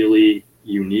is really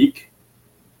unique.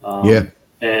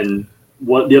 And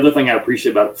what the other thing I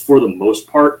appreciate about it, for the most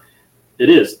part,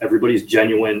 everybody's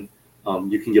genuine.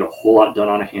 You can get a whole lot done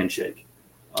on a handshake.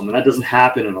 And that doesn't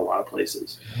happen in a lot of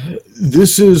places.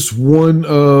 This is one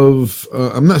of,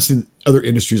 I'm not saying other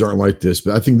industries aren't like this,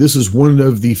 but I think this is one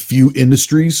of the few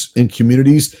industries and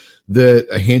communities that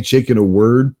a handshake and a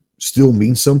word still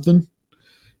means something.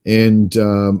 And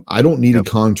I don't need a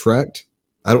contract.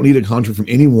 I don't need a contract from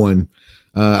anyone.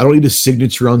 I don't need a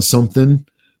signature on something.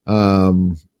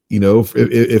 If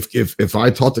I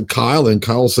talk to Kyle and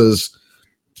Kyle says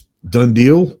done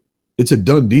deal, it's a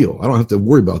done deal. I don't have to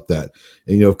worry about that.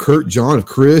 And Kurt, John,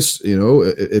 Chris,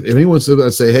 if anyone says, I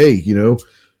say, hey,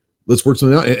 let's work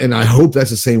something out. And I hope that's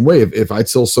the same way. If I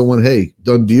tell someone, hey,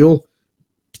 done deal,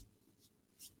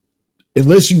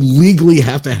 unless you legally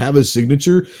have to have a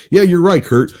signature. Yeah, you're right,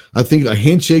 Kurt. I think a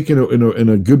handshake and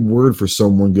a good word for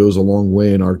someone goes a long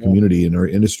way in our community, in our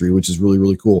industry, which is really,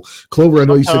 really cool. Clover, I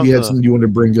know you said you had something you wanted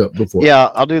to bring up before. Yeah,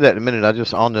 I'll do that in a minute. I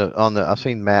just I've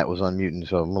seen Matt was unmuting,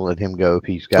 so I'm gonna let him go if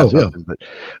he's got something. Yeah.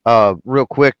 But real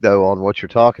quick though, on what you're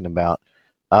talking about,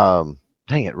 dang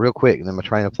it, real quick, and then my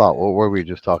train of thought. What were we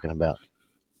just talking about?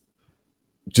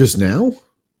 Just now?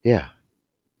 Yeah.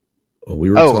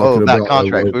 We were talking about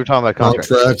contracts. We were talking about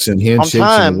contracts and handshakes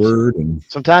and word. And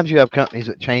sometimes you have companies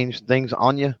that change things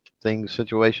on you,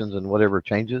 situations, and whatever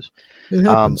changes. It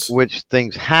happens. Which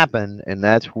things happen, and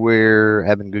that's where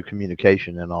having good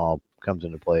communication and all comes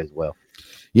into play as well.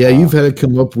 Yeah, you've had to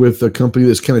come up with a company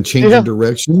that's kind of changing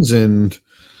directions, and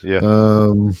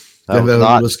that was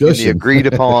not in the agreed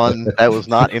upon. That was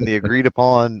not in the agreed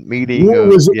upon meeting. What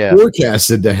was it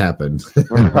forecasted to happen?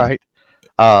 Right.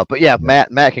 But yeah,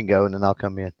 Matt can go, and then I'll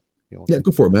come in. Yeah,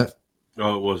 go for it, Matt.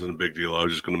 No, it wasn't a big deal. I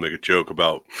was just going to make a joke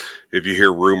about if you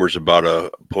hear rumors about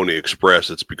a Pony Express,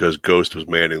 it's because Ghost was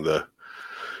manning the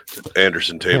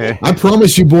Anderson table. I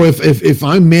promise you, boy, if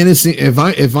I'm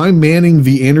manning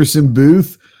the Anderson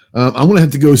booth, I'm going to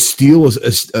have to go steal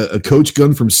a coach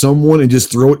gun from someone and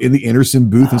just throw it in the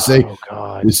Anderson booth and say,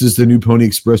 "This is the new Pony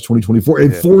Express 2024,"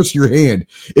 and force your hand.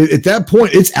 At that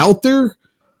point, it's out there.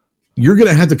 You're going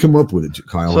to have to come up with it,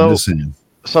 Kyle. I'm just saying.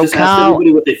 So just ask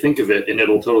everybody what they think of it, and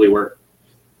it'll totally work.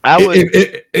 And what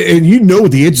the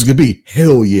answer is going to be.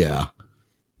 Hell yeah.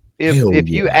 If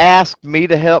you asked me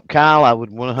to help Kyle, I would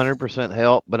 100%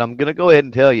 help. But I'm going to go ahead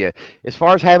and tell you, as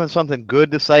far as having something good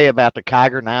to say about the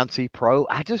Kiger 9C Pro,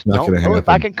 I just don't know if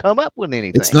I can come up with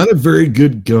anything. It's not a very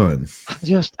good gun.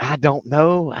 I don't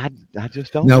know. I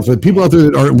just don't. Now, for the people out there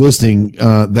that aren't listening,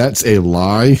 that's a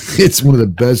lie. It's one of the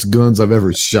best guns I've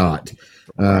ever shot.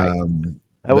 That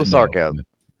was sarcasm.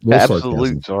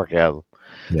 Absolute sarcasm.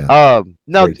 Yeah.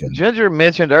 No, Great time. Ginger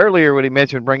mentioned earlier when he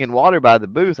mentioned bringing water by the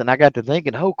booth, and I got to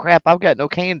thinking, oh crap, I've got no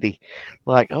candy.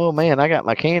 Like, oh man, I got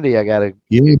my candy. I gotta.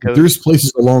 Yeah, but Go- there's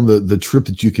places along the trip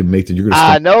that you can make that you're going to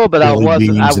I stop. know, but I jelly wasn't.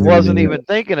 I beans and wasn't everything. even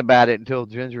thinking about it until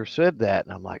Ginger said that,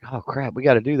 and I'm like, oh crap, we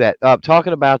got to do that.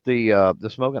 Talking about the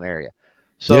smoking area.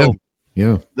 So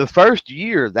Yeah. the first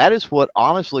year, that is what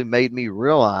honestly made me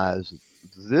realize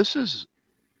this is,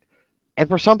 and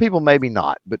for some people maybe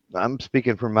not, but I'm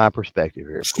speaking from my perspective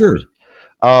here. Of Sure.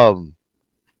 course.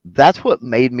 That's what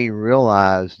made me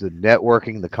realize the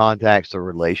networking, the contacts, the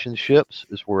relationships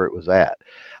is where it was at.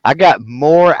 I got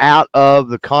more out of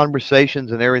the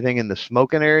conversations and everything in the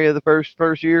smoking area the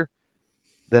first year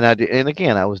than I did. And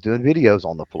again, I was doing videos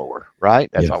on the floor,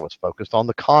 right? That's Yeah. I was focused on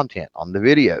the content, on the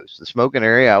videos. The smoking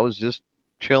area, I was just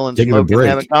chilling, Taking a smoking, break.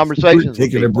 having conversations with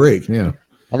Taking a people. break. Yeah.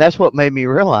 And that's what made me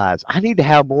realize I need to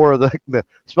have more of the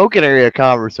smoking area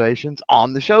conversations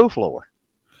on the show floor.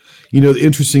 You know, the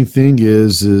interesting thing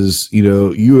is, you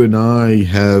know, you and I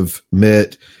have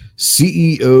met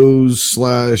CEOs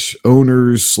 /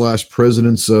 owners /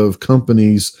 presidents of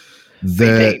companies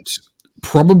that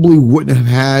probably wouldn't have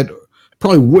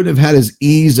had as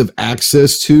ease of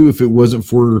access to if it wasn't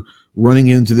for running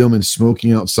into them and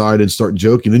smoking outside and start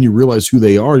joking. Then you realize who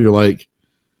they are. You're like,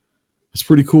 it's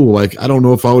pretty cool. Like, I don't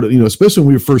know if I would, you know, especially when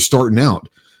we were first starting out.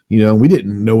 You know, we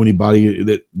didn't know anybody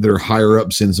that are higher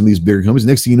ups in some of these bigger companies.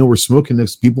 Next thing you know, we're smoking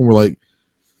next to people and we're like,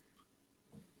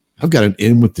 I've got an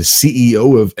in with the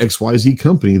CEO of XYZ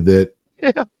company that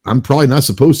I'm probably not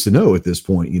supposed to know at this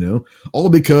point, you know, all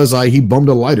because he bummed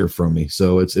a lighter from me.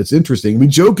 So it's interesting. We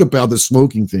joke about the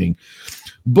smoking thing,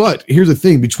 but here's the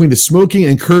thing: between the smoking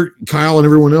and Kurt, Kyle, and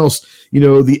everyone else, you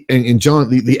know, and John,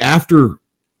 the after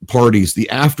parties, the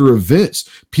after events,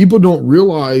 people don't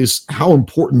realize how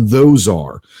important those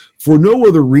are. For no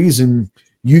other reason,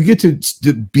 you get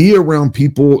to be around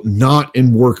people not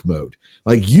in work mode.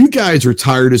 Like, you guys are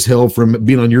tired as hell from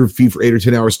being on your feet for 8 or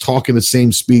 10 hours talking the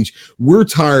same speech. We're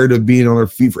tired of being on our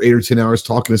feet for 8 or 10 hours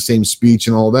talking the same speech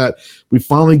and all that. We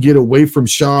finally get away from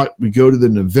shot. We go to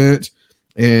an event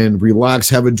and relax,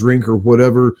 have a drink or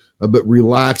whatever, but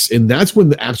relax. And that's when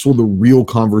the real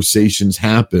conversations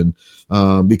happen.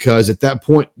 Because at that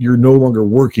point, you're no longer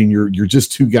working. You're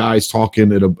just two guys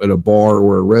talking at a bar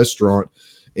or a restaurant.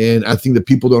 And I think that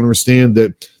people don't understand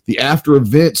that the after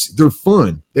events, they're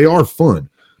fun. They are fun,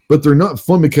 but they're not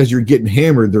fun because you're getting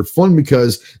hammered. They're fun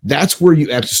because that's where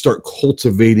you actually start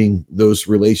cultivating those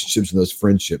relationships and those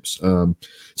friendships. So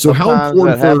Sometimes how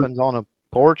important that happens on a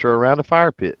porch or around a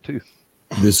fire pit too.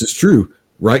 This is true,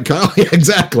 right, Kyle? Yeah,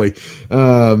 exactly.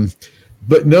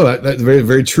 But no, that's very,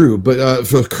 very true. But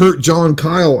for Kurt, John,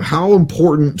 Kyle, how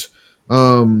important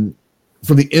from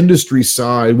the industry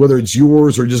side, whether it's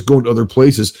yours or just going to other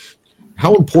places,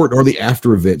 how important are the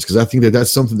after events? Because I think that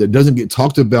that's something that doesn't get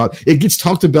talked about. It gets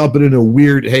talked about, but in a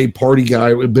weird, hey, party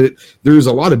guy. But there's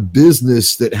a lot of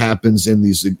business that happens in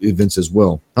these events as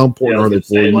well. How important are they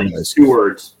for you guys? 2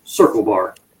 words: circle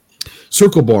bar.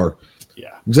 Circle bar.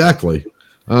 Yeah, exactly.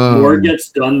 More gets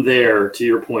done there. To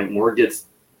your point, more gets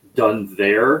done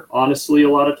there. Honestly, a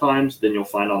lot of times than you'll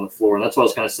find on the floor, and that's what I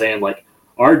was kind of saying. Like,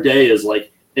 our day is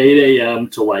like 8 a.m.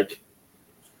 to like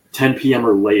 10 p.m.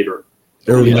 or later.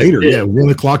 Or later, yeah, 1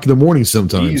 o'clock in the morning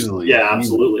sometimes. easily. Yeah,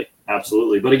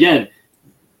 absolutely. But again,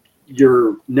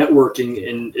 you're networking,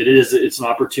 and it's an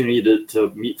opportunity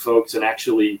to meet folks and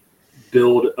actually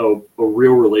build a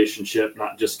real relationship,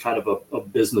 not just kind of a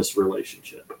business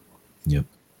relationship. Yep.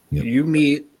 You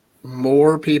meet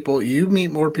more people. You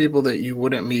meet more people that you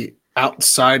wouldn't meet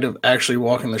outside of actually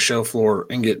walking the show floor,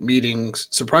 and get meetings.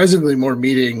 Surprisingly, more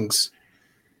meetings.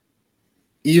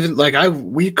 Even like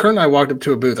Kurt and I walked up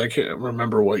to a booth. I can't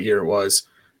remember what year it was,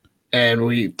 and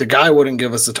the guy wouldn't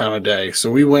give us the time of day, so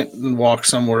we went and walked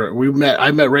somewhere. I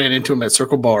ran into him at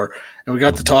Circle Bar, and we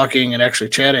got to talking and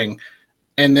actually chatting.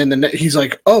 And then he's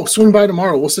like, "Oh, swing by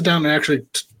tomorrow. We'll sit down and actually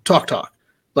talk."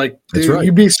 Like, right.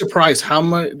 You'd be surprised how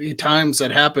many times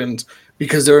that happens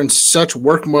because they're in such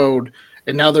work mode,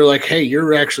 and now they're like, "Hey,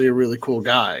 you're actually a really cool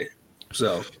guy."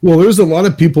 So, well, there's a lot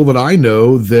of people that I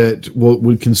know that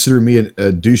would consider me a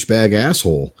douchebag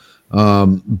asshole.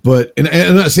 But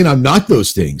I'm not saying I'm not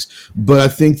those things, but I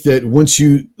think that once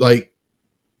you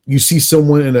see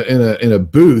someone in a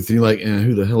booth and you're like,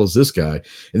 who the hell is this guy?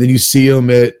 And then you see him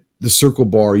at the Circle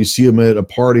Bar, you see him at a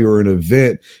party or an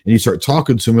event, and you start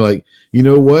talking to him, you're like, you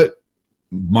know what?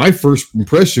 My first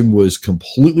impression was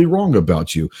completely wrong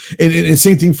about you. And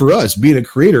same thing for us being a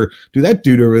creator. Dude, that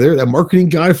dude over there, that marketing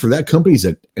guy for that company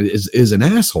is an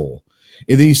asshole.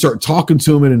 And then you start talking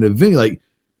to him at an event, like,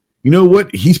 you know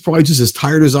what? He's probably just as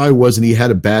tired as I was, and he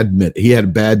had a bad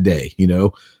day, you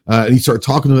know. And he started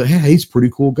talking to him. Hey, he's a pretty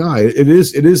cool guy. It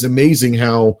is amazing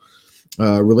how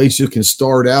relationship can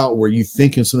start out where you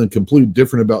thinking something completely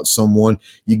different about someone.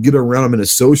 You get around them in a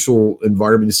social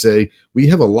environment and say, we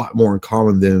have a lot more in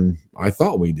common than I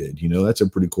thought we did. You know, that's a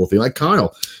pretty cool thing. Like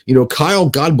Kyle, you know,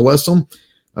 God bless him.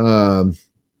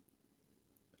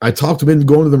 I talked him into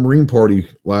going to the Marine party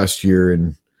last year,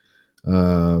 and I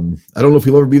don't know if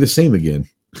he'll ever be the same again.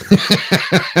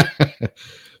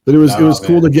 But it was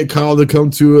cool to get Kyle to come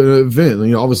to an event. You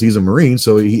know, obviously he's a Marine,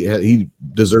 so he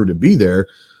deserved to be there.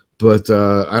 But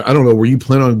I don't know. Were you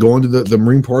planning on going to the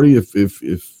Marine party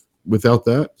if without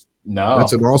that? No,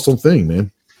 that's an awesome thing,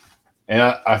 man. And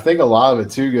I think a lot of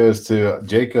it too goes to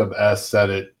Jacob S. said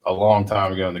it a long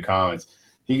time ago in the comments.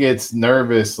 He gets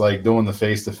nervous like doing the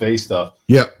face-to-face stuff.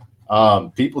 Yep.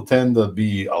 People tend to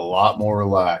be a lot more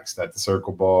relaxed at the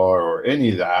Circle Bar or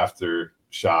any of the after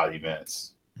shot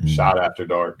events. Shot after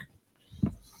dark.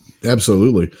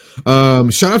 Absolutely.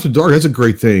 Shot after dark, that's a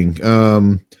great thing.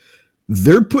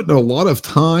 They're putting a lot of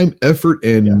time, effort,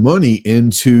 and money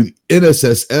into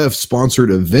NSSF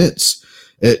sponsored events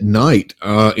at night.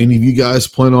 Any of you guys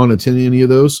plan on attending any of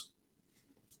those?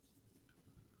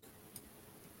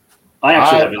 I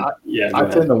actually haven't. I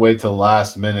tend to wait till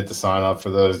last minute to sign up for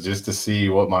those just to see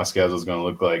what my schedule is going to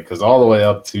look like. Because all the way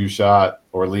up to shot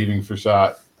or leaving for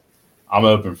shot, I'm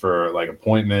open for like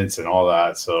appointments and all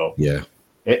that. So yeah,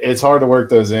 it's hard to work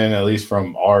those in, at least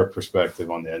from our perspective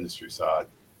on the industry side.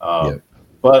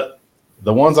 But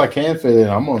the ones I can fit in,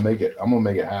 I'm gonna make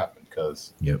it happen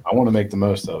because I want to make the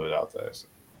most of it out there. So.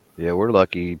 Yeah, we're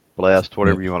lucky, blessed,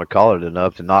 whatever you want to call it,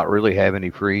 enough to not really have any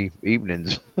free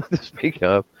evenings to speak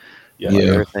of.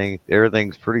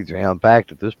 Everything's pretty jam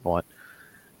packed at this point.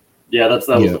 Yeah, that was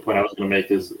the point I was going to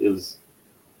make. Is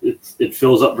it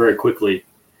fills up very quickly,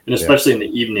 and especially in the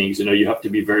evenings. You know, you have to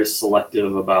be very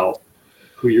selective about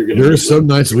who you're going to. There are some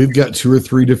nights we've got 2 or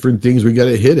 3 different things we got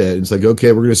to hit at. It's like,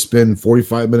 okay, we're going to spend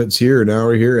 45 minutes here, an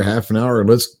hour here, a half an hour, and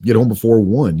let's get home before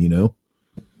 1. You know.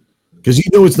 Because you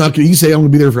know it's not going to, you say I'm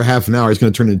going to be there for half an hour, it's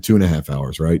going to turn into 2.5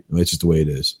 hours, right? That's just the way it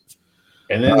is.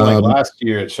 And then last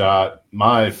year at SHOT,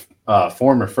 my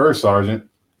former first sergeant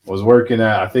was working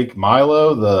at, I think,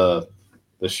 Milo,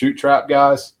 the shoot trap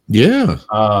guys. Yeah.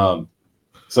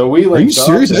 So we linked. Are you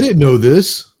serious? I didn't know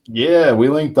this. Yeah, we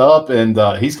linked up, and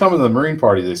he's coming to the Marine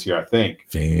party this year, I think.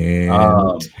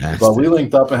 Fantastic. But we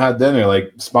linked up and had dinner.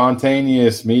 Like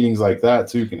spontaneous meetings like that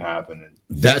too can happen.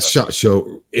 That SHOT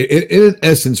Show, in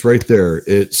essence, right there,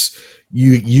 it's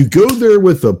you go there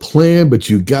with a plan, but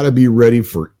you got to be ready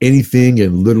for anything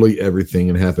and literally everything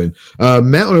can happen. Matt,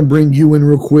 I'm going to bring you in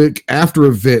real quick. After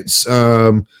events,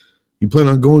 you plan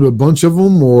on going to a bunch of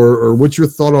them, or what's your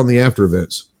thought on the after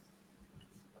events?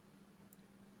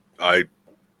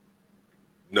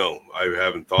 No, I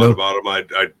haven't thought about them.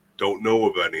 I don't know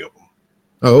of any of them.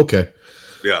 Oh, okay.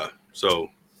 Yeah, so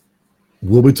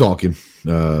we'll be talking.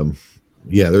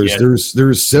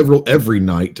 There's several every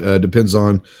night. Depends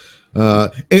on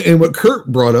and what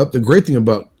Kurt brought up. The great thing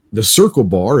about the Circle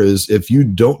Bar is if you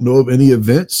don't know of any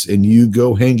events and you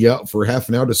go hang out for half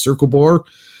an hour to Circle Bar,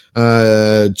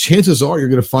 chances are you're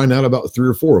going to find out about 3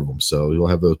 or 4 of them. So you'll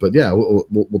have those. But yeah,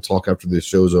 we'll talk after the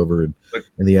show's over and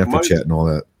the after chat and all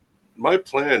that. My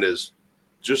plan is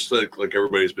just like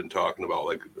everybody's been talking about,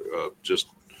 like just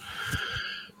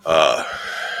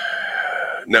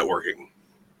networking.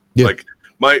 Yeah. Like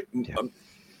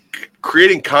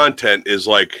creating content is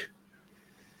like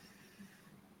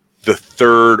the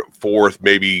 3rd, 4th,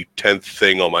 maybe 10th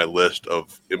thing on my list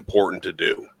of important to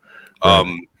do.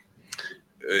 Right.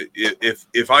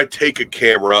 If I take a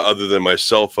camera other than my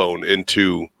cell phone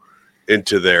into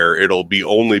there, it'll be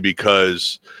only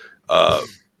because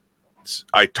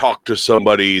I talked to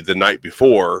somebody the night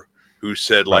before who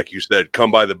said, like you said,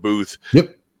 come by the booth.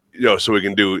 Yep. You know, so we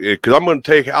can do it, because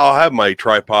I'll have my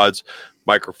tripods,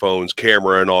 microphones,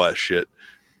 camera, and all that shit,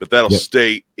 but that'll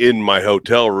stay in my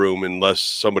hotel room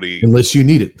unless you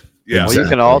need it. Yeah. Well, you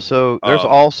can also, there's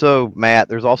also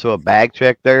a bag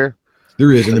check there.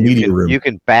 There is in the media room. You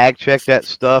can bag check that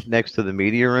stuff next to the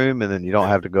media room, and then you don't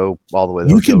have to go all the way.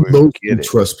 You can mostly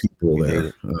trust people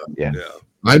there.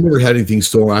 I've never had anything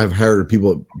stolen. I've hired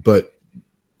people, but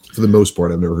for the most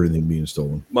part, I've never heard anything being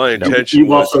stolen. My intention.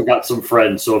 You've also got some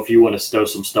friends, so if you want to stow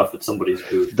some stuff at somebody's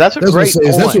booth, that's great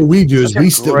point. That's what we do. Is we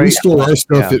store our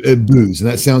stuff at booths, and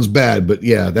that sounds bad, but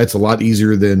yeah, that's a lot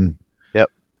easier than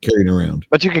carrying around.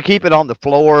 But you can keep it on the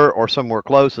floor or somewhere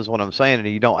close, is what I'm saying, and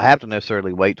you don't have to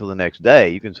necessarily wait till the next day.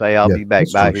 You can say, "I'll be back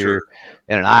by here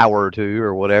in an hour or 2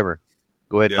 or whatever."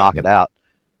 Go ahead and knock it out.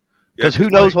 Because who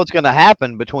knows what's going to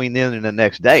happen between then and the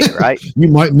next day, right? You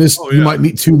might miss. Oh, You yeah. might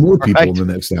meet 2 more people Right. in the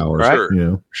next hour. Right. Sure. You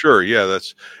know. Sure, yeah,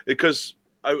 that's because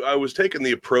I was taking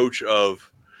the approach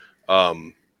of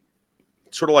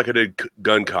sort of like I did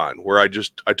Gun Con, where I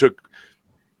took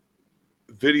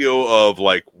video of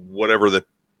like whatever the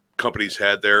companies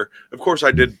had there. Of course,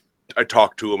 I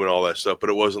talked to them and all that stuff,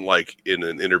 but it wasn't like in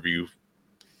an interview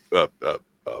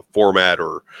format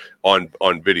or on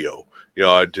video. You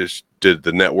know, I just did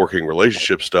the networking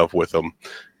relationship stuff with them.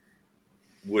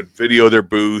 Would video their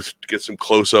booth, get some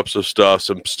close-ups of stuff,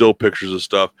 some still pictures of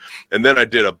stuff, and then I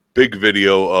did a big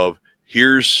video of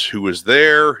here's who was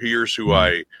there, here's who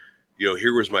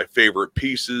here was my favorite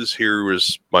pieces, here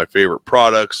was my favorite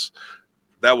products.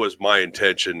 That was my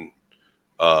intention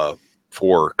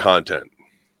for content.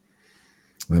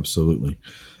 Absolutely.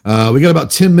 We got about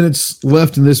 10 minutes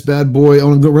left in this bad boy. I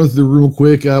want to go run through the room real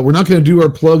quick. We're not going to do our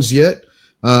plugs yet.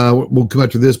 We'll come back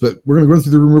to this, but we're going to run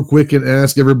through the room real quick and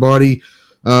ask everybody,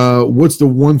 what's the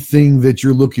one thing that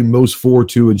you're looking most forward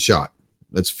to in SHOT?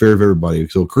 That's fair of everybody.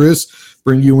 So Chris,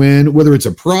 bring you in, whether it's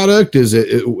a product, what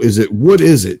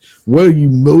is it? What are you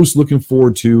most looking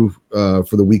forward to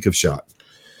for the week of SHOT?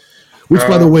 Which,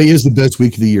 by the way, is the best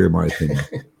week of the year, in my opinion.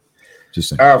 Just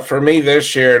saying. For me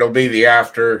this year, it'll be the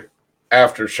after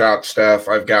SHOT stuff.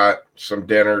 I've got some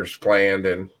dinners planned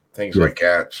and things like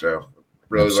that. So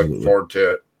really looking forward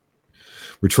to it.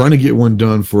 We're trying to get one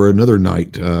done for another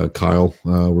night, Kyle.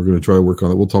 We're going to try to work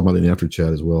on it. We'll talk about it in the after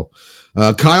chat as well.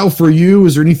 Kyle, for you,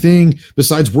 is there anything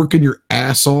besides working your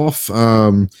ass off?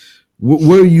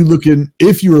 What are you looking,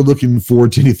 if you were looking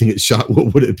forward to anything at SHOT,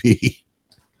 what would it be?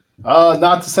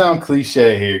 Not to sound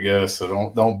cliche here, Gus,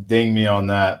 so don't ding me on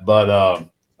that. But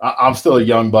I'm still a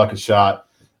young buck at SHOT.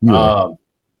 The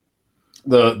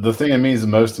thing that means the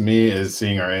most to me is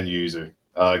seeing our end user,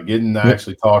 getting to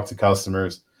actually talk to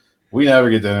customers. We never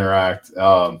get to interact.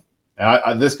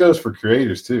 And this goes for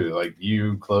creators too, like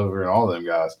you, Clover, and all them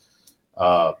guys.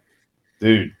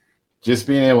 Dude, just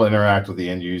being able to interact with the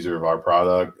end user of our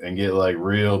product and get like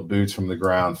real boots from the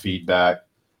ground feedback,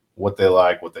 what they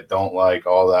like, what they don't like,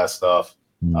 all that stuff.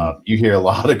 You hear a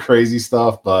lot of crazy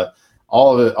stuff, but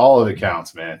all of it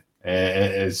counts, man.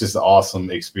 And it's just an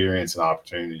awesome experience and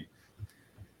opportunity.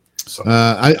 So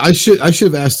I should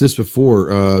have asked this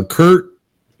before. Kurt,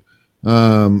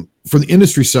 for the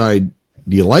industry side,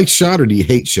 do you like SHOT or do you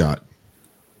hate SHOT?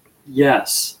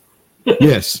 Yes.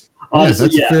 Yes.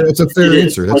 Honestly, that's a fair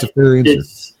answer. That's a fair answer.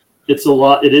 It's a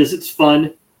lot. It's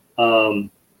fun.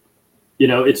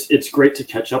 It's great to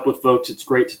catch up with folks. It's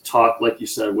great to talk, like you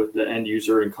said, with the end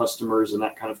user and customers and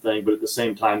that kind of thing. But at the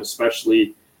same time,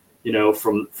 especially,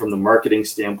 from the marketing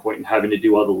standpoint and having to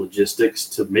do all the logistics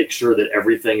to make sure that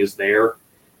everything is there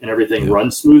and everything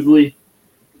runs smoothly,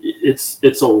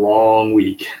 it's a long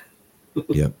week.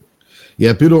 Yep.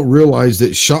 Yeah, people don't realize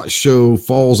that SHOT Show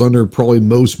falls under probably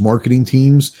most marketing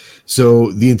teams.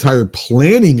 So the entire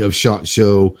planning of SHOT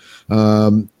Show,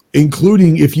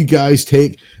 including if you guys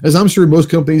take, as I'm sure most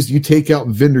companies, you take out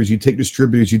vendors, you take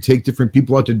distributors, you take different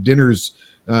people out to dinners.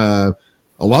 A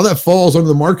lot of that falls under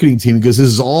the marketing team because this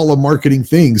is all a marketing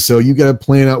thing. So you got to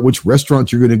plan out which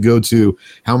restaurants you're going to go to,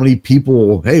 how many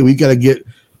people. Hey, we got to get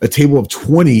a table of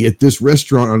 20 at this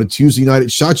restaurant on a Tuesday night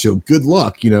at SHOT Show. Good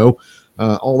luck,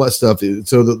 all that stuff.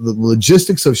 So the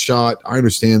logistics of SHOT, I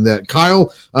understand that.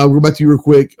 Kyle, we'll go back to you real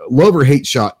quick. Love or hate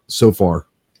SHOT so far?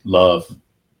 love.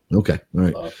 Okay, all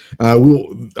right.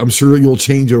 I'm sure you'll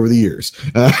change over the years.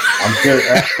 I'm sure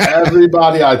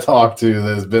everybody I talk to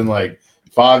that has been like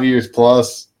 5 years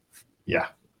plus. Yeah.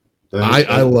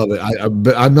 I love it.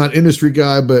 But I'm not an industry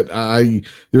guy, but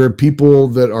there are people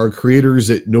that are creators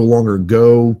that no longer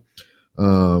go.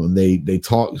 They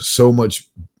talk so much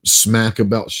smack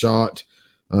about SHOT.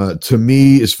 To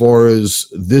me, as far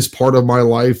as this part of my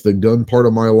life, the gun part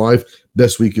of my life,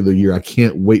 best week of the year. I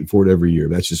can't wait for it every year.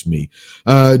 That's just me.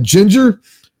 Ginger,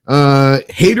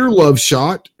 hater love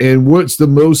SHOT, and what's the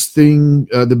biggest thing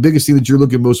that you're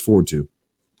looking most forward to?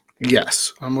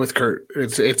 Yes, I'm with Kurt.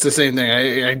 It's the same thing.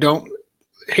 I don't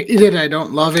hate it. I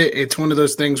don't love it. It's one of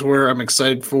those things where I'm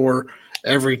excited for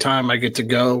every time I get to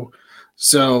go.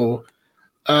 So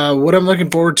what I'm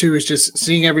looking forward to is just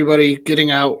seeing everybody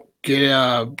getting out,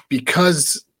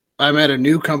 because I'm at a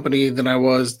new company than I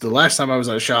was the last time I was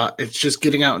at SHOT. It's just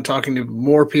getting out and talking to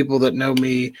more people that know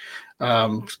me,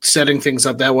 setting things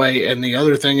up that way. And the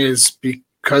other thing is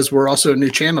because we're also a new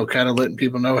channel, kind of letting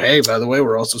people know, hey, by the way,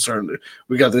 we're also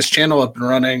we got this channel up and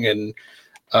running,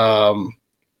 and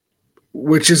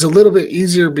which is a little bit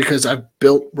easier because I've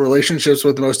built relationships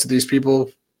with most of these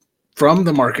people from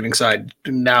the marketing side.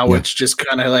 Now It's just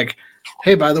kind of like,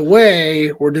 hey, by the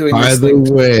way, we're doing this thing.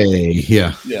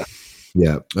 Yeah.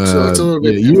 Yeah. So it's a little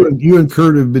bit you and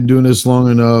Kurt have been doing this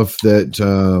long enough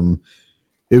that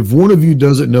if one of you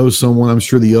doesn't know someone, I'm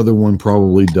sure the other one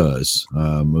probably does,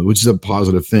 which is a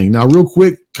positive thing. Now, real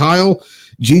quick, Kyle,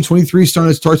 G23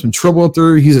 starting to start some trouble out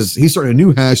there. He's starting a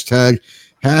new hashtag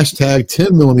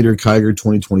 10mm Kiger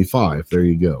 2025. There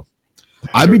you go.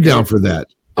 I'd be down for that.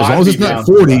 As long as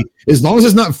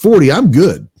it's not 40, I'm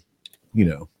good. You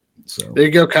know. So there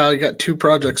you go, Kyle. You got 2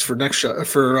 projects for next show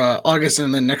for August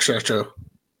and then next show.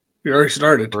 You already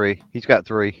started. 3. He's got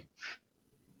 3.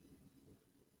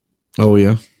 Oh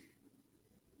yeah.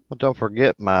 Well, don't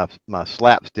forget my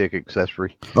slapstick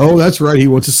accessory. Oh, that's right. He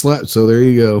wants a slap. So there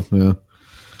you go.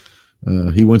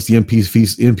 Yeah. He wants the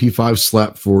MP5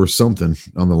 slap for something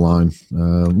on the line.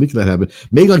 Make that happen.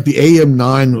 Maybe like the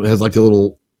AM9 has like a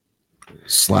little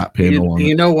slap handle on it.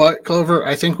 You know what, Clover?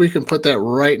 I think we can put that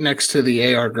right next to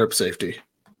the AR grip safety.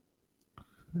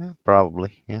 Yeah,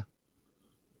 probably, yeah.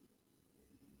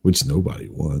 Which nobody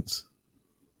wants.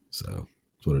 So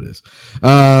that's what it is.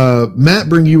 Matt,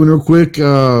 bring you in real quick.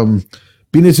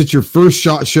 Being it's your first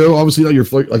SHOT Show, obviously not your,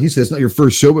 like you said, it's not your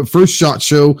first show, but first SHOT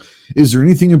Show. Is there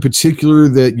anything in particular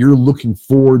that you're looking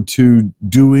forward to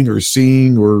doing or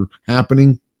seeing or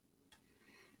happening?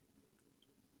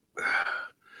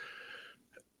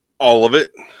 All of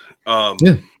it.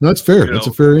 Yeah, that's fair. That's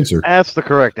a fair answer. That's the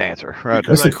correct answer. Right.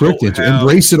 That's the correct answer.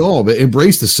 Embrace it all, but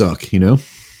embrace the suck, you know?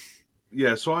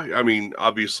 Yeah, so I mean,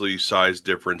 obviously size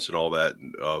difference and all that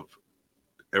of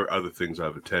other things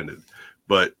I've attended,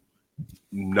 but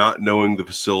not knowing the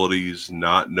facilities,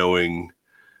 not knowing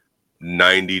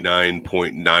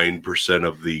 99.9%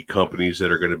 of the companies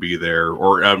that are going to be there,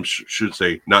 or I should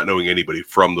say not knowing anybody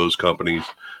from those companies.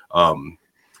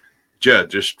 Yeah,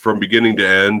 just from beginning to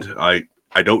end, I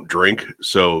don't drink,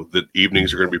 so the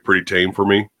evenings are going to be pretty tame for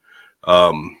me.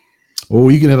 Oh,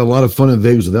 you can have a lot of fun in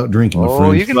Vegas without drinking, my friend.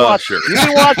 Oh, you can watch. Sure. You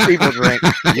can watch people drink.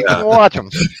 You can watch them.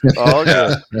 Oh,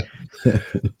 yeah.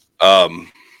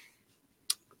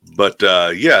 But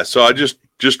yeah, so I just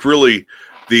really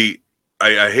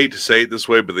I hate to say it this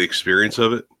way, but the experience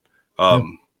of it.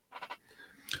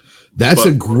 That's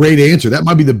a great answer. That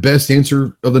might be the best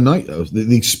answer of the night, though.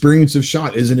 The experience of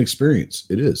SHOT is an experience.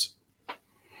 It is.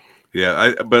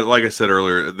 Yeah, but like I said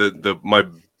earlier, my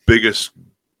biggest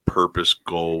purpose,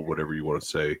 goal, whatever you want to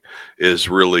say, is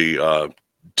really to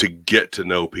get to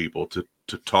know people, to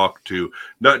talk to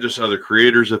not just other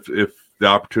creators if the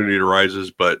opportunity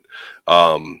arises, but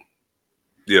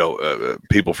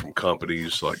people from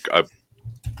companies. Like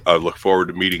I look forward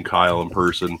to meeting Kyle in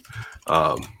person.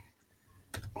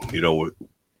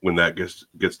 When that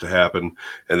gets to happen,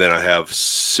 and then I have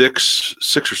six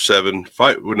or seven,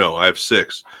 five. No, I have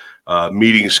 6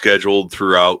 meetings scheduled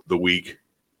throughout the week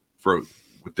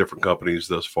with different companies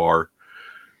thus far.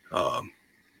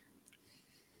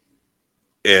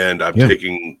 And I'm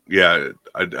taking,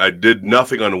 I did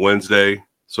nothing on Wednesday,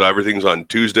 so everything's on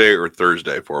Tuesday or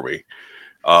Thursday for me.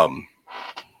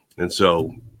 And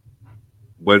so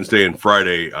Wednesday and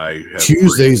Friday, I have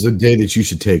Tuesday's the day that you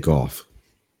should take off.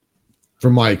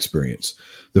 From my experience,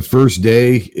 the first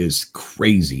day is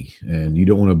crazy, and you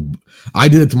don't want to. I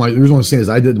did it to the reason I'm saying is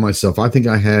I did it to myself. I think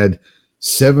I had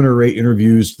 7 or 8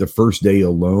 interviews the first day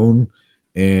alone,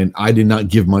 and I did not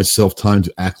give myself time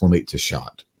to acclimate to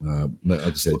SHOT. Like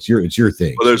I said, it's your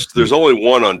thing. Well, there's only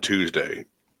one on Tuesday.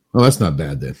 Oh, that's not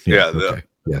bad then. Yeah,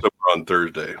 on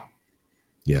Thursday.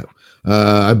 Yeah.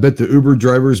 I bet the Uber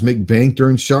drivers make bank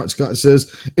during SHOT, Scott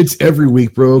says. It's every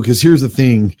week, bro, because here's the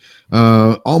thing.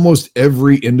 Almost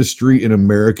every industry in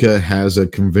America has a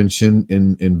convention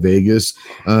in Vegas.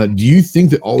 Do you think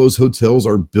that all those hotels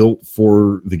are built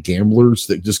for the gamblers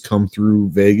that just come through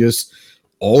Vegas?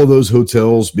 All of those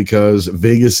hotels, because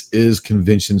Vegas is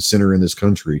convention center in this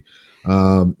country.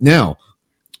 Now,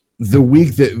 the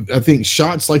week that I think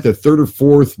SHOT's like the 3rd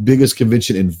or 4th biggest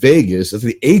convention in Vegas. That's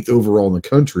the 8th overall in the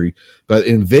country. But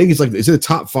in Vegas, like it's in the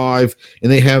top 5,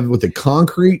 and they have with the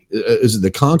concrete. Is it the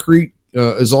concrete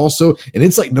is also, and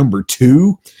it's like number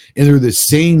 2, and they're the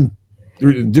same.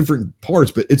 They're in different parts,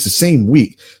 but it's the same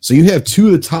week. So you have 2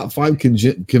 of the top 5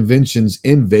 conventions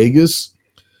in Vegas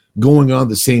going on at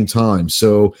the same time.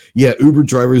 So yeah, Uber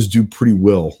drivers do pretty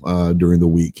well during the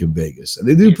week in Vegas, and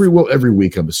they do pretty well every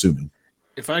week, I'm assuming.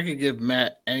 If I could give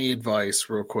Matt any advice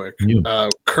real quick, Yeah.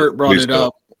 Kurt brought it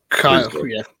up. Kyle,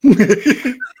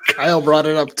 Kyle brought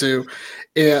it up too.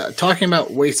 Talking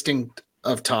about wasting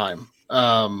of time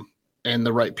and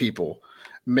the right people.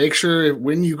 Make sure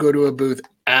when you go to a booth,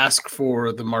 ask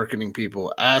for the marketing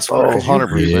people. Ask for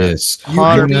 100%. Yes. You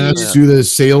can ask to the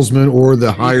salesman or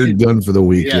the hired gun for the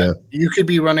week. Yeah. You could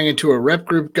be running into a rep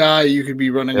group guy. You could be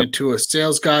running into a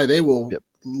sales guy. They will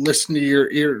listen to your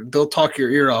ear. They'll talk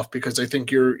your ear off because they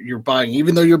think you're buying.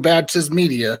 Even though your badge says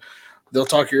media, they'll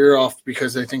talk your ear off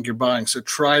because they think you're buying. So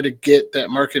try to get that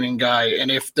marketing guy.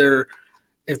 And if they're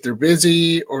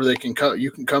busy or they can come, you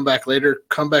can come back later.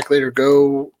 Come back later.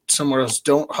 Go somewhere else.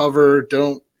 Don't hover.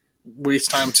 Don't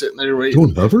waste time sitting there waiting.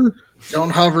 Don't hover.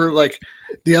 Don't hover. Like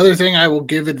the other thing I will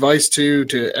give advice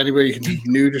to anybody who's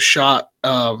new to SHOT.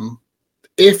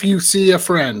 If you see a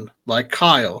friend like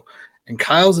Kyle, and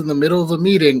Kyle's in the middle of a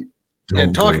meeting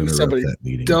and talking to somebody,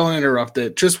 don't interrupt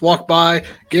it. Just walk by,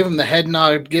 give him the head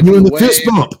nod, give him the fist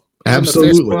bump.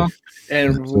 Absolutely.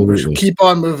 And keep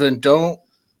on moving. Don't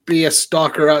be a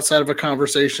stalker outside of a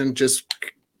conversation. Just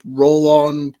roll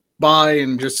on by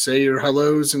and just say your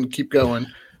hellos and keep going.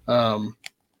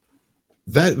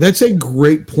 That's a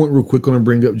great point. Real quick, I'm going to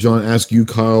bring up John. Ask you,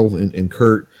 Kyle and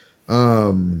Kurt.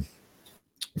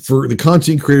 For the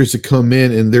content creators to come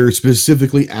in and they're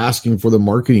specifically asking for the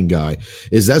marketing guy,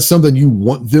 is that something you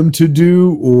want them to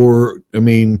do? Or, I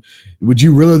mean, would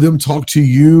you rather them talk to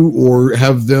you or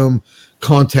have them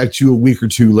contact you a week or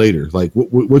two later? Like,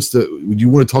 would you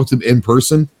want to talk to them in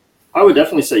person? I would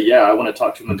definitely say, yeah, I want to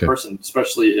talk to them in person,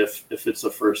 especially if it's a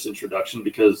first introduction,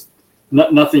 because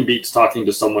nothing beats talking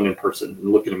to someone in person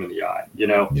and looking them in the eye, you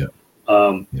know? Yeah.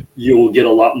 You will get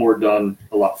a lot more done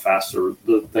a lot faster.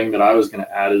 The thing that I was going to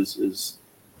add is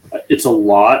it's a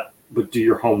lot, but do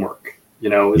your homework. You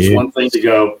know, it's one thing to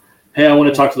go, hey, I want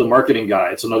to talk to the marketing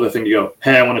guy. It's another thing to go,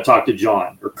 hey, I want to talk to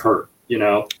John or Kurt, you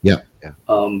know? Yeah.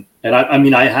 And I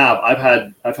mean, I've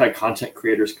had content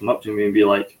creators come up to me and be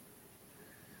like,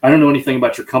 I don't know anything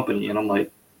about your company. And I'm like,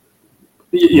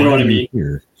 you know what I mean?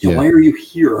 Yeah. Why are you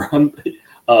here?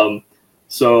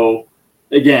 So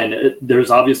again, there's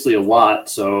obviously a lot.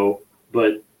 So,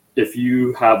 but if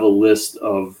you have a list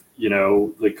of, you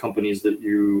know, the companies that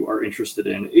you are interested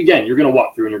in, again, you're going to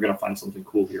walk through and you're going to find something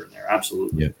cool here and there.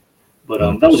 Absolutely. Yeah.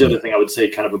 But that was the other thing I would say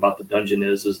kind of about the dungeon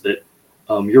is that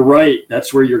you're right.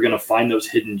 That's where you're going to find those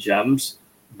hidden gems,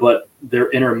 but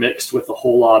they're intermixed with a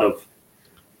whole lot of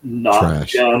not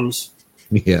trash gems.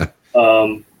 Yeah.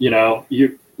 You know,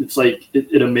 it's like,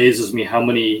 it amazes me how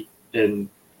many, and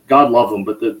God love them,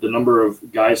 but the number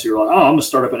of guys who are like, oh, I'm going to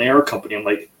start up an AR company. I'm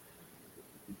like,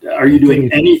 are you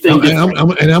doing anything? And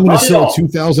I'm going to sell a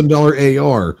 $2,000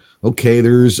 AR. Okay,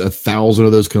 there's 1,000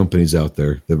 of those companies out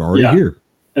there that are already here.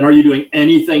 And are you doing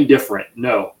anything different?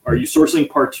 No. Are you sourcing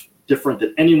parts different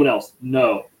than anyone else?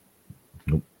 No.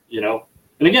 Nope. You know,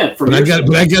 and again, but I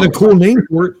got a cool name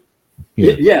for it.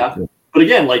 Yeah. But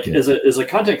again, like as a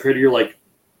content creator, you're like,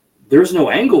 there's no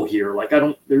angle here. Like what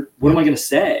am I going to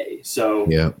say? So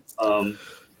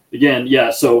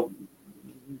again, so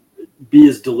be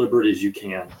as deliberate as you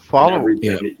can. Follow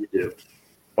everything that you do.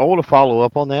 I want to follow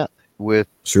up on that with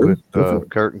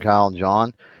Kurt and Kyle and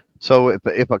John. So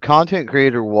if a content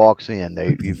creator walks in,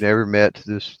 you've never met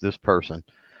this person,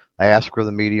 I ask for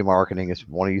the media marketing. It's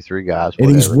one of you three guys, and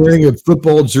he's wearing a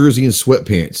football jersey and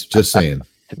sweatpants. Just saying.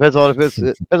 Depends on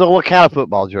what kind of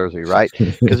football jersey, right?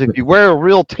 Because if you wear a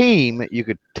real team, you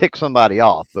could tick somebody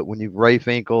off. But when you Ray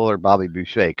Finkel or Bobby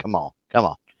Boucher, come on.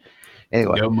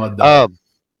 Anyway, go Mud Dogs.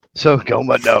 So go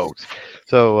Mud Dogs.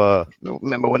 So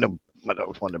remember when the Mud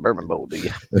Dogs won the Bourbon Bowl? Do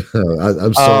you?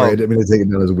 I'm sorry, I didn't mean to take it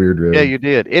down as a weird road. Yeah, you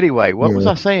did. Anyway, what was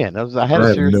I saying? I had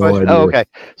a serious question. Idea. Oh, okay.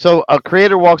 So a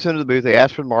creator walks into the booth. They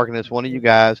ask for the marketing. It's one of you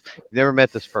guys. You've never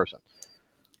met this person.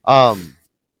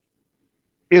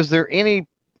 Is there any?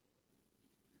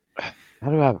 How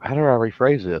do I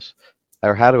rephrase this?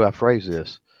 Or how do I phrase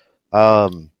this?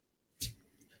 Does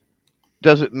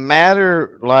it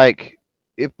matter, like,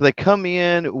 if they come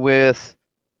in with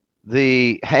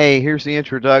the, hey, here's the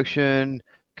introduction,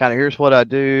 kind of here's what I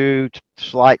do,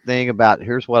 slight thing about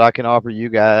here's what I can offer you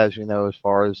guys, you know, as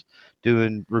far as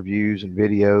doing reviews and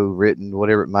video, written,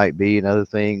 whatever it might be, and other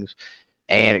things,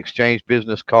 and exchange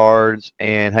business cards,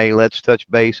 and hey, let's touch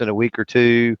base in a week or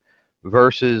two,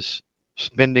 versus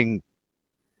spending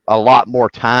a lot more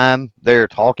time there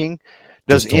talking.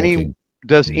 Does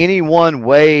anyone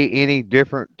weigh any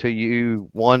different to you,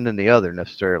 one than the other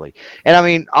necessarily? And I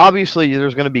mean, obviously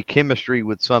there's going to be chemistry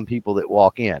with some people that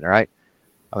walk in, right?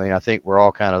 I mean, I think we're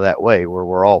all kind of that way where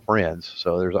we're all friends.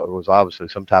 So there was obviously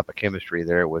some type of chemistry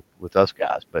there with us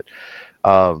guys, but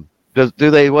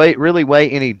do they really weigh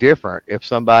any different if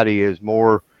somebody is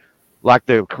more like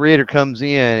the creator comes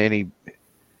in and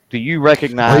do you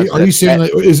recognize? Are you saying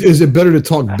is it better to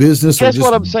talk business or just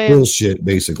what I'm saying, bullshit,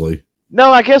 basically?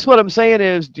 No, I guess what I'm saying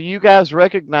is, do you guys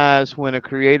recognize when a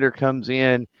creator comes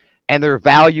in and they're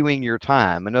valuing your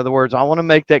time? In other words, I want to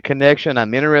make that connection.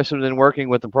 I'm interested in working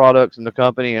with the products and the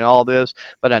company and all this,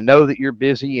 but I know that you're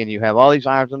busy and you have all these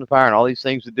irons in the fire and all these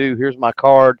things to do. Here's my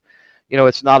card.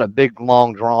 it's not a big,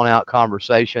 long, drawn out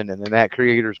conversation, and then that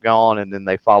creator's gone, and then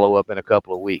they follow up in a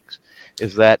couple of weeks.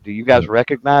 Do you guys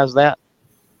recognize that?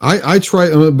 I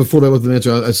try before I let them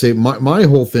answer. I say my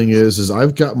whole thing is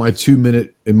I've got my 2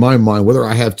 minute in my mind, whether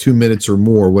I have 2 minutes or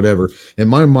more, whatever. In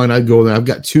my mind, I go there. I've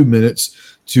got 2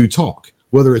 minutes to talk,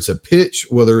 whether it's a pitch,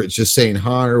 whether it's just saying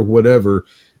hi or whatever.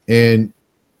 And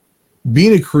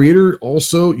being a creator,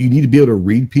 also, you need to be able to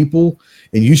read people,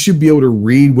 and you should be able to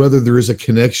read whether there is a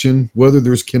connection, whether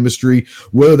there's chemistry,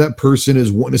 whether that person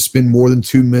is wanting to spend more than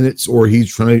 2 minutes or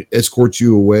he's trying to escort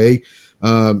you away.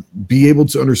 Be able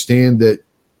to understand that.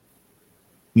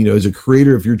 As a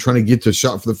creator, if you're trying to get to a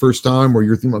shot for the first time, or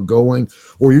you're thinking about going,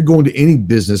 or you're going to any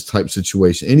business type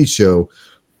situation, any show,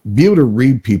 be able to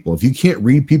read people. If you can't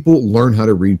read people, learn how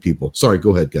to read people. Sorry,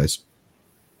 go ahead, guys.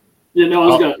 Yeah,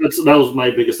 no, that was my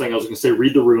biggest thing. I was going to say,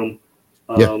 read the room.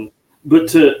 But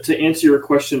to answer your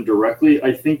question directly,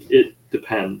 I think it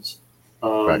depends.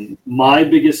 Right. My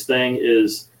biggest thing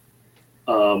is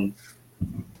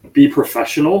be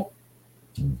professional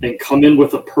and come in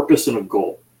with a purpose and a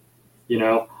goal.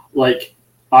 Like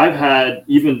I've had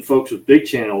even folks with big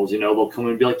channels, they'll come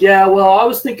in and be like, yeah, well, I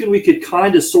was thinking we could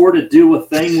kind of sort of do a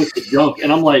thing with the junk.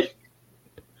 And I'm like,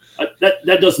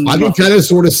 that doesn't. I can kind of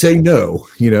sort of say no,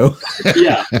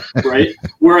 Yeah, right.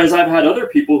 Whereas I've had other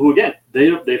people who, again,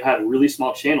 they've had really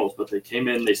small channels, but they came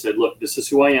in, they said, look, this is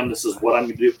who I am. This is what I'm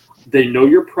going to do. They know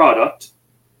your product.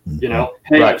 Hey,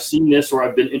 right. I've seen this, or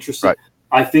I've been interested. Right.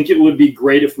 I think it would be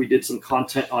great if we did some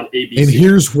content on ABC. And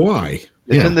here's why.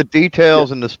 It's in the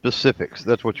details and the specifics.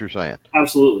 That's what you're saying.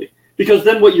 Absolutely. Because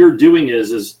then what you're doing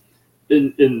is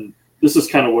in this is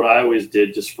kind of what I always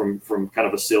did, just from kind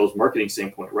of a sales marketing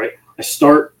standpoint, right? I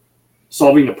start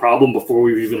solving the problem before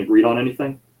we've even agreed on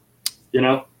anything,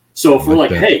 So if we're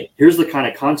like, hey, here's the kind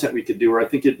of content we could do, or I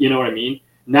think it, you know what I mean?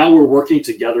 Now we're working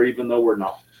together, even though we're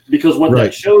not. Because what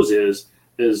that shows is,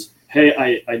 hey,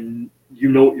 I you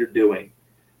know what you're doing.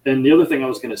 And the other thing I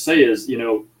was going to say is,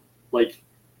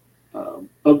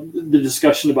 the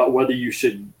discussion about whether you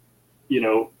should,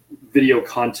 video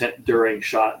content during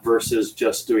shot versus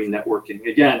just doing networking.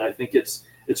 Again, I think it's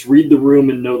read the room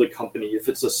and know the company. If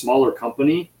it's a smaller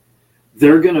company,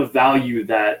 they're going to value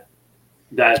that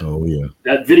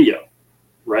video,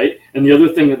 right? And the other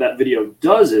thing that video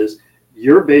does is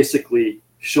you're basically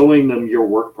showing them your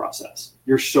work process.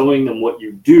 You're showing them what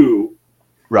you do,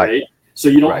 right? So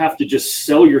you don't have to just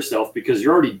sell yourself because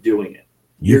you're already doing it.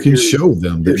 You can show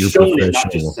them that you're showing professional. it,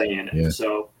 not just saying it. Yeah.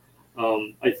 So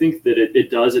I think that it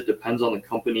depends on the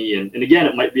company. And again,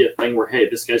 it might be a thing where, hey,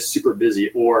 this guy's super busy,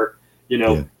 or,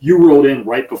 you wrote in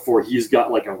right before he's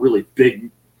got like a really big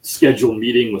scheduled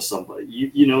meeting with somebody.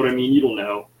 You know what I mean? You don't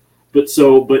know.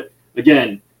 But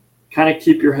again, kind of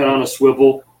keep your head on a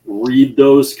swivel, read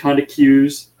those kind of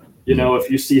cues. If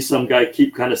you see some guy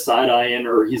keep kind of side-eyeing,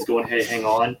 or he's going, hey, hang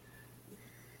on.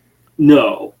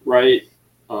 No, right?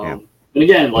 And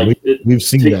again, like we've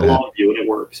seen take that a long view, and it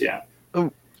works. Yeah.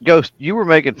 Ghost, you were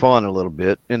making fun a little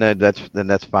bit, and that's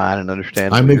fine and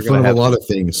understandable. I make fun of a lot of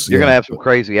things. You're gonna have some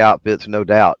crazy outfits, no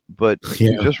doubt. But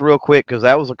just real quick, because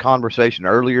that was a conversation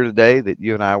earlier today that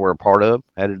you and I were a part of,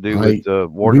 had to do with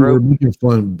wardrobe. We were making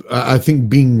fun. I think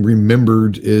being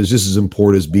remembered is just as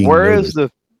important as being. Where is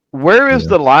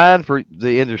the line for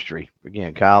the industry?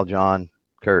 Again, Kyle, John,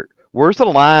 Kurt. Where's the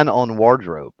line on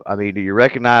wardrobe? I mean, do you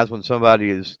recognize when somebody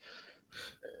is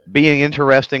being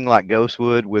interesting like Ghost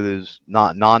would with his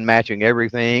non-matching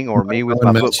everything, or me with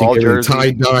my football jersey?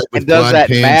 Tie-dye with and does that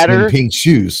pants matter? And pink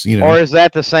shoes, Or is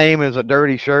that the same as a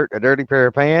dirty shirt, a dirty pair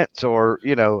of pants, or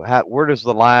where does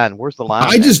the line? Where's the line?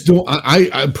 I just don't.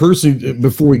 I personally,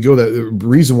 before we go, that the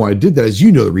reason why I did that is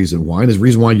the reason why, and is the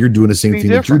reason why you're doing the same thing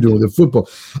that you're doing with football.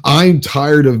 I'm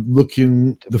tired of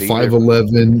looking the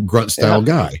 5'11" grunt style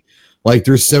guy. Like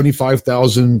there's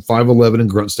 75,000 5'11" and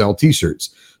grunt style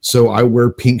t-shirts. So I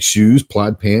wear pink shoes,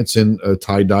 plaid pants, and a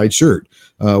tie-dyed shirt.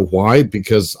 Why?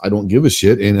 Because I don't give a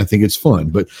shit, and I think it's fun.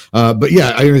 But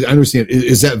yeah, I understand.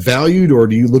 Is that valued, or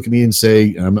do you look at me and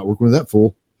say, I'm not working with that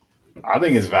fool? I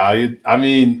think it's valued. I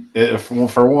mean,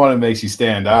 for one, it makes you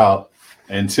stand out.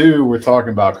 And two, we're talking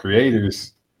about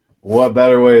creators. What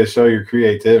better way to show your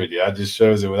creativity? I just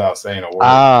shows it without saying a word.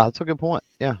 That's a good point.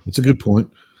 Yeah. It's a good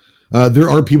point. There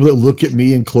are people that look at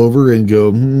me and Clover and go,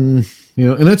 and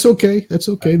that's okay. That's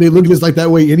okay. They look at us like that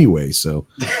way anyway, so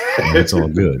it's all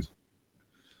good.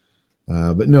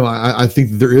 But no, I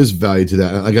think there is value to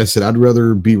that. Like I said, I'd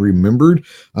rather be remembered,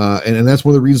 and that's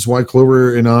one of the reasons why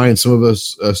Clover and I and some of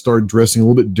us started dressing a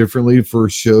little bit differently for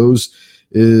shows,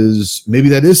 is maybe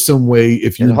that is some way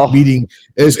if you're meeting,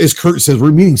 as Kurt says,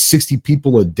 we're meeting 60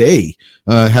 people a day,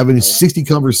 having 60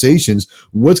 conversations.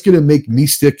 What's going to make me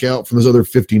stick out from those other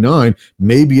 59?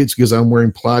 Maybe it's because I'm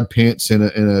wearing plaid pants and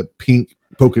a pink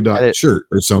polka dot shirt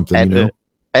or something,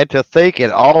 And to think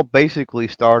it all basically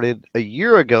started a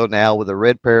year ago now with a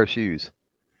red pair of shoes.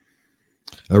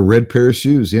 A red pair of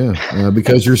shoes, yeah,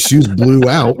 because your shoes blew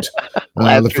out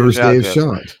the first day of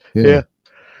shot. Yeah.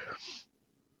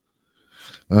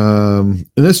 And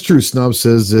that's true. Snob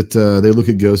says that they look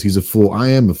at Ghost. He's a fool. I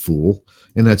am a fool,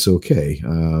 and that's okay.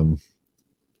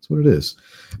 That's what it is.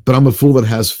 But I'm a fool that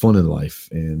has fun in life,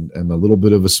 and I'm a little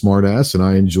bit of a smart ass, and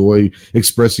I enjoy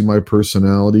expressing my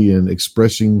personality and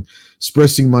expressing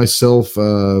myself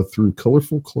through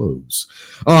colorful clothes.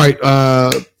 All right,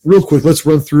 real quick, let's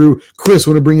run through. Chris,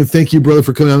 I want to bring in. Thank you, brother,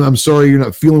 for coming. I'm sorry you're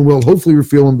not feeling well. Hopefully, you're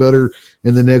feeling better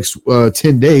in the next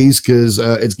 10 days because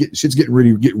shit's getting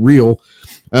ready to get real.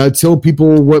 Tell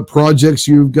people what projects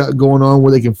you've got going on,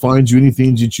 where they can find you,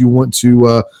 anything that you want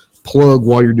to plug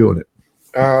while you're doing it.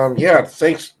 Yeah,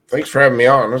 thanks for having me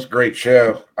on. It was a great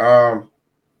show. I'll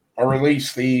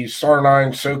release the Star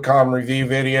 9 SOCOM review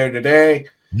video today.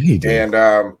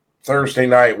 And Thursday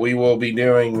night we will be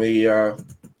doing the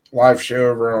live show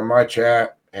over on my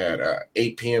chat at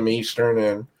 8 p.m. Eastern.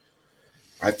 And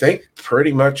I think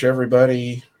pretty much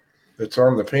everybody that's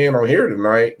on the panel here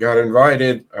tonight got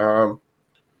invited. I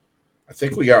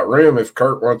think we got room. If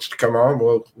Kurt wants to come on,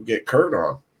 we'll get Kurt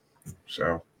on.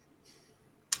 So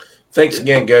thanks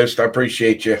again, Ghost. I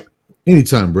appreciate you.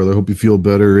 Anytime, brother. Hope you feel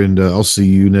better, and I'll see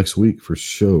you next week for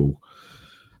show.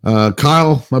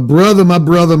 Kyle, my brother.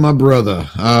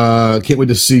 Can't wait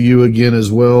to see you again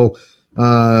as well.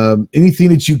 Anything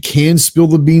that you can spill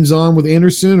the beans on with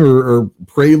Anderson or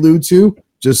prelude to?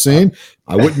 Just saying.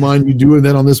 I wouldn't mind you doing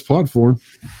that on this platform.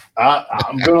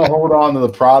 I'm going to hold on to the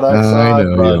product side,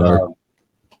 but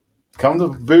come to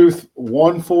booth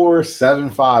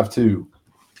 14752.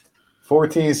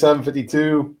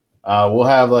 14752. We'll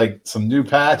have like some new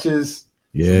patches,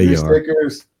 new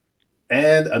stickers,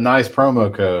 and a nice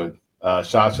promo code,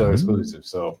 SHOT Show exclusive.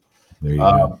 So,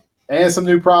 and some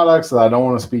new products that I don't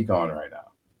want to speak on right now.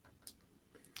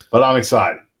 But I'm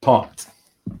excited, pumped.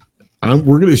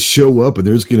 We're going to show up, and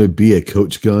there's going to be a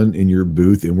Coach gun in your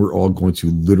booth, and we're all going to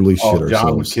literally shit ourselves.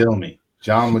 John would kill me.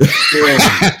 John would kill me.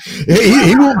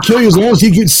 he won't kill you as long as he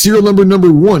gets serial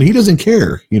number 1. He doesn't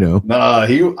care, Nah,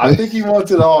 I think he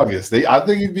wants it August. I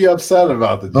think he'd be upset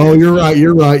about the. Oh, you're right.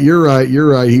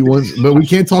 He wants, but we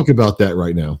can't talk about that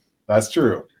right now. That's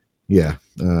true. Yeah.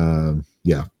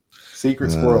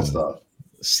 Secret squirrel stuff.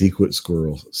 Secret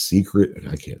squirrel.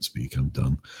 I can't speak. I'm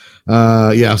dumb.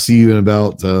 I'll see you in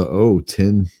about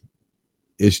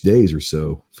 10-ish days or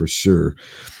so for sure.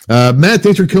 Matt,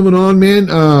 thanks for coming on,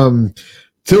 man.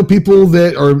 Tell people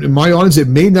that are in my audience that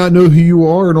may not know who you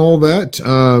are and all that.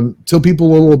 Tell people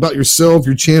a little about yourself,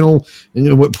 your channel,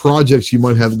 and what projects you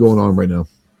might have going on right now.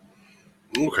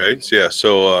 Okay.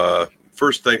 So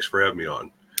first, thanks for having me on.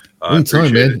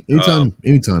 Anytime, man. Anytime.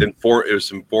 It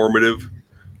was informative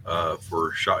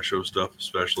for SHOT Show stuff,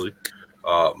 especially.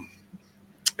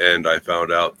 And I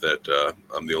found out that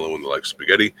I'm the only one that likes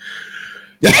spaghetti.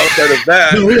 Outside of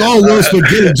that, we all love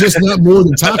spaghetti, just not more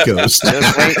than tacos.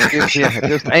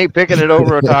 just ain't picking it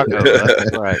over a taco.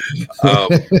 That's right.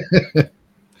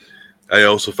 I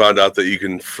also found out that you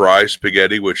can fry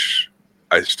spaghetti, which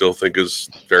I still think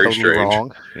is very strange.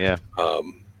 Wrong. Yeah.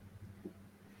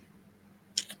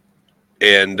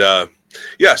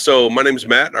 So my name's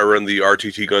Matt. I run the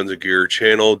RTT Guns and Gear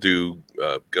channel, do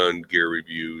gun gear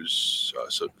reviews,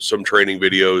 some training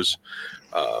videos.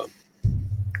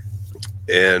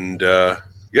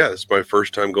 It's my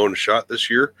first time going to SHOT this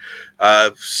year.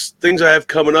 Things I have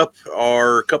coming up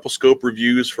are a couple scope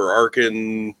reviews for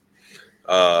Arkin,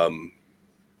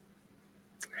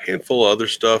 handful of other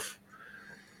stuff,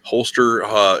 holster,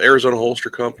 Arizona Holster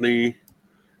Company,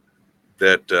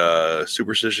 that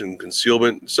Superstition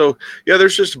Concealment. So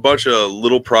there's just a bunch of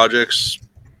little projects,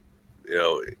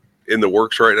 in the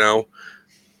works right now.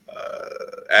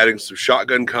 Adding some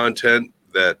shotgun content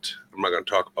that I'm not going to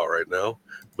talk about right now,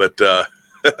 but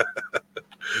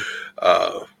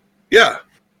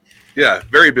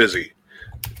very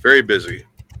busy.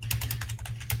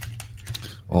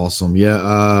 Awesome.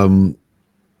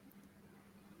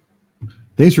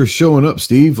 Thanks for showing up,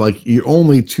 Steve. Like, you're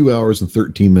only 2 hours and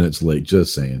 13 minutes late,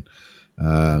 just saying.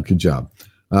 Good job.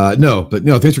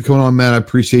 Thanks for coming on, Matt. I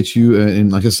appreciate you.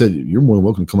 And like I said, you're more than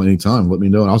welcome to come on anytime. Let me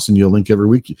know, and I'll send you a link every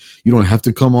week. You don't have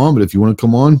to come on, but if you want to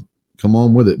come on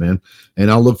with it, man.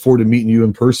 And I'll look forward to meeting you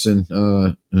in person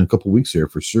in a couple weeks here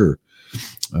for sure.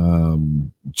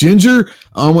 Ginger,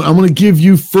 I'm going to give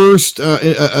you first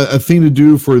a thing to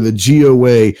do for the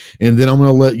GOA, and then I'm going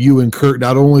to let you and Kurt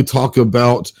not only talk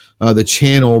about the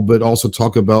channel, but also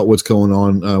talk about what's going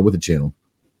on with the channel.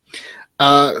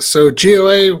 So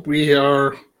GOA, we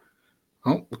are.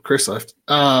 Oh, Chris left.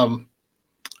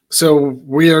 So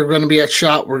we are going to be at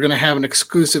SHOT. We're going to have an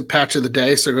exclusive patch of the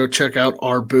day. So go check out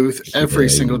our booth every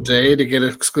single day to get an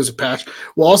exclusive patch.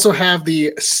 We'll also have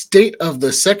the State of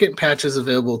the Second patches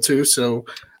available too. So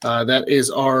that is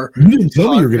our. You didn't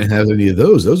tell me you were going to have any of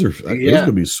those. Those are going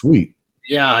to be sweet.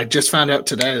 Yeah, I just found out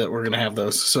today that we're going to have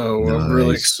those. So we're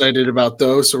really excited about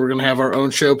those. So we're going to have our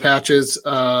own show patches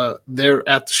there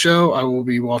at the show. I will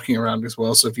be walking around as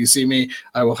well. So if you see me,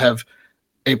 I will have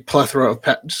a plethora of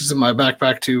patches in my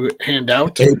backpack to hand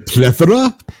out. A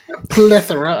plethora?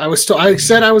 Plethora. I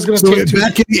said I was going to take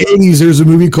back in the 80s, there's a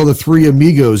movie called The Three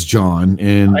Amigos, John,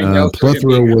 and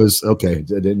plethora was okay. I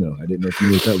didn't know if you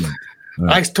knew that one.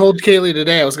 Right. I told Kaylee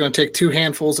today I was going to take 2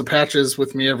 handfuls of patches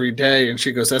with me every day, and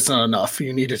she goes, "That's not enough.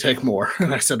 You need to take more."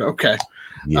 And I said, "Okay."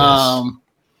 Yes.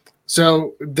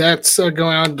 So that's going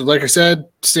on. Like I said,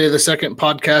 State of the Second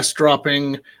podcast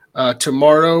dropping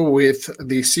tomorrow with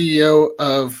the CEO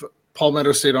of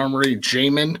Palmetto State Armory,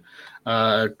 Jamin.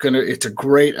 It's a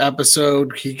great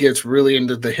episode. He gets really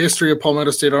into the history of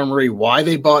Palmetto State Armory, why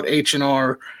they bought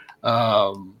H&R,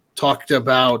 talked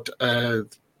about a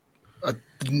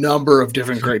number of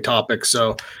different great topics.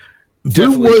 So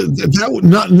that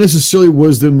not necessarily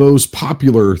was the most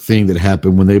popular thing that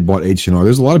happened when they bought H&R.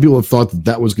 There's a lot of people that thought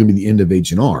that was going to be the end of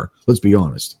H&R. Let's be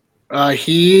honest.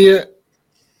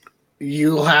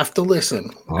 You'll have to listen.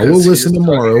 I will listen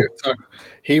tomorrow.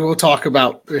 He will talk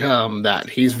about that.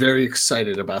 He's very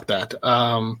excited about that.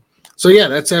 So yeah,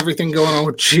 that's everything going on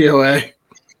with GOA.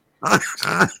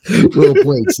 Well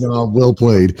played, Snob. Well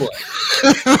played.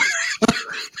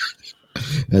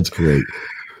 That's great.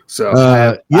 So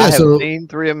I have seen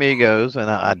Three Amigos, and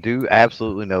I do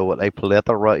absolutely know what a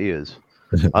plethora is.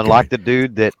 Okay. Unlike the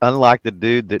dude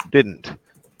that didn't.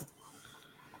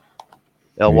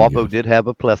 El Guapo did have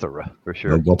a plethora for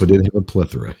sure. El Guapo did have a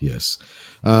plethora, yes.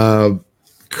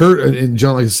 Kurt and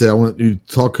John, like I said, I want you to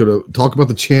talk about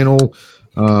the channel.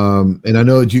 And I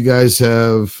know that you guys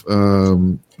have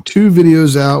 2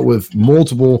 videos out with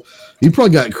multiple. You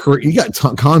probably got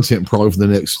content probably for the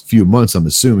next few months, I'm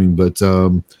assuming. But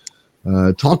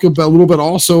talk about a little bit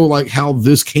also like how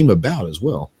this came about as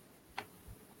well.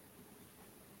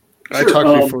 Sure. I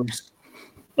talked before.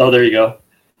 Oh, there you go.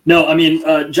 No, I mean,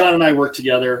 John and I worked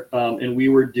together, and we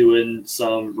were doing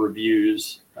some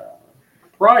reviews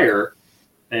prior.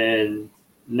 And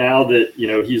now that,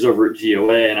 he's over at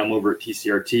GOA and I'm over at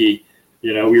TCRT,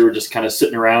 we were just kind of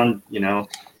sitting around,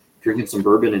 drinking some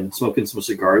bourbon and smoking some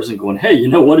cigars and going, hey, you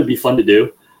know what? It'd be fun to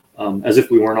do, as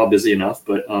if we weren't all busy enough.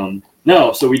 But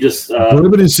no, so we just.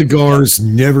 Bourbon and cigars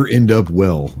never end up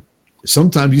well.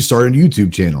 Sometimes you start a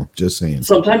YouTube channel, just saying.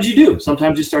 Sometimes you do.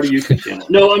 Sometimes you start a YouTube channel.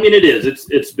 No, I mean, it is.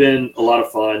 It's been a lot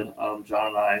of fun. John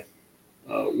and I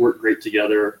work great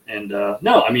together. And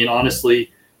no, I mean,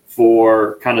 honestly,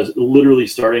 for kind of literally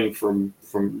starting from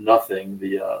nothing,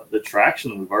 the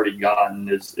traction we've already gotten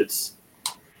it's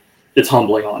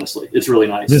humbling, honestly. It's really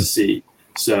nice to see.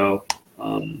 So,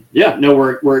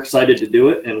 we're excited to do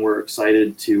it, and we're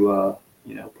excited to,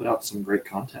 put out some great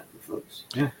content for folks.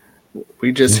 Yeah.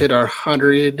 We just hit our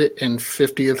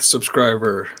 150th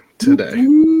subscriber today.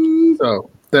 So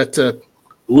that's a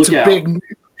big,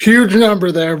 huge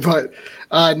number there. But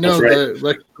no,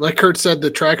 right. like Kurt said, the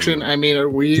traction. I mean,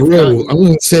 I'm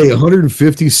going to say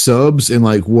 150 subs in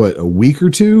like what, a week or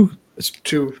two? It's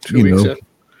two weeks. Yeah.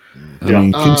 I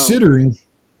mean, considering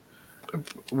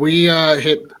we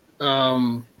hit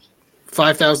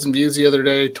 5,000 views the other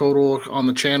day total on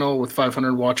the channel with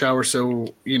 500 watch hours. So,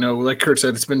 like Kurt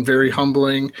said, it's been very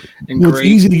humbling and great. It's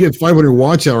easy to get 500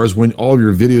 watch hours when all of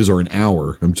your videos are an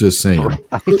hour. I'm just saying.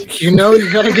 You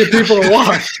got to get people to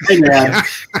watch. Hey, man.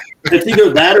 It's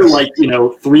either that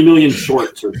or 3 million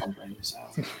shorts or something. So.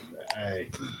 Hey,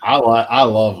 I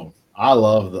love them. I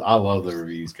love the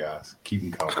reviews, guys. Keep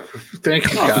them coming.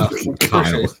 Thank you,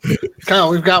 Kyle. Kyle,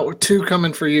 we've got 2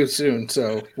 coming for you soon,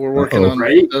 so we're working on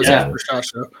those after SHOT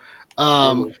Show.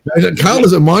 Kyle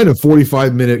doesn't mind a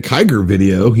 45-minute Kiger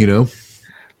video,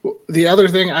 The other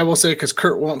thing I will say, because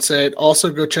Kurt won't say it, also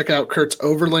go check out Kurt's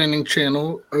Overlanding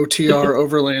channel, OTR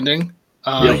Overlanding.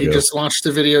 He just launched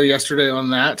a video yesterday on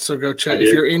that, so go check.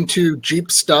 If you're into Jeep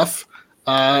stuff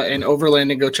and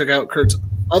overlanding, go check out Kurt's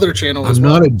other channel as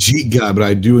well. I'm not a Jeep guy, but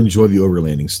I do enjoy the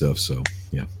overlanding stuff. So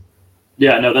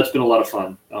yeah, no, that's been a lot of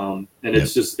fun. And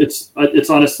it's just it's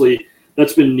honestly,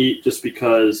 that's been neat just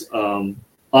because I'm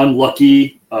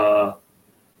lucky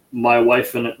my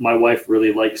wife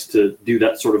really likes to do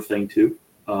that sort of thing too,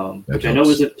 which I know helps.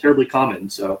 isn't terribly common.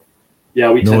 So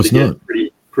yeah, we No, tend it's to get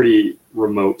not. pretty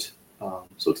remote.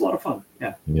 So it's a lot of fun.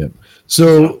 Yeah. Yeah.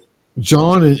 So,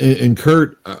 John and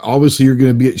Kurt, obviously you're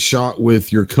going to be at SHOT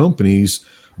with your companies,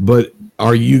 but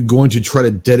are you going to try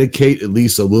to dedicate at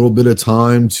least a little bit of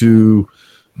time to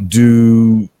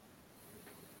do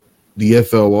the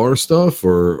FLR stuff,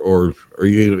 or are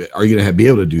you going to be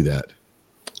able to do that?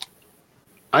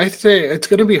 I think it's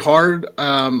going to be hard.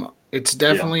 It's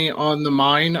definitely on the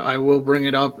mind. I will bring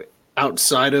it up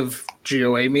outside of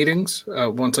GOA meetings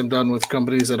once I'm done with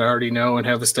companies that I already know and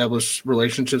have established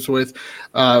relationships with.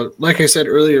 Like I said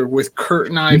earlier, with Kurt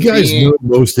and I, You guys know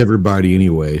most everybody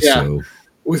anyway, Yeah. so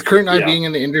with Kurt and I being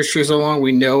in the industry so long,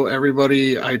 we know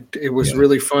everybody. It was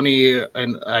really funny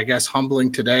and I guess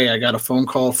humbling today. I got a phone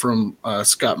call from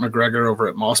Scott McGregor over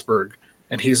at Mossberg,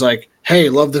 and he's like, "Hey,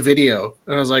 love the video."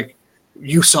 And I was like,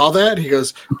 "You saw that?" He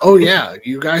goes, "Oh yeah,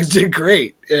 you guys did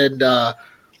great." And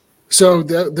so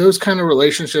those kind of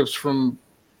relationships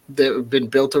that have been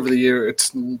built over the year,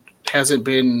 it's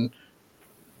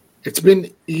been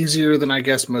easier than I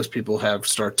guess most people have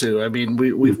start to. I mean,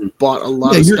 we've bought a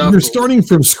lot of stuff. You're starting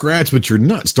from scratch, but you're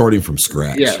not starting from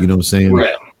scratch. Yeah. You know what I'm saying?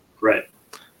 Right.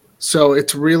 So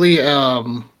it's really,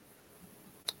 I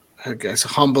guess,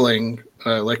 humbling.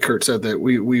 Like Kurt said, that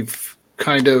we've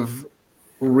kind of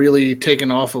really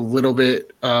taken off a little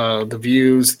bit. The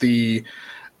views, the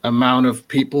amount of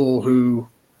people who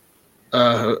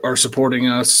are supporting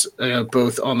us,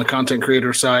 both on the content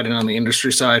creator side and on the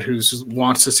industry side, who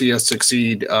wants to see us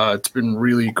succeed. It's been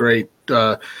really great.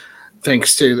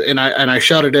 Thanks to, and I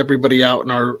shouted everybody out in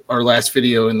our last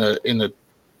video in the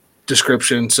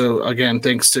description. So again,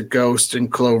 thanks to Ghost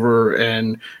and Clover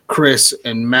and Chris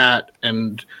and Matt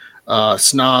and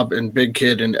Snob and Big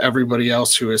Kid and everybody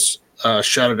else who has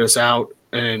shouted us out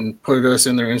and put us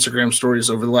in their Instagram stories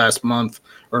over the last month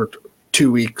or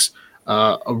 2 weeks.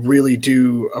 I really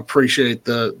do appreciate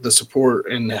the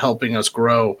support and helping us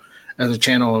grow as a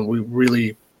channel, and we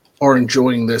really are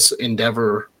enjoying this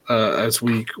endeavor as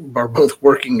we are both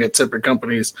working at separate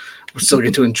companies. We still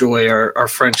get to enjoy our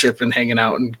friendship and hanging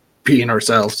out and being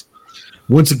ourselves.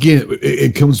 Once again,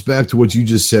 it comes back to what you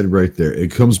just said right there.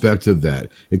 It comes back to that.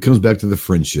 It comes back to the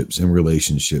friendships and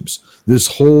relationships. This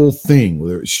whole thing,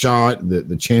 whether it's SHOT,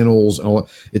 the channels,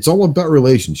 it's all about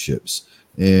relationships.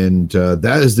 And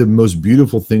that is the most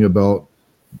beautiful thing about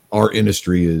our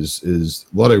industry is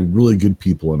a lot of really good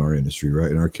people in our industry,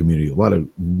 right? In our community, a lot of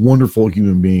wonderful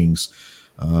human beings.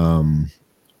 And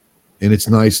it's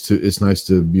nice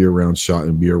to be around SHOT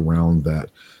and be around that.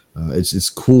 It's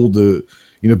cool to,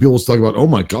 people talk about, oh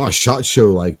my gosh, SHOT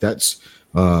Show, like that's,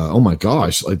 oh my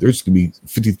gosh, like there's gonna be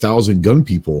 50,000 gun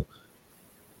people.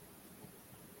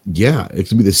 Yeah, it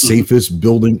can be the safest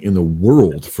building in the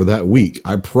world for that week.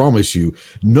 I promise you,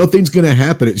 nothing's going to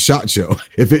happen at SHOT Show.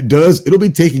 If it does, it'll be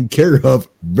taken care of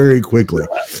very quickly.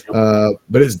 But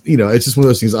it's it's just one of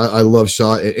those things. I love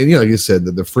SHOT, and like I said,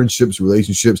 the friendships,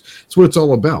 relationships. It's what it's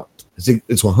all about.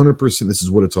 It's 100%. This is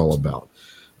what it's all about.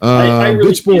 I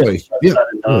really Bitch boy, can't stress that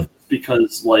enough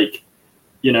because, like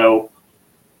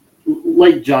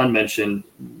John mentioned,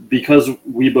 because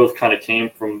we both kind of came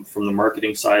from the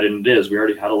marketing side, and we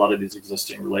already had a lot of these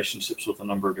existing relationships with a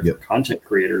number of different content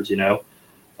creators,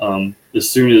 as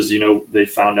soon as, they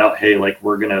found out, hey, like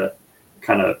we're going to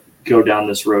kind of go down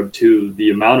this road too, the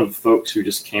amount of folks who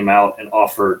just came out and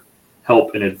offered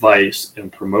help and advice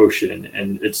and promotion,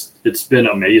 and it's been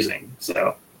amazing.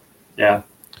 So, yeah.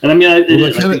 And I mean,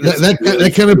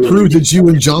 that kind of proves that you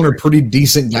and John are pretty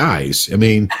decent guys. I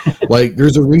mean, like,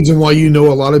 there's a reason why a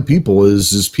lot of people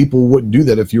is people wouldn't do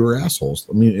that if you were assholes.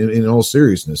 I mean, in all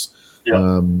seriousness.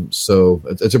 Yeah. So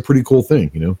it's a pretty cool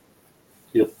thing,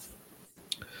 Yep.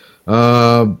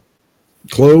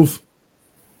 Clove,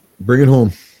 bring it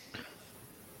home.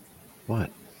 What?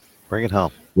 Bring it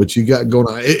home. What you got going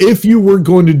on? If you were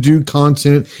going to do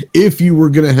content, if you were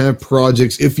going to have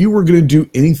projects, if you were going to do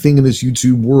anything in this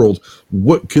YouTube world,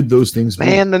 what could those things be?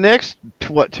 Man, the next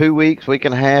 2 weeks, week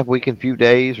and a half, few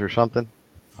days or something.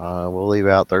 We'll leave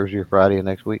out Thursday or Friday of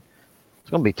next week. It's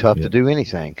going to be tough to do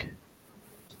anything.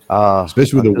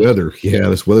 Especially with the weather. Yeah,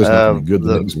 this weather's not going to be good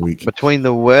the next week. Between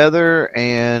the weather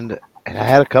and I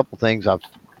had a couple things I've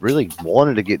really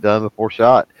wanted to get done before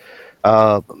SHOT.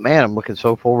 But man, I'm looking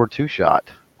so forward to SHOT.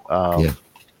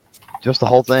 Just the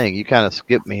whole thing. You kind of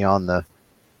skipped me on the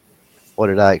what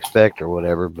did I expect or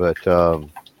whatever, but did I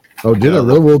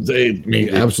really? Well,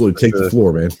 absolutely take the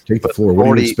floor, man. Take the floor.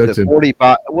 What do you expect?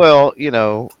 45. Well,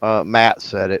 Matt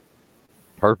said it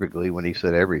perfectly when he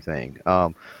said everything.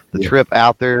 The trip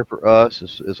out there for us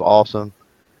is awesome.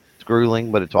 It's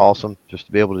grueling, but it's awesome just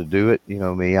to be able to do it. You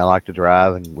know me, I like to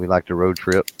drive, and we like to road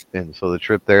trip. And so the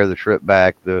trip there, the trip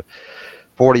back, the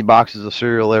 40 boxes of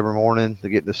cereal every morning to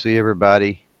get to see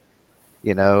everybody,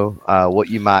 you know, what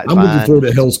you might I'm find. looking forward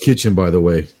to Hell's Kitchen, by the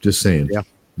way. Just saying. Yeah.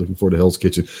 Looking forward to Hell's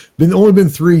Kitchen. Only been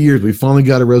 3 years. We finally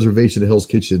got a reservation at Hell's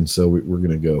Kitchen, so we're going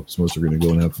to go. So most are going to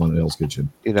go and have fun at Hell's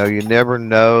Kitchen. You know, you never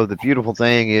know. The beautiful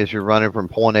thing is you're running from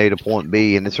point A to point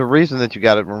B, and it's a reason that you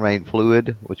got to remain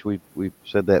fluid, which we've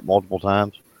said that multiple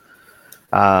times.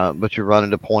 But you're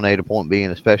running to point A to point B,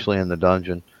 and especially in the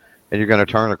dungeon, and you're going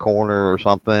to turn a corner or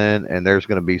something, and there's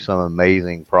going to be some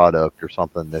amazing product or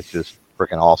something that's just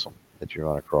freaking awesome that you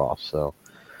run across. So,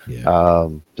 Yeah.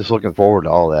 just looking forward to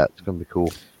all that. It's going to be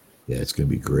cool. Yeah, it's going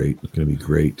to be great. It's going to be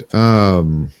great. Speaking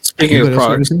of anybody else have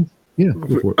products, anything? Yeah,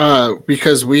 go for it.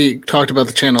 because we talked about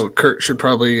the channel, Kurt should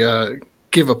probably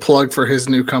give a plug for his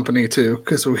new company too,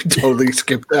 because we totally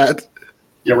skipped that.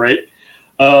 Yeah, right.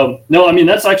 No, I mean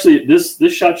that's actually this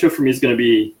SHOT Show for me is going to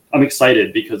be. I'm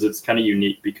excited because it's kind of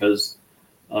unique because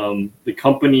the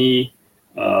company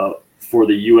for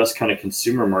the U.S. kind of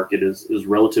consumer market is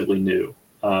relatively new,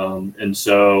 and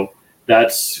so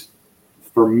that's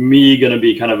for me going to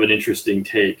be kind of an interesting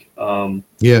take.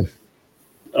 Yeah.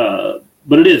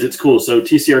 But it's cool. So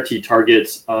TCRT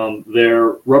targets, they're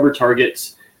rubber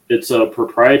targets. It's a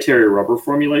proprietary rubber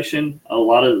formulation. A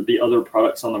lot of the other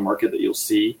products on the market that you'll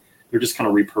see, they're just kind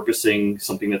of repurposing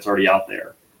something that's already out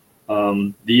there.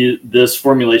 This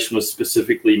formulation was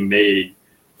specifically made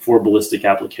for ballistic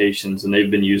applications, and they've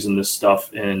been using this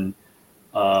stuff in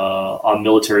on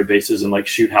military bases and like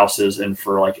shoot houses and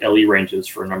for like LE ranges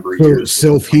for a number of years.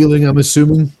 Self-healing, I'm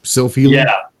assuming. Self-healing.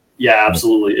 Yeah,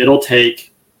 absolutely. It'll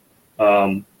take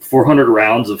 400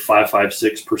 rounds of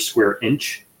 5.56 per square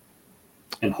inch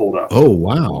and hold up. Oh,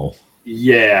 wow.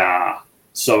 Yeah.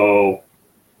 So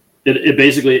it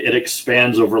basically it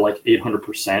expands over like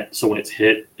 800%. So when it's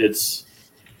hit, it's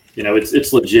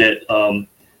it's legit.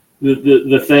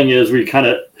 The thing is, we kind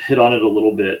of hit on it a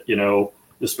little bit,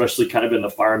 especially kind of in the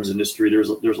firearms industry. There's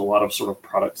a lot of sort of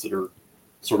products that are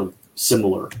sort of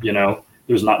similar.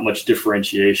 There's not much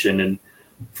differentiation, and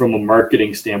from a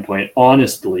marketing standpoint,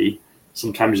 honestly,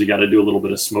 sometimes you got to do a little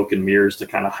bit of smoke and mirrors to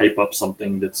kind of hype up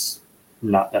something that's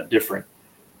not that different.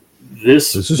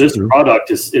 This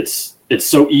product it's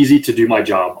so easy to do my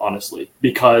job, honestly,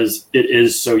 because it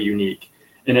is so unique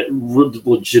and it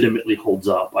legitimately holds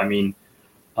up. I mean,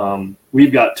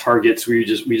 we've got targets. We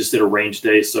just did a range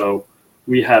day, so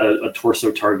we had a torso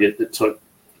target that took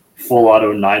full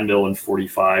auto 9mm and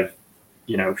 45,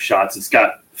 shots. It's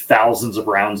got thousands of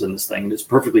rounds in this thing, and it's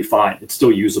perfectly fine. It's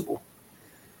still usable.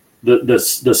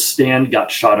 The stand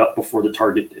got shot up before the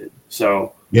target did.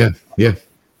 So yeah.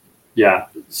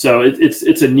 So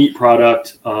it's a neat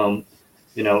product, and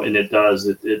it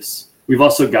does. We've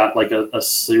also got like a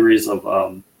series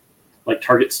of like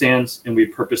target stands, and we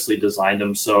purposely designed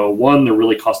them. So one, they're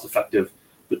really cost effective,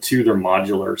 but two, they're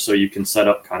modular. So you can set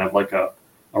up kind of like a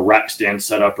rack stand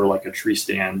setup or like a tree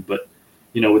stand. But,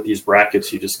 with these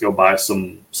brackets, you just go buy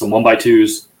some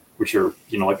 1x2s, which are,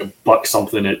 like $1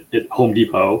 something at Home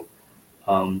Depot.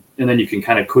 And then you can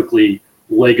kind of quickly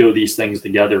Lego these things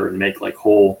together and make like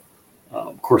whole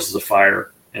courses of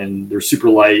fire. And they're super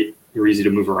light. They're easy to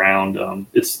move around.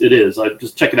 It is.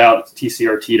 Just check it out. It's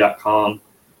tcrt.com.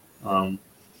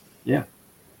 Yeah.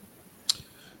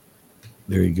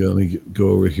 There you go. Let me go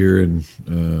over here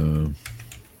and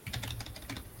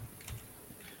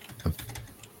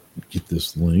get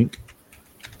this link.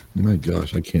 My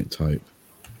gosh, I can't type.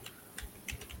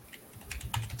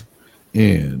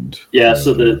 And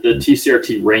so the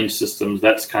TCRT range systems,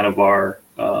 that's kind of our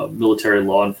military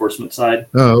law enforcement side.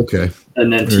 Oh, okay.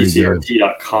 And then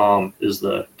TCRT.com is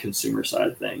the consumer side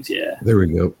of things. Yeah. There we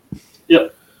go.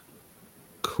 Yep.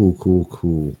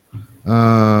 Cool.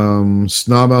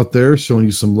 Snob out there showing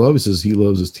you some love. He says he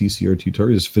loves his TCRT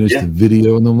target. Just finished the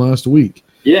video in them last week.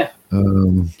 Yeah.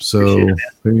 So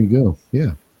there you go.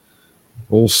 Yeah.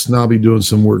 Old Snobby doing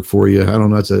some work for you. I don't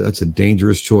know. That's a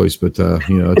dangerous choice, but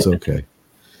it's okay.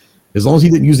 As long as he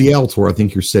didn't use the Altor, I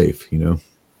think you're safe.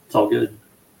 It's all good.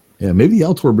 Yeah, maybe the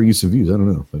Altor will bring you some views. I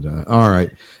don't know. But all right.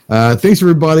 Thanks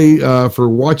everybody for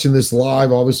watching this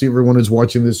live. Obviously, everyone is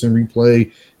watching this in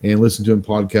replay and listen to it in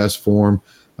podcast form.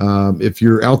 If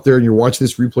you're out there and you're watching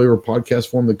this replay or podcast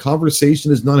form, the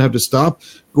conversation does not have to stop.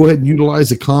 Go ahead and utilize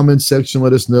the comment section.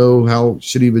 Let us know how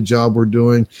shitty of a job we're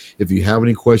doing. If you have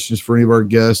any questions for any of our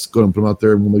guests, go ahead and put them out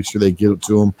there and we'll make sure they get it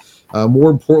to them. More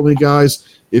importantly, guys,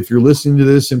 if you're listening to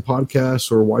this in podcasts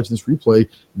or watching this replay,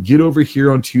 get over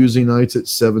here on Tuesday nights at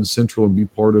 7 Central and be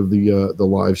part of the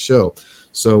live show.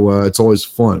 So it's always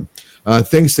fun.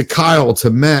 Thanks to Kyle, to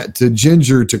Matt, to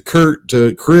Ginger, to Kurt,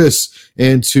 to Chris,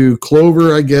 and to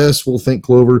Clover, I guess. We'll thank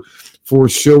Clover for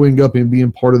showing up and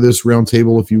being part of this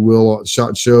roundtable, if you will,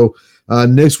 SHOT Show.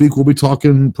 Next week, we'll be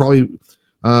talking probably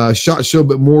SHOT Show,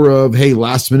 but more of, hey,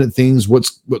 last minute things, what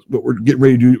we're getting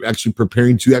ready to do, actually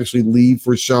preparing to actually leave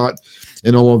for SHOT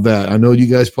and all of that. I know you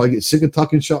guys probably get sick of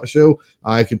talking SHOT Show.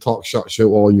 I can talk SHOT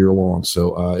Show all year long,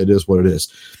 so it is what it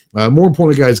is. More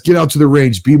importantly, guys, get out to the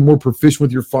range, be more proficient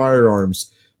with your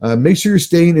firearms. Make sure you're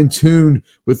staying in tune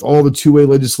with all the two-way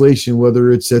legislation,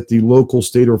 whether it's at the local,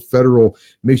 state, or federal.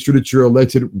 Make sure that your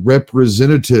elected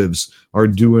representatives are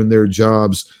doing their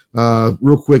jobs.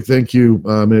 Real quick, thank you,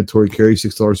 Mandatory Carry,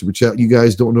 $6 super chat. You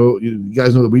guys know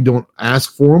that we don't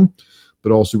ask for them,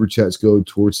 but all super chats go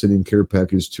towards sending care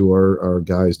package to our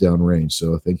guys downrange.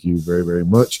 So thank you very, very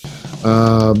much.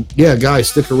 Yeah, guys,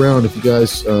 stick around if you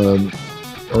guys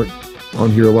aren't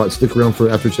on here a lot. Stick around for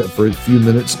after chat for a few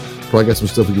minutes. Probably got some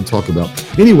stuff we can talk about.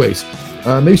 Anyways,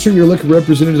 make sure your elected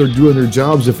representatives are doing their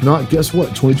jobs. If not, guess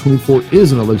what? 2024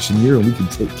 is an election year, and we can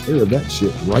take care of that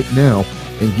shit right now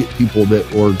and get people that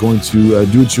are going to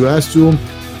do what you ask to them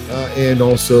and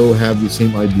also have the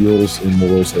same ideals and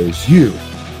morals as you.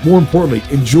 More importantly,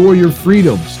 enjoy your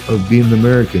freedoms of being an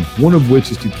American, one of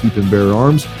which is to keep and bear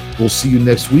arms. We'll see you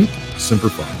next week. Semper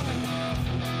Fi.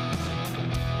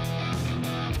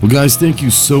 Well, guys, thank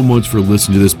you so much for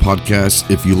listening to this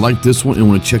podcast. If you like this one and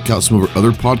want to check out some of our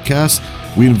other podcasts,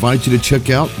 we invite you to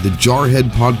check out the Jarhead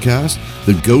podcast,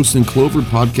 the Ghost and Clover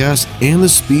podcast, and the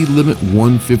Speed Limit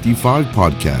 155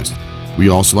 podcast. We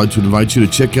also like to invite you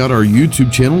to check out our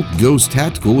YouTube channel, Ghost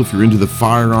Tactical, if you're into the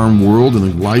firearm world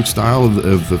and the lifestyle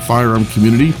of the firearm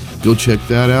community. Go check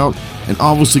that out. And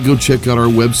obviously go check out our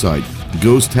website,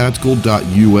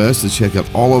 ghosttactical.us, to check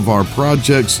out all of our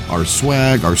projects, our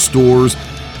swag, our stores,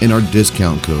 and our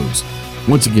discount codes.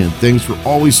 Once again, thanks for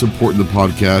always supporting the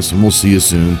podcast, and we'll see you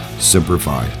soon. Semper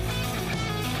Fi.